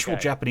 the actual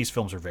Okay. Japanese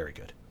films are very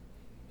good.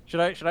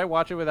 Should I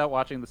watch it without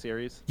watching the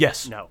series?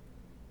 Yes. No.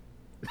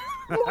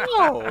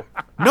 No.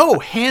 No,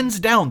 hands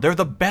down, they're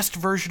the best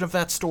version of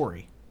that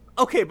story.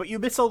 Okay, but you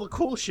miss all the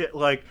cool shit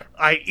like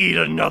I eat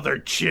another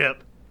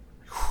chip.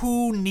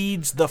 Who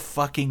needs the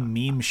fucking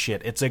meme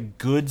shit? It's a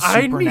good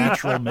I need-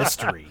 supernatural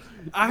mystery.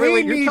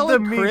 Wait, you're need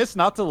telling the Chris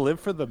not to live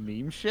for the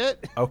meme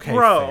shit? Okay,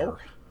 Bro. fair.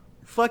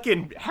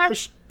 Fucking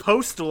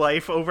post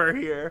life over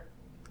here.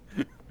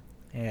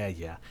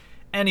 Yeah.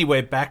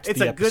 Anyway, back to It's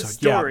the a episode. good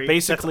story. Yeah,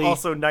 basically,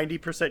 that's also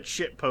 90%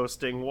 shit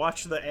posting.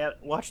 Watch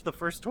the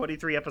first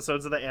 23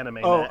 episodes of the anime.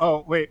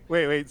 Matt.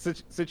 Wait.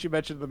 Since you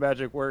mentioned the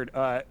magic word,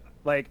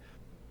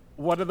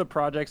 one of the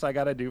projects I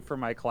got to do for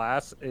my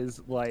class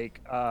is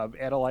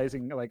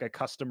analyzing a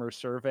customer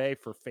survey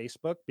for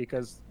Facebook,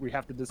 because we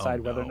have to decide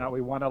whether or not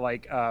we want to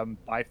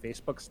buy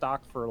Facebook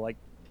stock for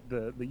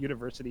the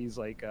university's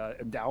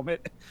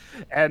endowment,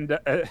 and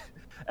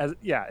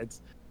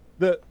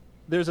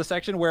there's a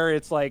section where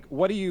it's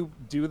what do you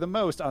do the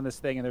most on this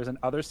thing, and there's an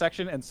other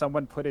section, and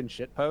someone put in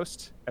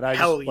shitpost, and I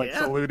Hell just yeah.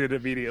 saluted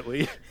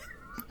immediately.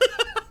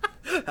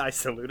 I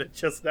saluted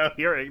just now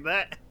hearing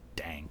that.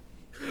 dang.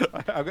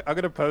 I'm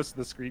gonna post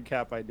the screen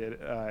cap I did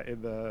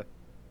in the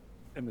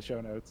show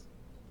notes.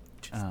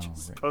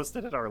 Just Right.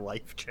 posted it our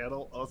life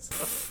channel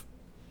also.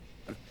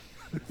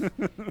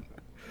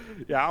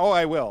 Yeah,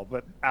 I will,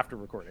 but after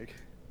recording.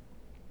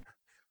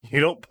 You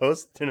don't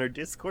post in our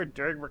Discord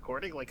during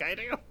recording like I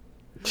do?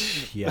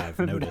 Yeah, I've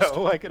noticed.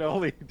 No, I can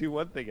only do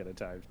one thing at a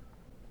time.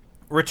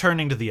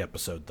 Returning to the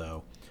episode,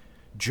 though,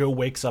 Joe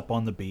wakes up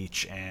on the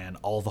beach and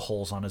all the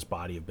holes on his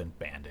body have been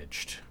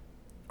bandaged.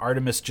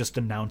 Artemis just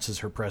announces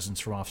her presence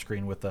from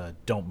off-screen with a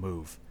 "don't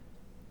move,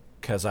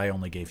 'cause I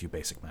only gave you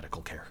basic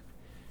medical care."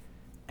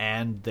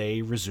 And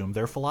they resume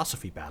their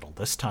philosophy battle,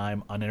 this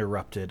time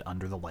uninterrupted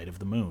under the light of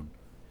the moon.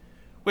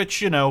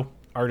 Which,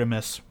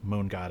 Artemis,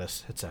 moon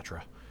goddess,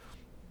 etc.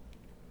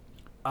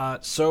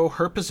 So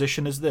her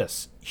position is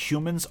this: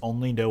 humans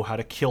only know how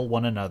to kill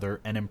one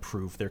another and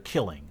improve their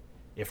killing.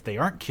 If they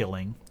aren't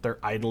killing, they're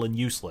idle and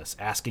useless,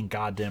 asking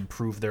God to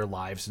improve their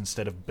lives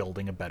instead of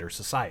building a better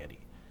society.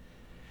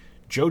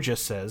 Joe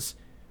just says,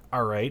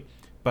 alright,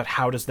 but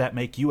how does that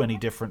make you any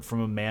different from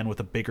a man with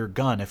a bigger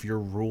gun if your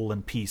rule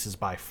and peace is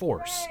by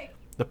force?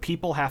 The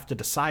people have to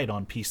decide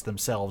on peace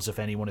themselves if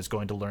anyone is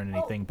going to learn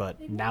anything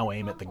but now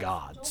aim at the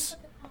gods.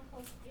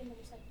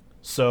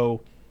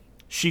 So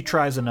she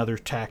tries another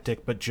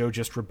tactic, but Joe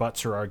just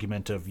rebuts her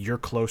argument of, you're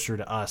closer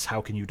to us,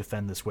 how can you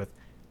defend this with,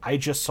 I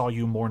just saw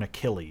you mourn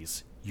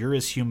Achilles. You're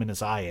as human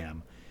as I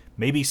am.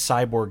 Maybe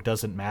Cyborg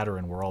doesn't matter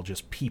and we're all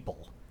just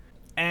people.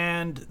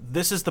 And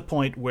this is the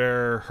point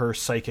where her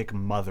psychic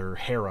mother,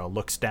 Hera,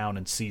 looks down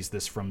and sees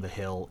this from the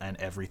hill, and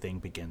everything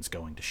begins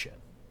going to shit.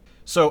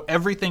 So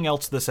everything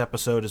else this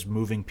episode is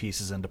moving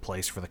pieces into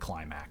place for the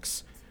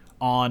climax.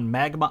 On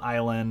Magma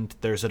Island,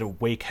 there's an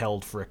wake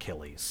held for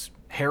Achilles.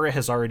 Hera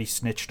has already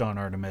snitched on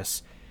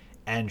Artemis,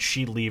 and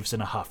she leaves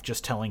in a huff,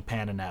 just telling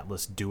Pan and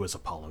Atlas, do as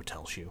Apollo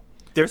tells you.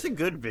 There's a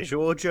good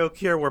visual joke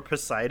here where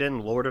Poseidon,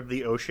 Lord of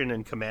the Ocean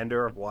and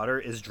Commander of Water,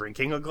 is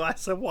drinking a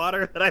glass of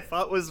water that I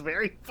thought was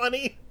very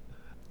funny.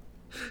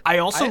 I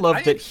also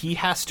love that he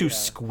has to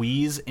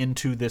squeeze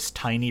into this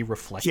tiny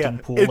reflecting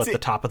pool at the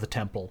top of the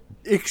temple.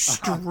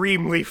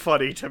 Extremely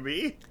funny to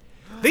me.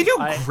 They do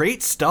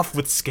great stuff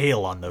with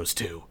scale on those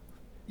two.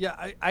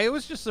 Yeah, I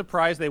was just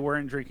surprised they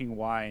weren't drinking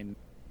wine.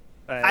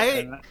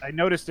 I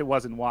noticed it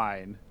wasn't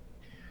wine.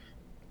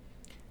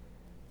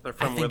 They're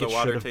from I think where the it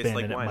water should have tastes been,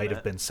 like and wine. it might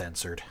have been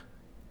censored.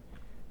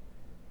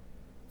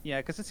 Yeah,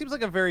 because it seems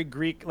like a very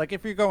Greek... Like,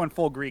 if you're going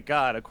full Greek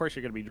god, of course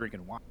you're going to be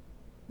drinking wine.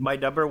 My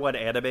number one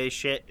anime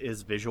shit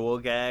is visual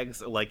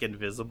gags, like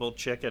Invisible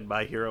Chick in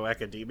My Hero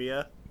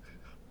Academia.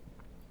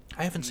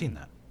 I haven't seen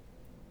that.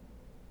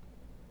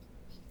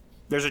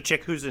 There's a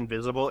chick who's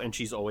invisible, and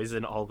she's always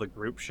in all the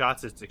group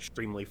shots. It's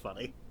extremely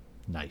funny.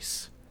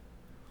 Nice.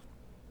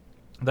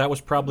 That was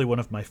probably one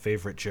of my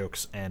favorite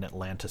jokes in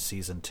Atlanta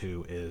Season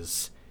 2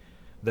 is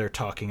they're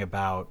talking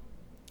about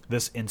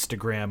this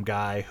Instagram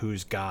guy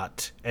who's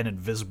got an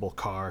invisible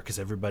car because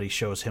everybody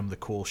shows him the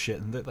cool shit,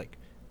 and they're like,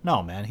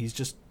 no, man, he's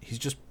just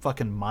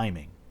fucking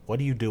miming.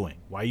 What are you doing?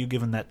 Why are you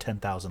giving that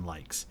 10,000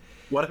 likes?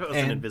 What if it was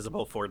an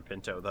invisible Ford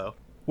Pinto, though?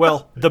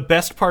 Well, the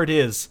best part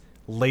is,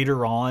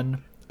 later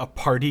on, a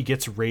party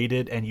gets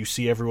raided and you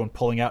see everyone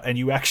pulling out, and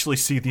you actually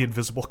see the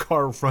invisible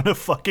car run a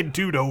fucking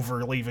dude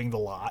over leaving the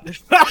lot.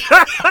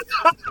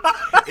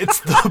 It's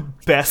the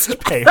best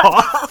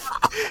payoff.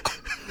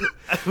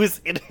 I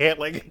was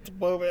inhaling at the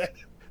moment.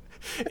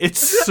 It's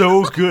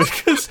so good,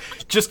 because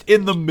just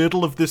in the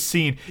middle of this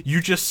scene,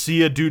 you just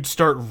see a dude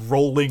start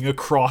rolling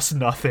across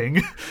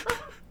nothing.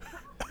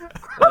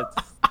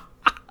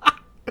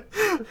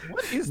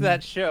 What is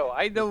that show?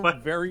 I know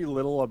very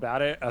little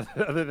about it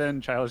other than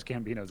Childish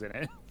Gambino's in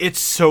it. It's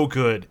so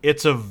good.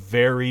 It's a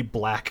very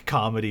black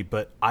comedy,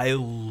 but I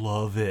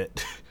love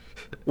it.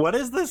 What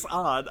is this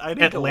on? I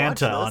need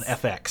Atlanta to watch on this.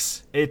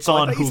 FX. It's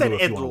on Hulu You said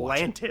if you want to watch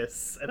it.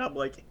 Atlantis, and I'm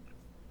like,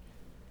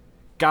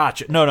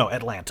 Gotcha. No,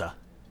 Atlanta.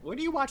 where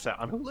do you watch that?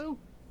 On Hulu?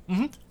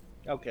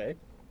 Mm-hmm. Okay.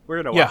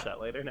 We're gonna watch that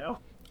later now.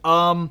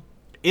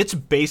 It's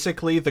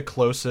basically the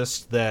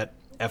closest that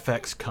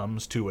FX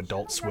comes to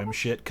Adult Swim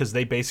shit, because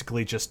they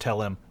basically just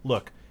tell him,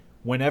 look,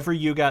 whenever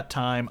you got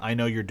time, I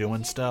know you're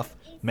doing stuff,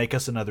 make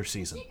us another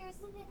season.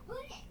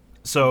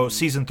 So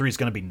season 3 is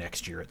going to be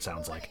next year, it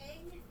sounds like.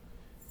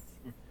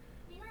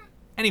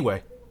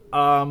 Anyway,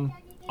 on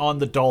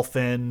the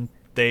Dolphin,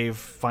 they've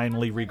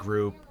finally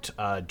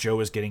regrouped. Joe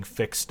is getting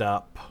fixed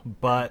up,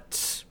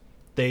 but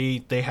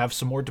they have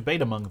some more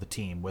debate among the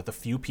team, with a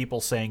few people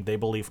saying they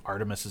believe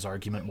Artemis's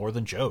argument more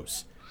than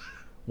Joe's.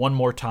 One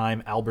more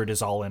time, Albert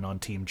is all in on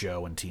Team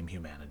Joe and Team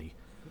Humanity.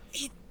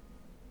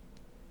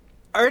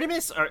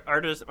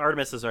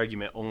 Artemis's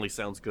argument only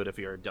sounds good if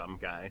you're a dumb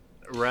guy,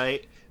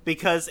 right?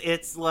 Because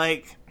it's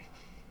like,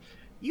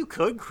 you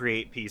could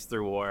create peace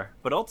through war,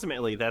 but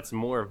ultimately that's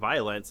more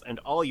violence, and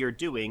all you're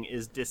doing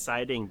is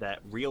deciding that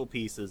real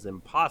peace is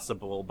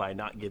impossible by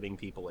not giving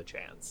people a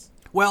chance.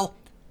 Well,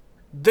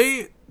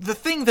 the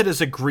thing that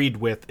is agreed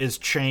with is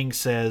Chang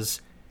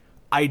says,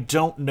 I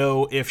don't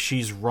know if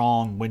she's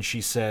wrong when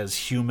she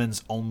says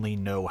humans only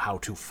know how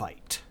to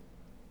fight.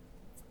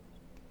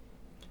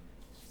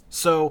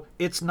 So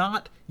it's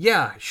not,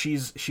 yeah,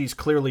 she's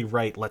clearly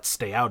right, let's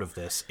stay out of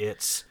this.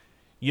 It's,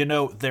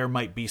 there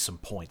might be some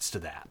points to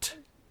that.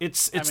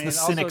 It's the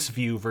cynics'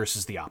 view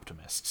versus the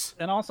optimists.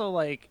 And also,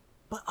 like...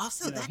 But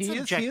also, that's he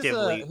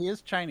objectively... He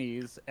is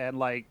Chinese, and,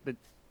 like,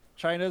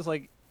 China's,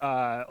 like,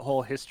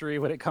 whole history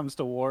when it comes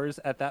to wars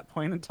at that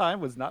point in time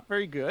was not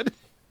very good.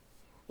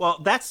 Well,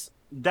 that's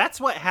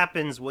what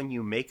happens when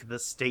you make the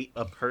state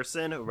a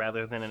person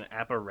rather than an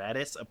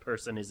apparatus a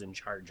person is in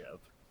charge of.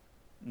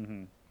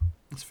 Mm-hmm.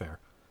 That's fair.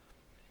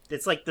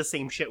 It's like the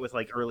same shit with,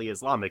 like, early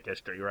Islamic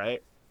history,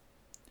 right?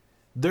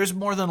 There's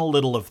more than a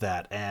little of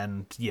that,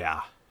 and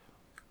yeah.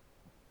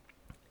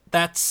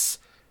 That's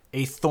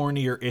a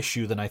thornier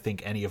issue than I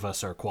think any of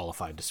us are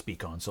qualified to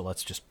speak on, so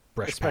let's just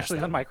brush past that. Especially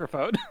on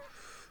microphone.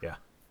 Yeah.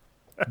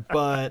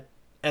 But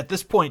at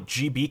this point,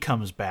 GB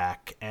comes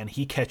back, and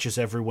he catches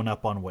everyone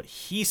up on what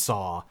he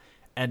saw,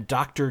 and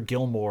Dr.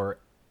 Gilmore...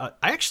 I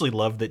actually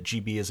love that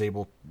GB is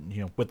able,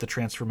 with the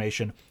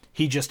transformation,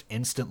 he just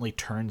instantly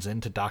turns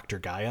into Dr.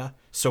 Gaia,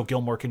 so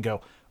Gilmore can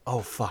go, oh,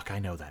 fuck, I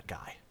know that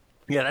guy.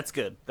 Yeah, that's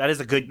good. That is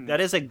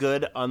a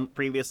good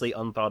previously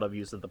unthought of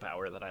use of the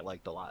power that I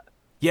liked a lot.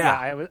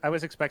 Yeah. I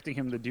was expecting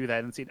him to do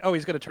that and see, oh,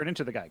 he's going to turn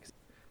into the guy.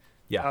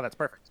 Yeah. Oh, that's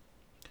perfect.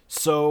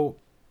 So,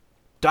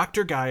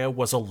 Dr. Gaia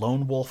was a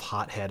lone wolf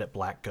hothead at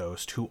Black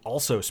Ghost who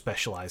also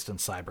specialized in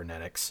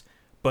cybernetics.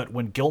 But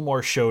when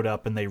Gilmore showed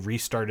up and they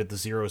restarted the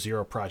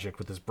 00 project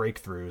with his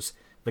breakthroughs,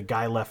 the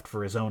guy left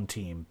for his own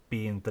team,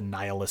 being the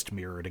nihilist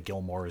mirror to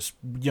Gilmore's,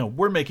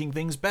 we're making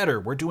things better,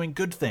 we're doing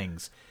good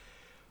things.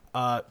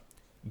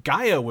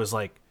 Gaia was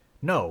like,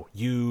 no,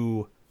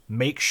 you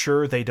make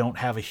sure they don't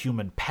have a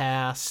human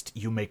past,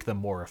 you make them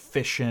more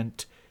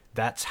efficient,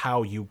 that's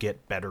how you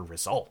get better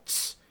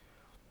results.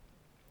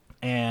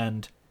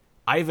 And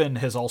Ivan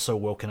has also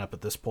woken up at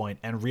this point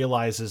and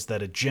realizes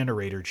that a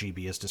generator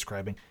GB is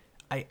describing,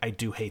 I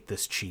do hate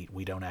this cheat,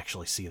 we don't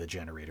actually see the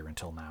generator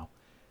until now,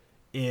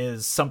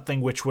 is something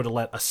which would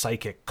let a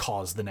psychic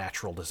cause the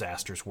natural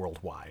disasters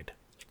worldwide.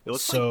 It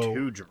looks like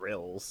 2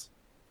 drills.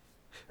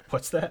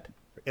 What's that?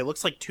 It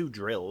looks like 2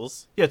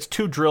 drills. Yeah, it's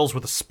 2 drills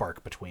with a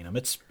spark between them.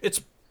 It's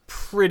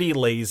pretty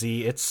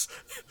lazy. It's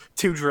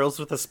 2 drills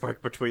with a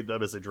spark between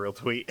them is a drill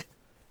tweet.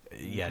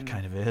 Yeah, it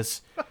kind of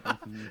is.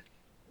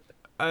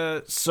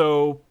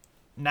 So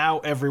now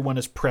everyone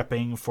is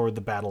prepping for the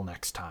battle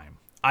next time.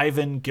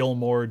 Ivan,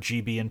 Gilmore,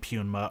 GB, and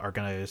Punma are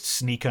going to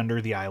sneak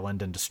under the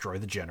island and destroy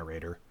the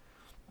generator.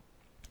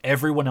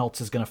 Everyone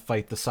else is going to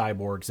fight the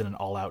cyborgs in an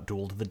all-out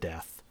duel to the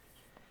death.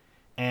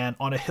 And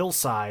on a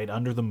hillside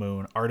under the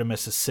moon,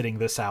 Artemis is sitting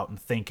this out and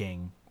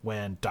thinking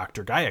when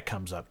Dr. Gaia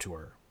comes up to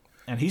her.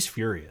 And he's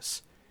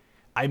furious.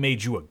 I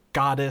made you a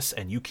goddess,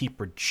 and you keep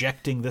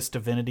rejecting this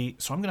divinity,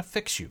 so I'm going to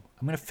fix you.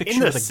 I'm going to fix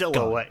you with a gun. In the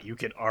silhouette, you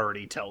can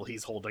already tell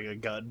he's holding a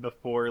gun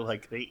before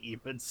they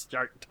even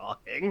start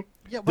talking.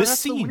 Yeah, but This that's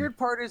scene the weird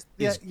part is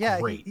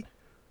great.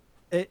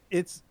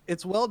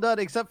 It's well done,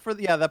 except for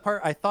that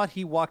part. I thought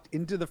he walked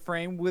into the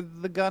frame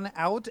with the gun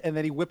out, and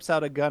then he whips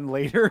out a gun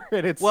later,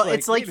 and it's well, like,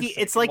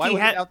 it's like he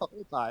had out the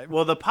whole time.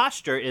 Well, the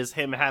posture is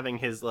him having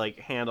his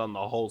hand on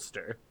the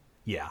holster.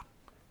 Yeah.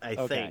 I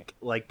think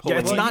Yeah, pulling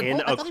it's not- it in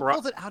I thought he across.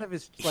 pulls it out of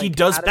his. He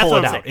does out of pull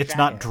his it out. It's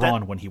not jacket.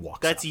 drawn when he walks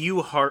That's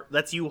out.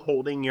 That's you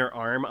holding your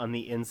arm on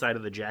the inside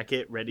of the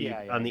jacket, ready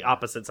on the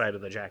opposite side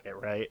of the jacket,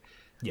 right?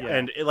 Yeah.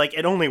 And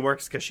it only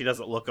works because she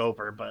doesn't look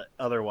over, but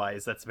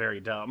otherwise that's very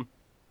dumb.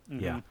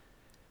 Yeah.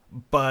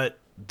 But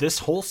this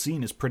whole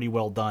scene is pretty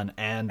well done,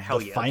 and Hell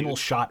the yeah, final dude.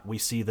 shot we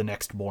see the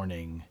next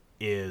morning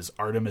is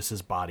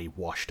Artemis's body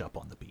washed up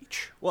on the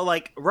beach. Well,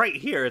 right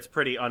here, it's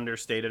pretty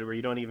understated, where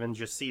you don't even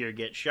just see her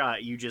get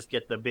shot; you just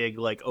get the big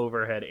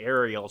overhead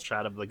aerial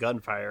shot of the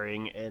gun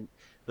firing and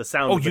the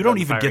sound. Oh, of the you don't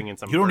gun even firing get and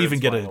some you don't birds even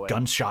get flying a away.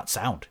 gunshot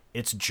sound.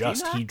 It's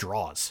just not? he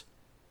draws.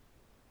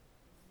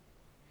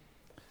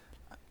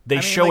 They I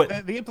mean, show like,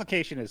 it. The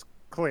implication is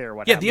clear.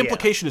 What Yeah, happened. the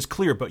implication is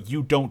clear, but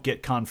you don't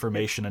get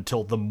confirmation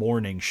until the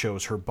morning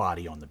shows her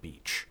body on the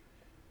beach.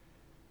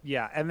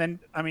 Yeah, and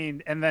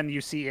then you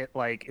see it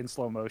in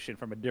slow motion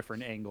from a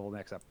different angle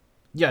next up.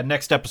 Yeah,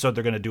 next episode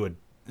they're going to do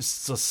a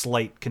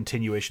slight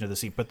continuation of the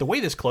scene, but the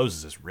way this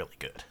closes is really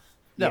good.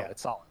 No, Yeah.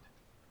 it's solid.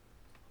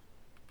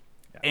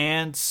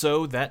 And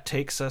so that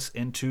takes us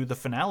into the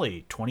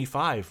finale,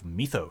 25,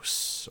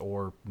 Mythos,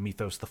 or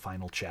Mythos the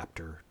Final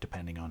Chapter,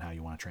 depending on how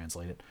you want to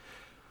translate it.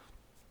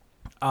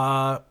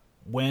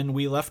 When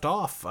we left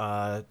off,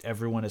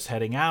 everyone is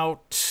heading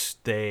out.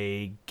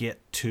 They get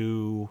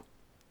to,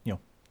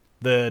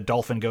 the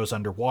dolphin goes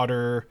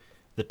underwater.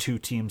 The 2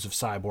 teams of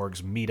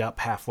cyborgs meet up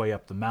halfway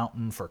up the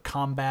mountain for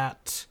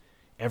combat.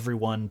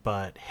 Everyone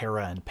but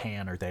Hera and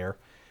Pan are there.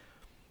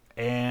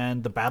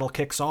 And the battle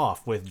kicks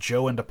off with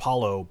Joe and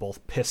Apollo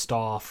both pissed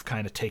off,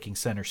 kind of taking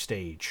center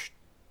stage.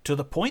 To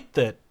the point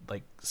that,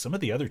 some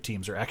of the other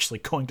teams are actually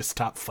going to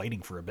stop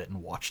fighting for a bit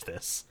and watch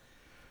this.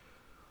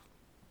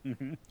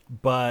 Mm-hmm.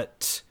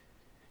 But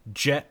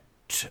Jet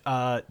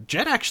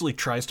actually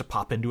tries to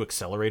pop into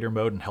accelerator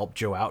mode and help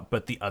Joe out,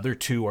 but the other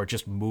 2 are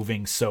just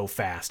moving so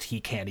fast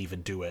he can't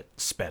even do it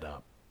sped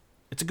up.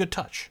 It's a good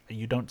touch.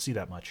 You don't see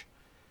that much.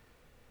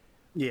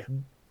 Yeah.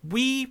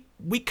 We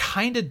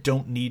kind of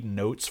don't need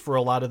notes for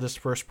a lot of this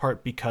first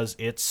part because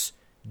it's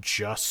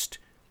just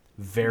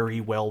very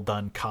well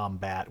done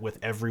combat with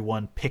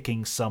everyone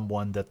picking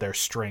someone that their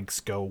strengths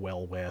go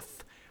well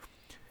with.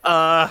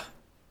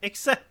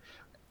 Except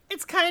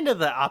it's kind of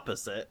the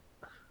opposite,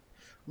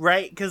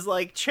 right? Because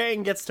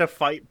Chang gets to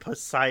fight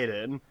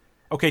Poseidon,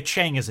 Okay,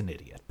 Chang is an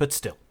idiot, but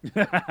still.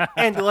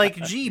 and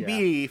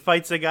GB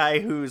fights a guy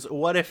who's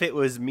what if it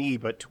was me,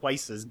 but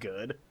twice as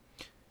good.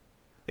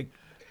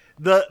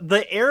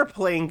 The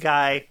airplane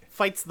guy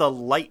fights the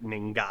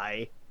lightning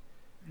guy.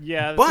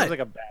 Yeah, this But- seems like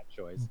a bad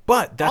choice.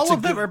 But that's All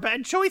of them are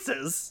bad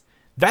choices.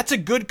 that's a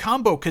good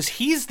combo because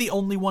he's the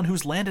only one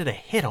who's landed a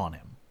hit on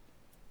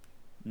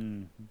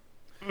him.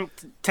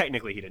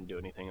 Technically, he didn't do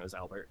anything. It was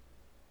Albert.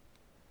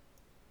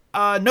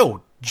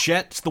 No,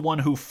 Jet's the one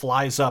who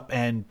flies up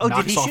and Oh,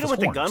 knocks did he off shoot him his with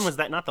horns. the gun? Was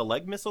that not the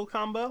leg missile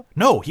combo?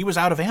 No, he was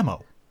out of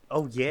ammo.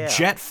 Oh yeah.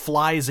 Jet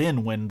flies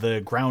in when the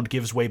ground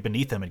gives way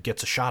beneath him and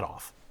gets a shot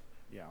off.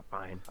 Yeah.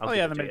 Fine. Oh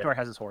yeah, the Minotaur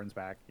has his horns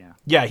back. Yeah.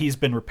 Yeah, he's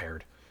been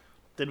repaired.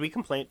 Did we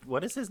complain?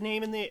 What is his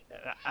name in the?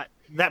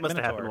 That must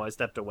have happened while I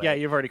stepped away. Yeah,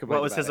 you've already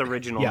complained. What was his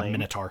original name?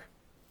 Minotaur.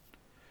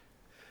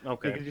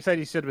 Okay. Because you said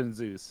he should have been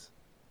Zeus.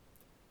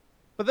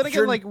 But then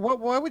again, like,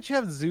 why would you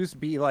have Zeus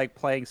be like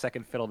playing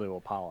second fiddle to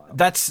Apollo?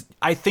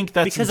 I think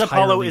that's because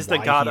Apollo is the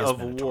why god he is of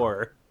Minotaur.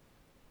 war.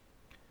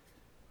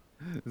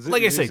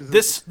 Like I say,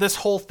 this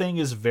whole thing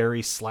is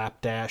very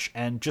slapdash,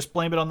 and just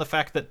blame it on the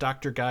fact that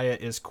Dr. Gaia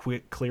is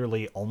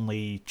clearly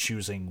only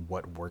choosing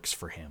what works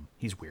for him.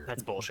 He's weird.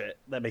 That's bullshit.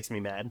 That makes me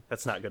mad.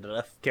 That's not good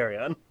enough. Carry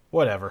on.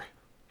 Whatever.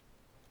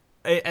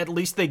 At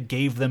least they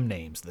gave them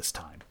names this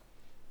time.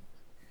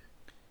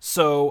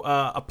 So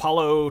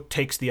Apollo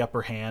takes the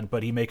upper hand,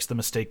 but he makes the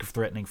mistake of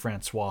threatening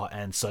Francois,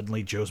 and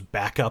suddenly Joe's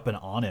back up and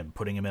on him,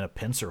 putting him in a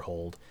pincer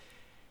hold.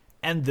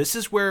 And this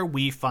is where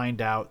we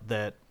find out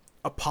that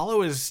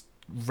Apollo is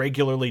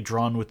regularly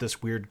drawn with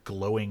this weird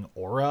glowing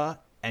aura,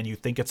 and you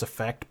think it's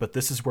effect, but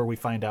this is where we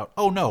find out,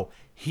 oh no,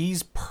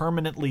 he's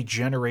permanently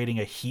generating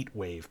a heat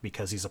wave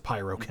because he's a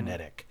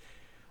pyrokinetic.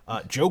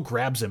 Joe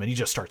grabs him and he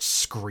just starts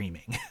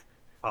screaming.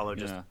 Apollo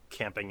just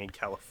camping in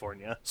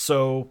California.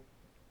 So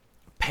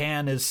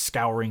Pan is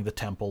scouring the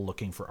temple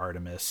looking for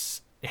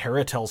Artemis.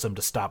 Hera tells him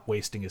to stop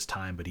wasting his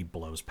time, but he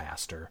blows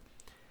past her.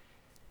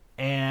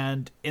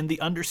 And in the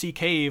undersea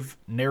cave,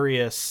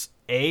 Nereus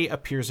A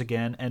appears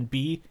again, and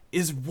B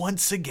is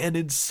once again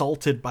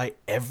insulted by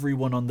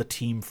everyone on the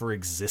team for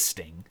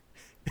existing.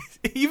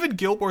 Even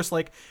Gilmore's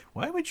like,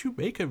 why would you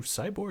make a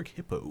cyborg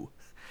hippo?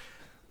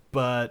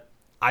 But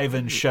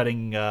Ivan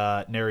shutting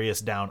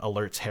Nereus down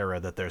alerts Hera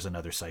that there's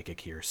another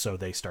psychic here, so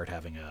they start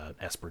having a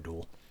Esper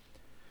duel.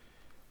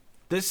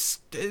 This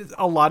is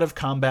a lot of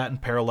combat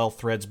and parallel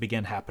threads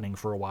begin happening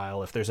for a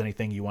while. If there's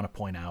anything you want to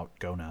point out,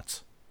 go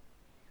nuts.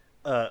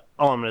 All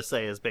I'm going to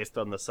say is based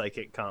on the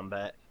psychic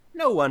combat,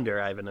 no wonder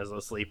Ivan is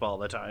asleep all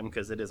the time,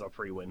 because it is a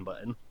free win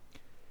button.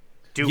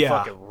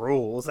 Fucking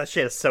rules. That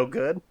shit is so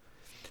good.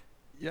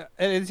 Yeah,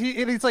 and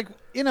he's like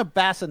in a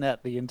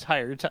bassinet the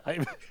entire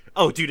time.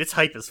 Oh, dude, it's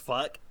hype as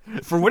fuck.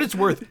 For what it's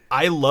worth,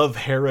 I love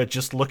Hera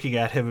just looking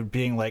at him and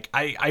being like,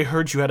 I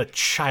heard you had a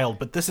child,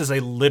 but this is a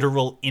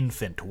literal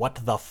infant. What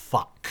the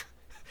fuck?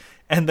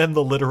 And then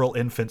the literal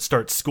infant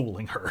starts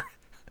schooling her.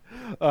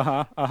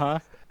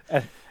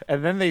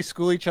 And then they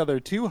school each other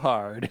too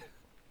hard.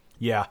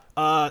 Yeah.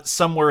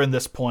 Somewhere in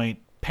this point,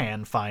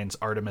 Pan finds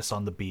Artemis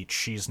on the beach.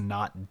 She's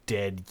not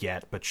dead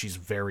yet, but she's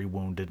very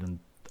wounded. And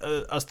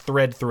a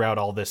thread throughout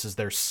all this is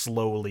they're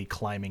slowly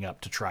climbing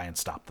up to try and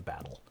stop the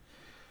battle.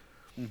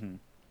 Mm-hmm.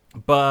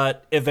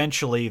 But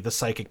eventually, the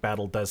psychic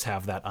battle does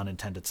have that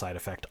unintended side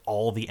effect.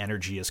 All the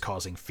energy is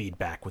causing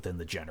feedback within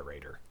the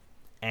generator.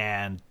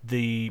 And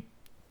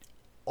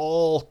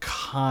all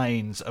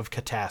kinds of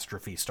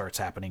catastrophe starts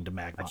happening to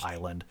Magma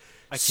Island,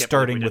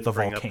 starting with the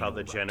volcano. Bring up how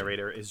the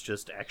generator is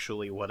just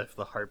actually what if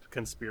the HARP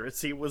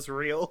conspiracy was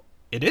real?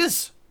 It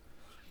is.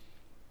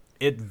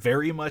 It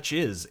very much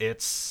is.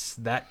 It's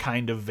that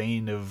kind of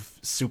vein of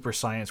super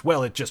science.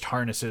 Well, it just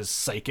harnesses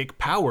psychic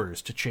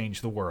powers to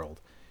change the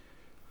world.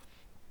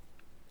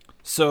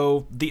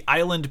 So the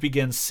island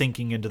begins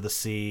sinking into the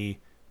sea.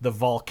 The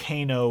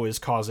volcano is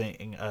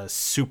causing a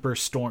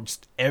superstorm.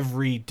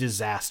 Every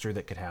disaster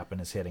that could happen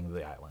is hitting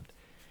the island.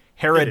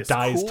 Hera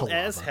dies to lava.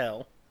 As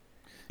hell.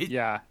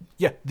 Yeah.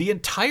 The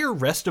entire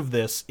rest of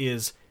this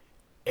is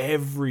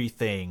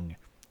everything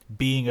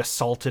being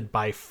assaulted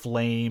by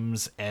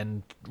flames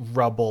and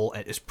rubble.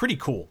 It's pretty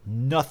cool.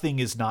 Nothing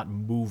is not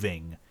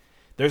moving.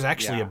 There's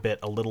actually a bit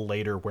a little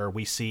later where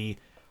we see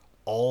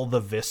all the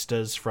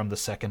vistas from the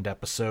second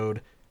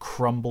episode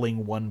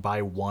crumbling one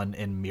by one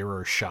in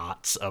mirror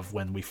shots of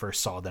when we first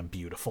saw them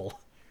beautiful.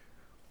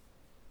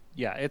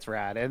 Yeah, it's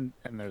rad, and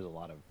there's a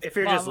lot of... If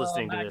you're just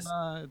listening to this,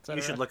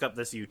 you should look up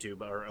this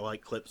YouTube, or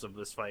like clips of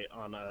this fight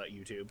on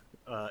YouTube.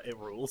 It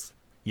rules.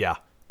 Yeah.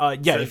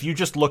 If you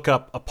just look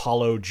up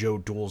Apollo Joe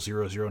Duel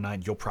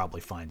 009, you'll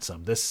probably find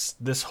some.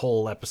 This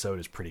whole episode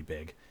is pretty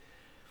big.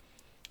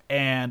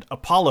 And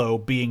Apollo,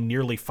 being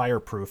nearly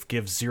fireproof,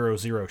 gives 00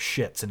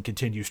 shits and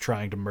continues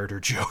trying to murder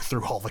Joe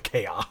through all the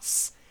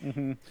chaos.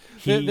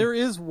 Mm-hmm. There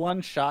is one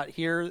shot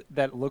here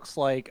that looks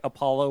like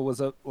Apollo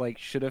was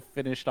should have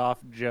finished off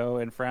Joe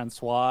and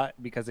Francois,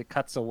 because it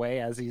cuts away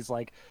as he's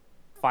like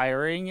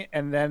firing,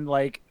 and then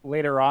like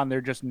later on they're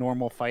just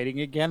normal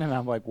fighting again, and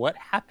I'm like, what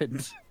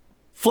happened?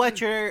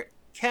 Fletcher,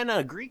 can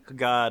a Greek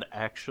god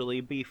actually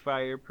be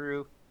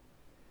fireproof?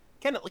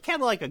 Can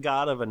like a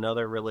god of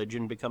another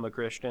religion become a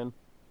Christian?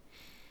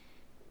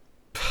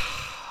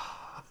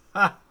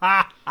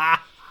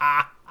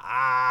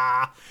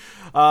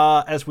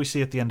 As we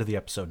see at the end of the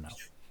episode, no.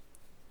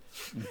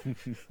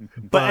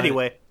 But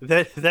anyway,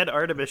 then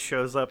Artemis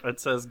shows up and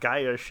says,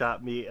 Gaia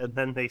shot me, and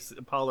then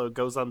Apollo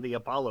goes on the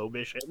Apollo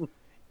mission.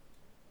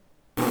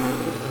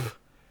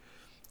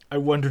 I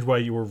wondered why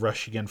you were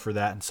rushing in for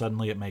that, and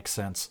suddenly it makes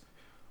sense.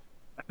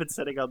 I've been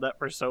sitting on that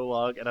for so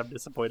long, and I'm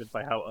disappointed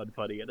by how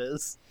unfunny it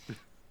is.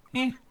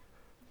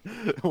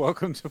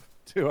 Welcome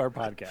to our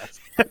podcast.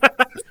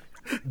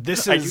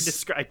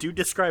 I do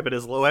describe it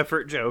as low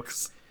effort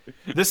jokes.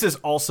 This is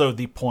also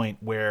the point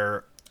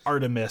where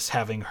Artemis,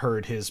 having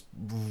heard his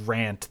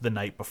rant the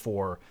night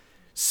before,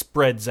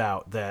 spreads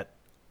out that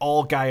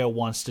all Gaia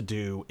wants to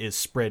do is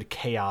spread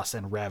chaos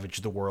and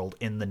ravage the world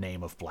in the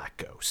name of Black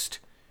Ghost.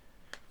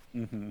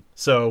 Mm-hmm.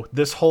 So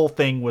this whole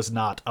thing was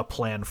not a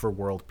plan for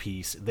world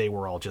peace. They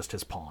were all just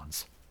his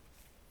pawns.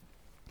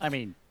 I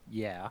mean,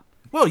 yeah.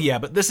 Well, yeah,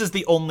 but this is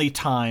the only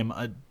time,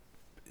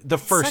 the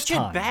first Such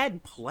time. a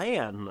bad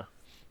plan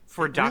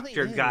for It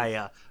Dr. really is.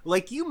 Gaia.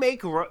 Like, you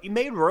made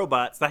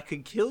robots that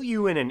could kill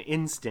you in an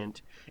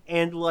instant,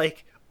 and,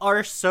 like,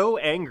 are so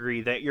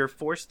angry that you're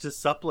forced to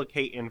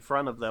supplicate in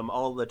front of them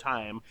all the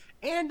time,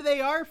 and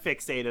they are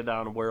fixated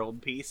on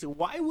world peace.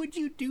 Why would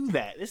you do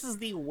that? This is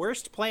the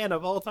worst plan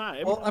of all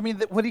time. Well, I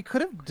mean, what he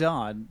could have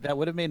done that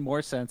would have made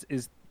more sense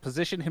is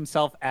position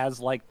himself as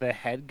like the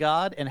head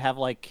god and have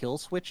like kill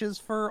switches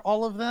for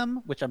all of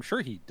them, which I'm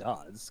sure he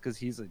does because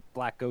he's a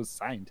Black Ghost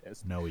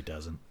scientist. No, he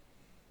doesn't.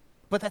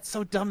 But that's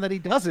so dumb that he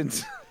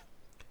doesn't.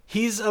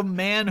 He's a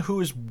man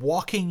who's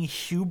walking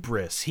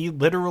hubris. He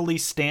literally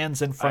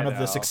stands in front of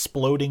this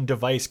exploding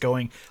device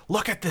going,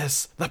 look at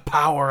this, the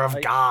power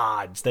of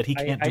gods that he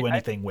can't do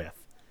anything with.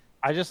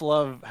 I just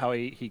love how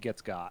he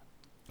gets got.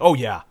 Oh,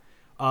 yeah.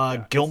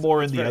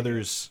 Gilmore it's and the very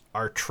others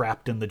are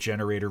trapped in the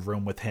generator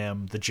room with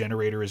him. The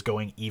generator is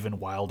going even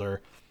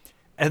wilder.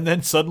 And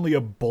then suddenly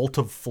a bolt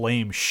of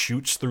flame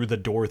shoots through the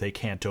door they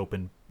can't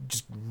open,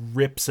 just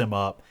rips him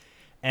up.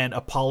 And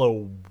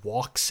Apollo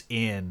walks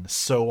in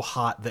so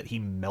hot that he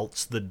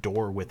melts the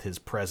door with his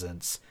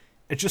presence.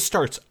 It just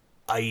starts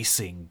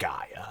icing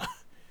Gaia.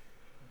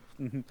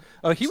 Mm-hmm.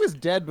 Oh, he was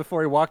dead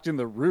before he walked in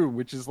the room,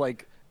 which is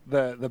like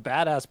the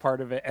badass part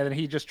of it. And then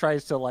he just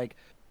tries to like,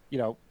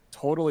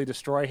 totally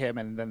destroy him,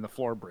 and then the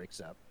floor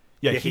breaks up.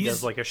 Yeah, he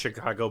does like a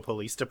Chicago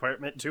Police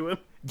Department to him.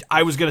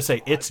 I was going to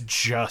say, it's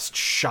just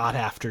shot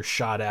after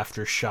shot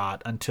after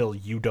shot until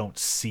you don't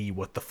see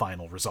what the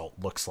final result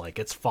looks like.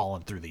 It's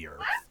fallen through the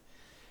earth.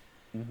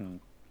 Mm-hmm.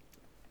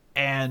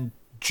 And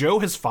Joe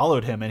has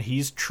followed him, and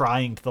he's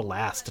trying to the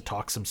last to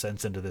talk some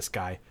sense into this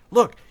guy.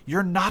 Look,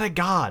 you're not a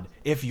god.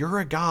 If you're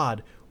a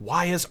god,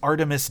 why is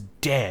Artemis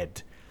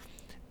dead?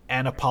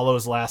 And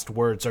Apollo's last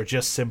words are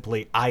just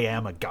simply, I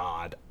am a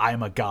god,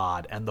 I'm a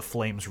god, and the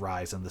flames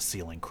rise and the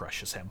ceiling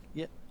crushes him.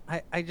 Yeah,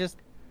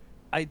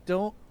 I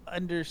don't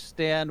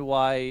understand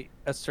why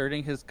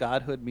asserting his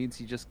godhood means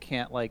he just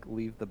can't like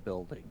leave the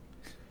building.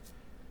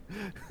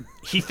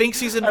 He thinks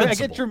he's I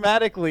invincible. get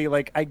dramatically,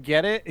 like, I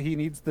get it. He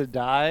needs to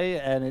die,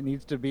 and it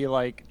needs to be,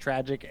 like,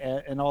 tragic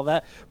and all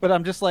that. But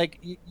I'm just like,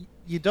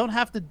 you don't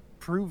have to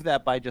prove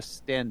that by just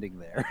standing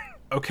there.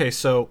 Okay,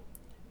 so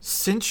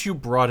since you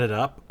brought it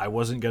up, I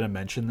wasn't going to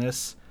mention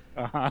this.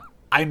 Uh-huh.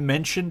 I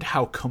mentioned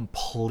how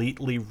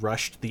completely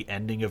rushed the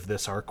ending of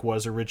this arc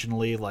was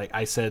originally. Like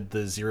I said,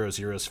 the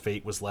 00's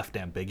fate was left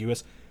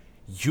ambiguous.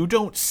 You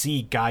don't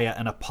see Gaia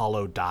and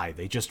Apollo die.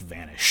 They just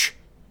vanish.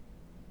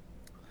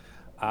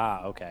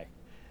 Ah, okay.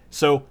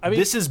 So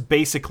this is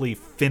basically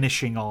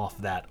finishing off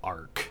that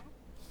arc.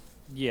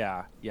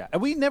 Yeah.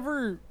 And we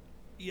never...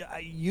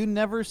 you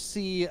never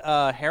see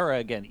Hera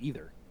again,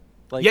 either.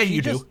 Like, yeah, she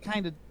you just do.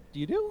 Kind of...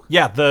 You do?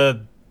 Yeah,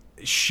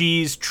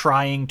 she's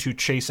trying to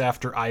chase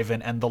after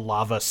Ivan, and the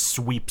lava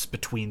sweeps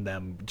between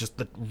them, just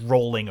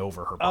rolling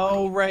over her body.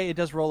 Oh, right. It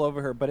does roll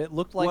over her, but it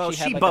looked like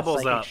she had like bubbles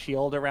a psychic up.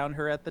 shield around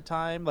her at the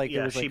time. Like,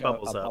 there was like she a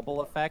bubbles up.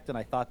 bubble effect, and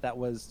I thought that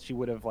was... She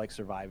would have, like,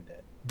 survived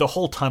it. The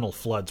whole tunnel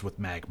floods with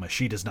magma.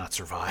 She does not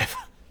survive.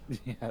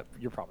 Yeah,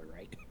 you're probably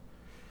right.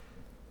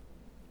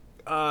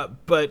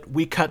 But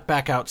we cut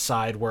back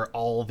outside where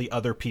all the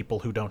other people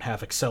who don't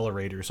have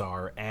accelerators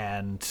are,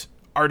 and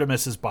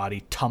Artemis's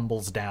body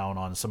tumbles down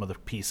on some of the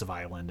piece of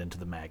island into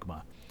the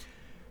magma.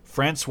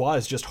 Francois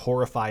is just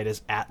horrified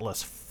as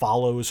Atlas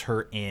follows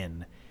her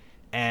in,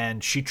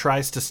 and she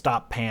tries to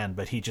stop Pan,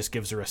 but he just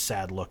gives her a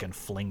sad look and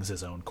flings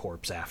his own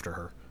corpse after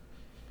her.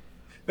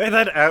 And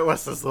then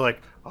Atlas is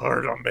like,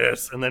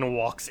 Artemis, and then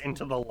walks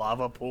into the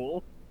lava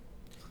pool.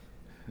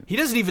 He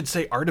doesn't even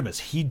say Artemis,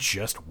 he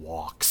just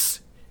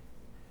walks.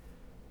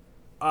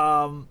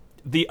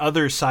 The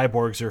other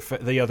cyborgs,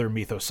 the other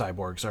Mythos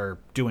cyborgs, are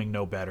doing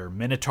no better.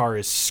 Minotaur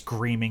is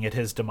screaming at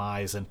his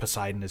demise, and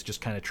Poseidon is just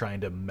kind of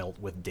trying to melt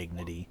with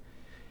dignity.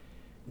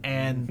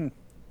 And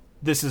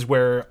this is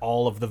where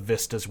all of the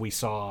vistas we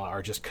saw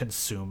are just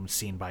consumed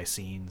scene by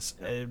scenes.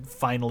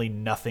 Finally,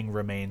 nothing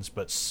remains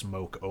but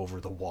smoke over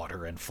the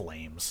water and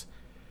flames.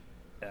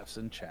 F's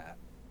in chat.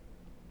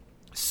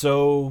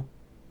 So,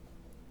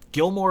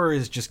 Gilmore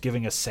is just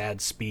giving a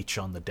sad speech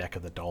on the deck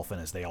of the Dolphin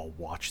as they all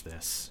watch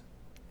this.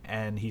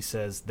 And he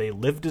says, they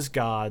lived as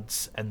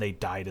gods and they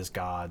died as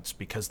gods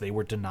because they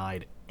were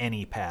denied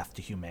any path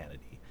to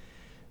humanity.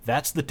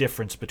 That's the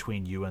difference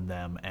between you and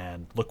them,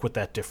 and look what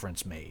that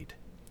difference made.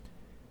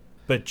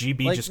 But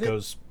GB Like just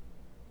goes,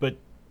 but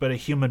a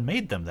human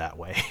made them that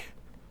way.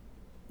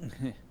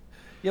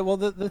 Yeah, well,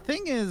 the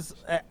thing is,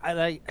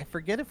 I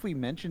forget if we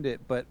mentioned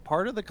it, but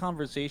part of the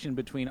conversation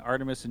between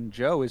Artemis and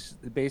Joe is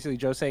basically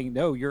Joe saying,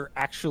 no, you're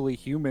actually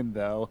human,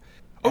 though.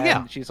 Oh, And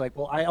yeah. she's like,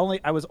 well,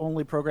 I was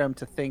only programmed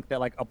to think that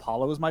like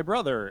Apollo is my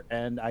brother,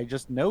 and I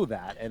just know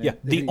that. And Yeah,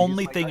 the he's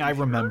only like, thing "Are I you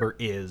sure?" remember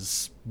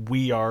is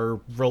we are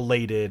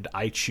related.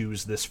 I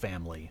choose this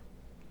family.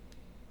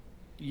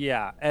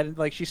 Yeah, and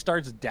like she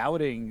starts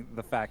doubting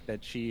the fact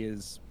that she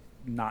is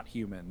not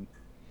human.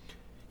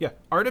 Yeah,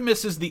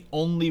 Artemis is the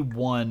only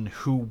one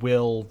who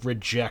will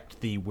reject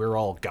the "we're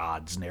all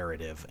gods"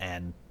 narrative,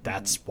 and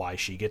that's why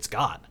she gets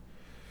God.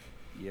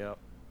 Yep.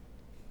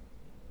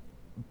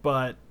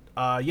 But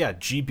yeah,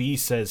 GB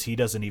says he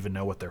doesn't even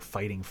know what they're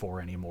fighting for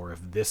anymore.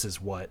 If this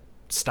is what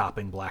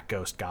stopping Black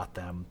Ghost got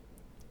them,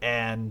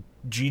 and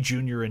G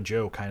Junior and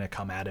Joe kind of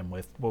come at him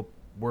with, "Well,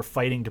 we're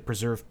fighting to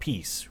preserve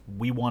peace.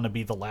 We want to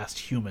be the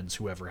last humans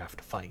who ever have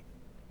to fight."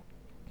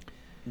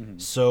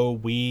 So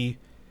we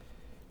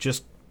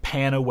just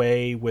pan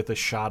away with a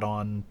shot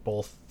on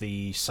both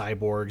the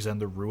cyborgs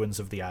and the ruins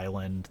of the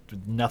island.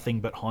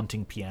 Nothing but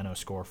haunting piano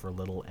score for a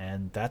little,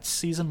 and that's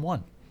season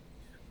 1.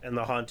 And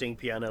the haunting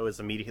piano is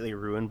immediately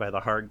ruined by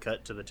the hard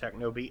cut to the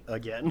techno beat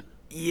again.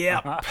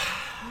 Yep.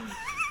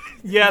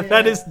 Yeah,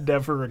 that is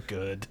never a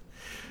good.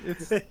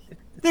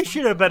 There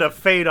should have been a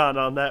fade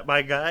on that,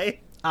 my guy.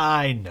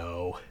 I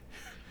know.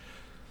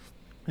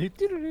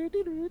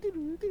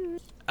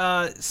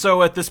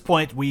 So at this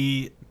point,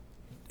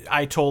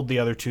 I told the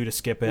other two to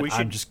skip it.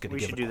 I'm just going to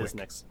give it a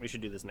quick. We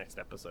should do this next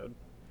episode.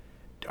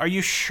 Are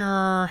you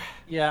sure?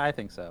 Yeah, I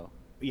think so.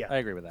 Yeah. I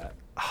agree with that.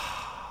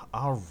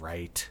 All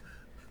right.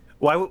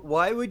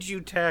 Why would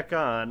you tack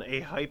on a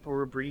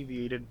hyper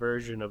abbreviated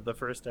version of the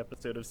first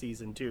episode of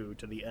season 2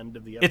 to the end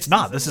of the episode? It's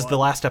not. This is the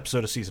last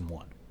episode of season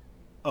 1.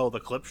 Oh, the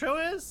clip show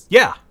is?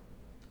 Yeah.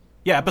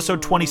 Yeah,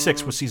 episode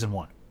 26 was season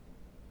 1.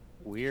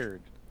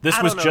 Weird. This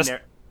I was don't know, just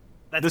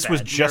that's this was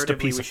bad. just a Narratively,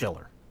 piece we of should-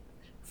 filler.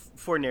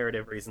 For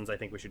narrative reasons, I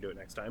think we should do it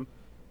next time.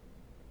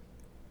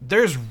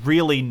 There's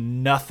really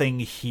nothing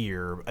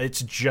here.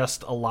 It's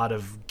just a lot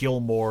of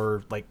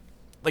Gilmore, like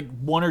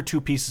 1 or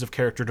 2 pieces of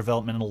character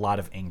development and a lot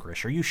of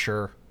English. Are you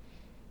sure?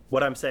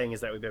 What I'm saying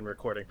is that we've been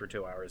recording for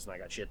 2 hours and I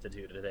got shit to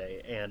do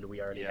today, and we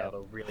already have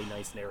a really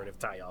nice narrative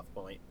tie-off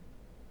point.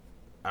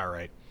 All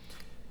right.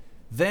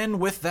 Then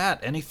with that,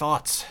 any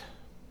thoughts?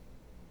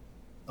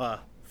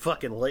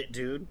 Fucking lit,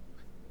 dude.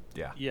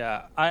 Yeah.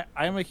 Yeah,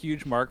 I'm a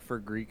huge mark for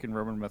Greek and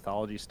Roman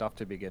mythology stuff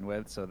to begin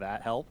with, so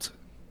that helped.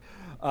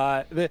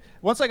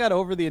 Once I got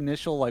over the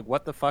initial like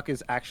what the fuck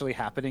is actually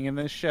happening in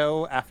this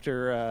show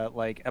after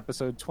like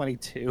episode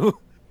 22,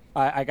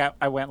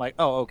 I went like,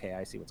 oh, okay,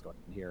 I see what's going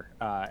on here,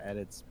 and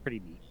it's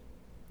pretty neat.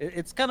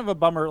 It's kind of a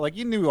bummer. Like,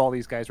 you knew all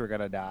these guys were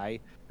gonna die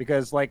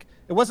because like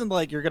it wasn't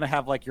like you're gonna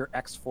have like your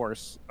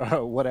X-Force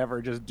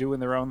whatever just doing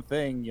their own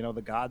thing. You know,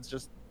 the gods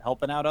just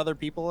helping out other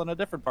people in a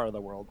different part of the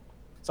world.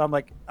 So I'm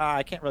like,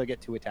 I can't really get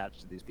too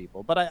attached to these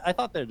people, but I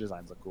thought their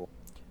designs look cool.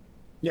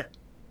 Yeah.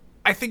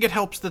 I think it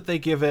helps that they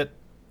give it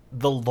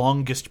the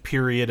longest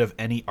period of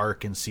any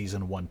arc in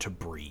season 1 to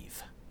breathe.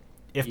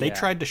 If they Yeah.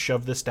 tried to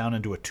shove this down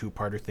into a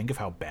 2-parter, think of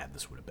how bad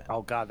this would have been.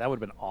 Oh god, that would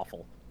have been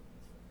awful.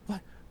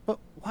 What? But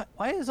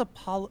why is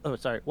Apollo? Oh,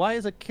 sorry. Why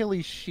is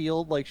Achilles'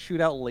 shield like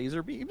shoot out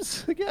laser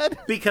beams again?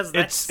 Because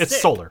that's It's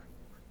sick. solar.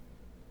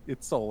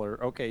 It's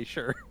solar. Okay,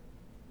 sure.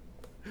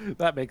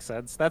 That makes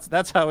sense.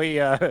 That's how he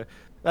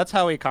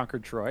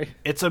conquered Troy.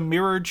 It's a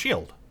mirrored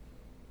shield.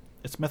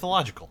 It's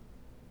mythological.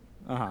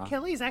 Uh-huh.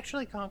 Achilles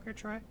actually conquered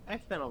Troy?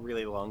 It's been a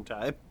really long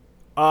time.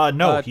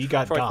 No, he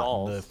got Troy got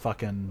Falls. in the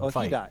fucking Oh,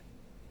 fight. he died.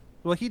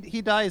 Well,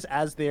 he dies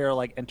as they're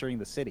like entering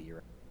the city.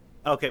 Right?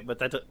 Okay, but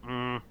that...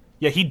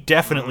 Yeah, he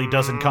definitely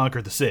doesn't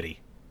conquer the city.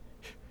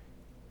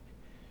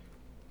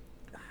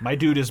 My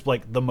dude is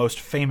like the most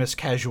famous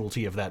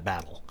casualty of that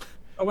battle.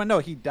 Oh, well, no,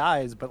 he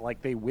dies, but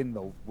like they win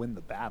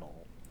the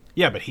battle.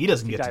 Yeah, but he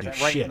doesn't get to dies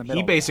do right in the shit. middle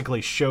He of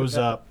basically shows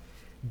up,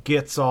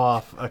 gets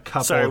off a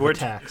couple Sorry, of we're-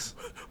 attacks.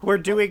 We're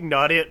doing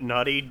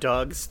Naughty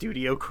Dog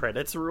studio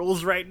credits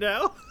rules right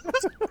now.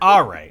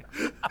 All right.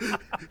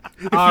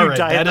 All right.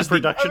 die in That the is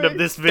production of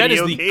this that is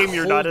video the game,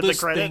 you're not in the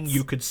coldest credits. thing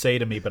you could say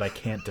to me, but I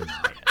can't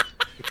deny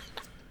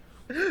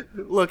it.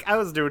 Look, I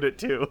was doing it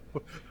too.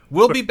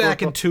 We'll be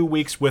back in 2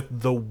 weeks with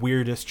the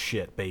weirdest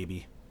shit,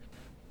 baby.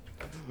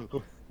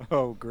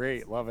 Oh,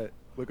 great. Love it.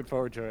 Looking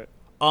forward to it.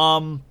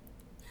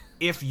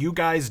 If you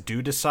guys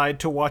do decide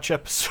to watch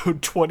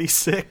episode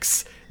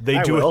 26, they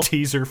I do will. a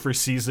teaser for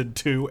season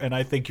 2, and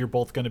I think you're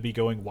both going to be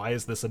going, why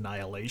is this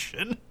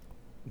Annihilation?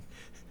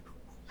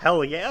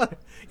 Hell yeah.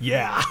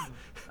 Yeah.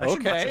 I should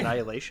watch Okay.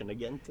 Annihilation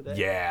again today.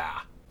 Yeah.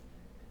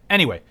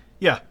 Anyway,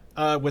 yeah.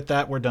 With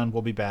that, we're done.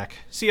 We'll be back.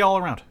 See you all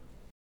around.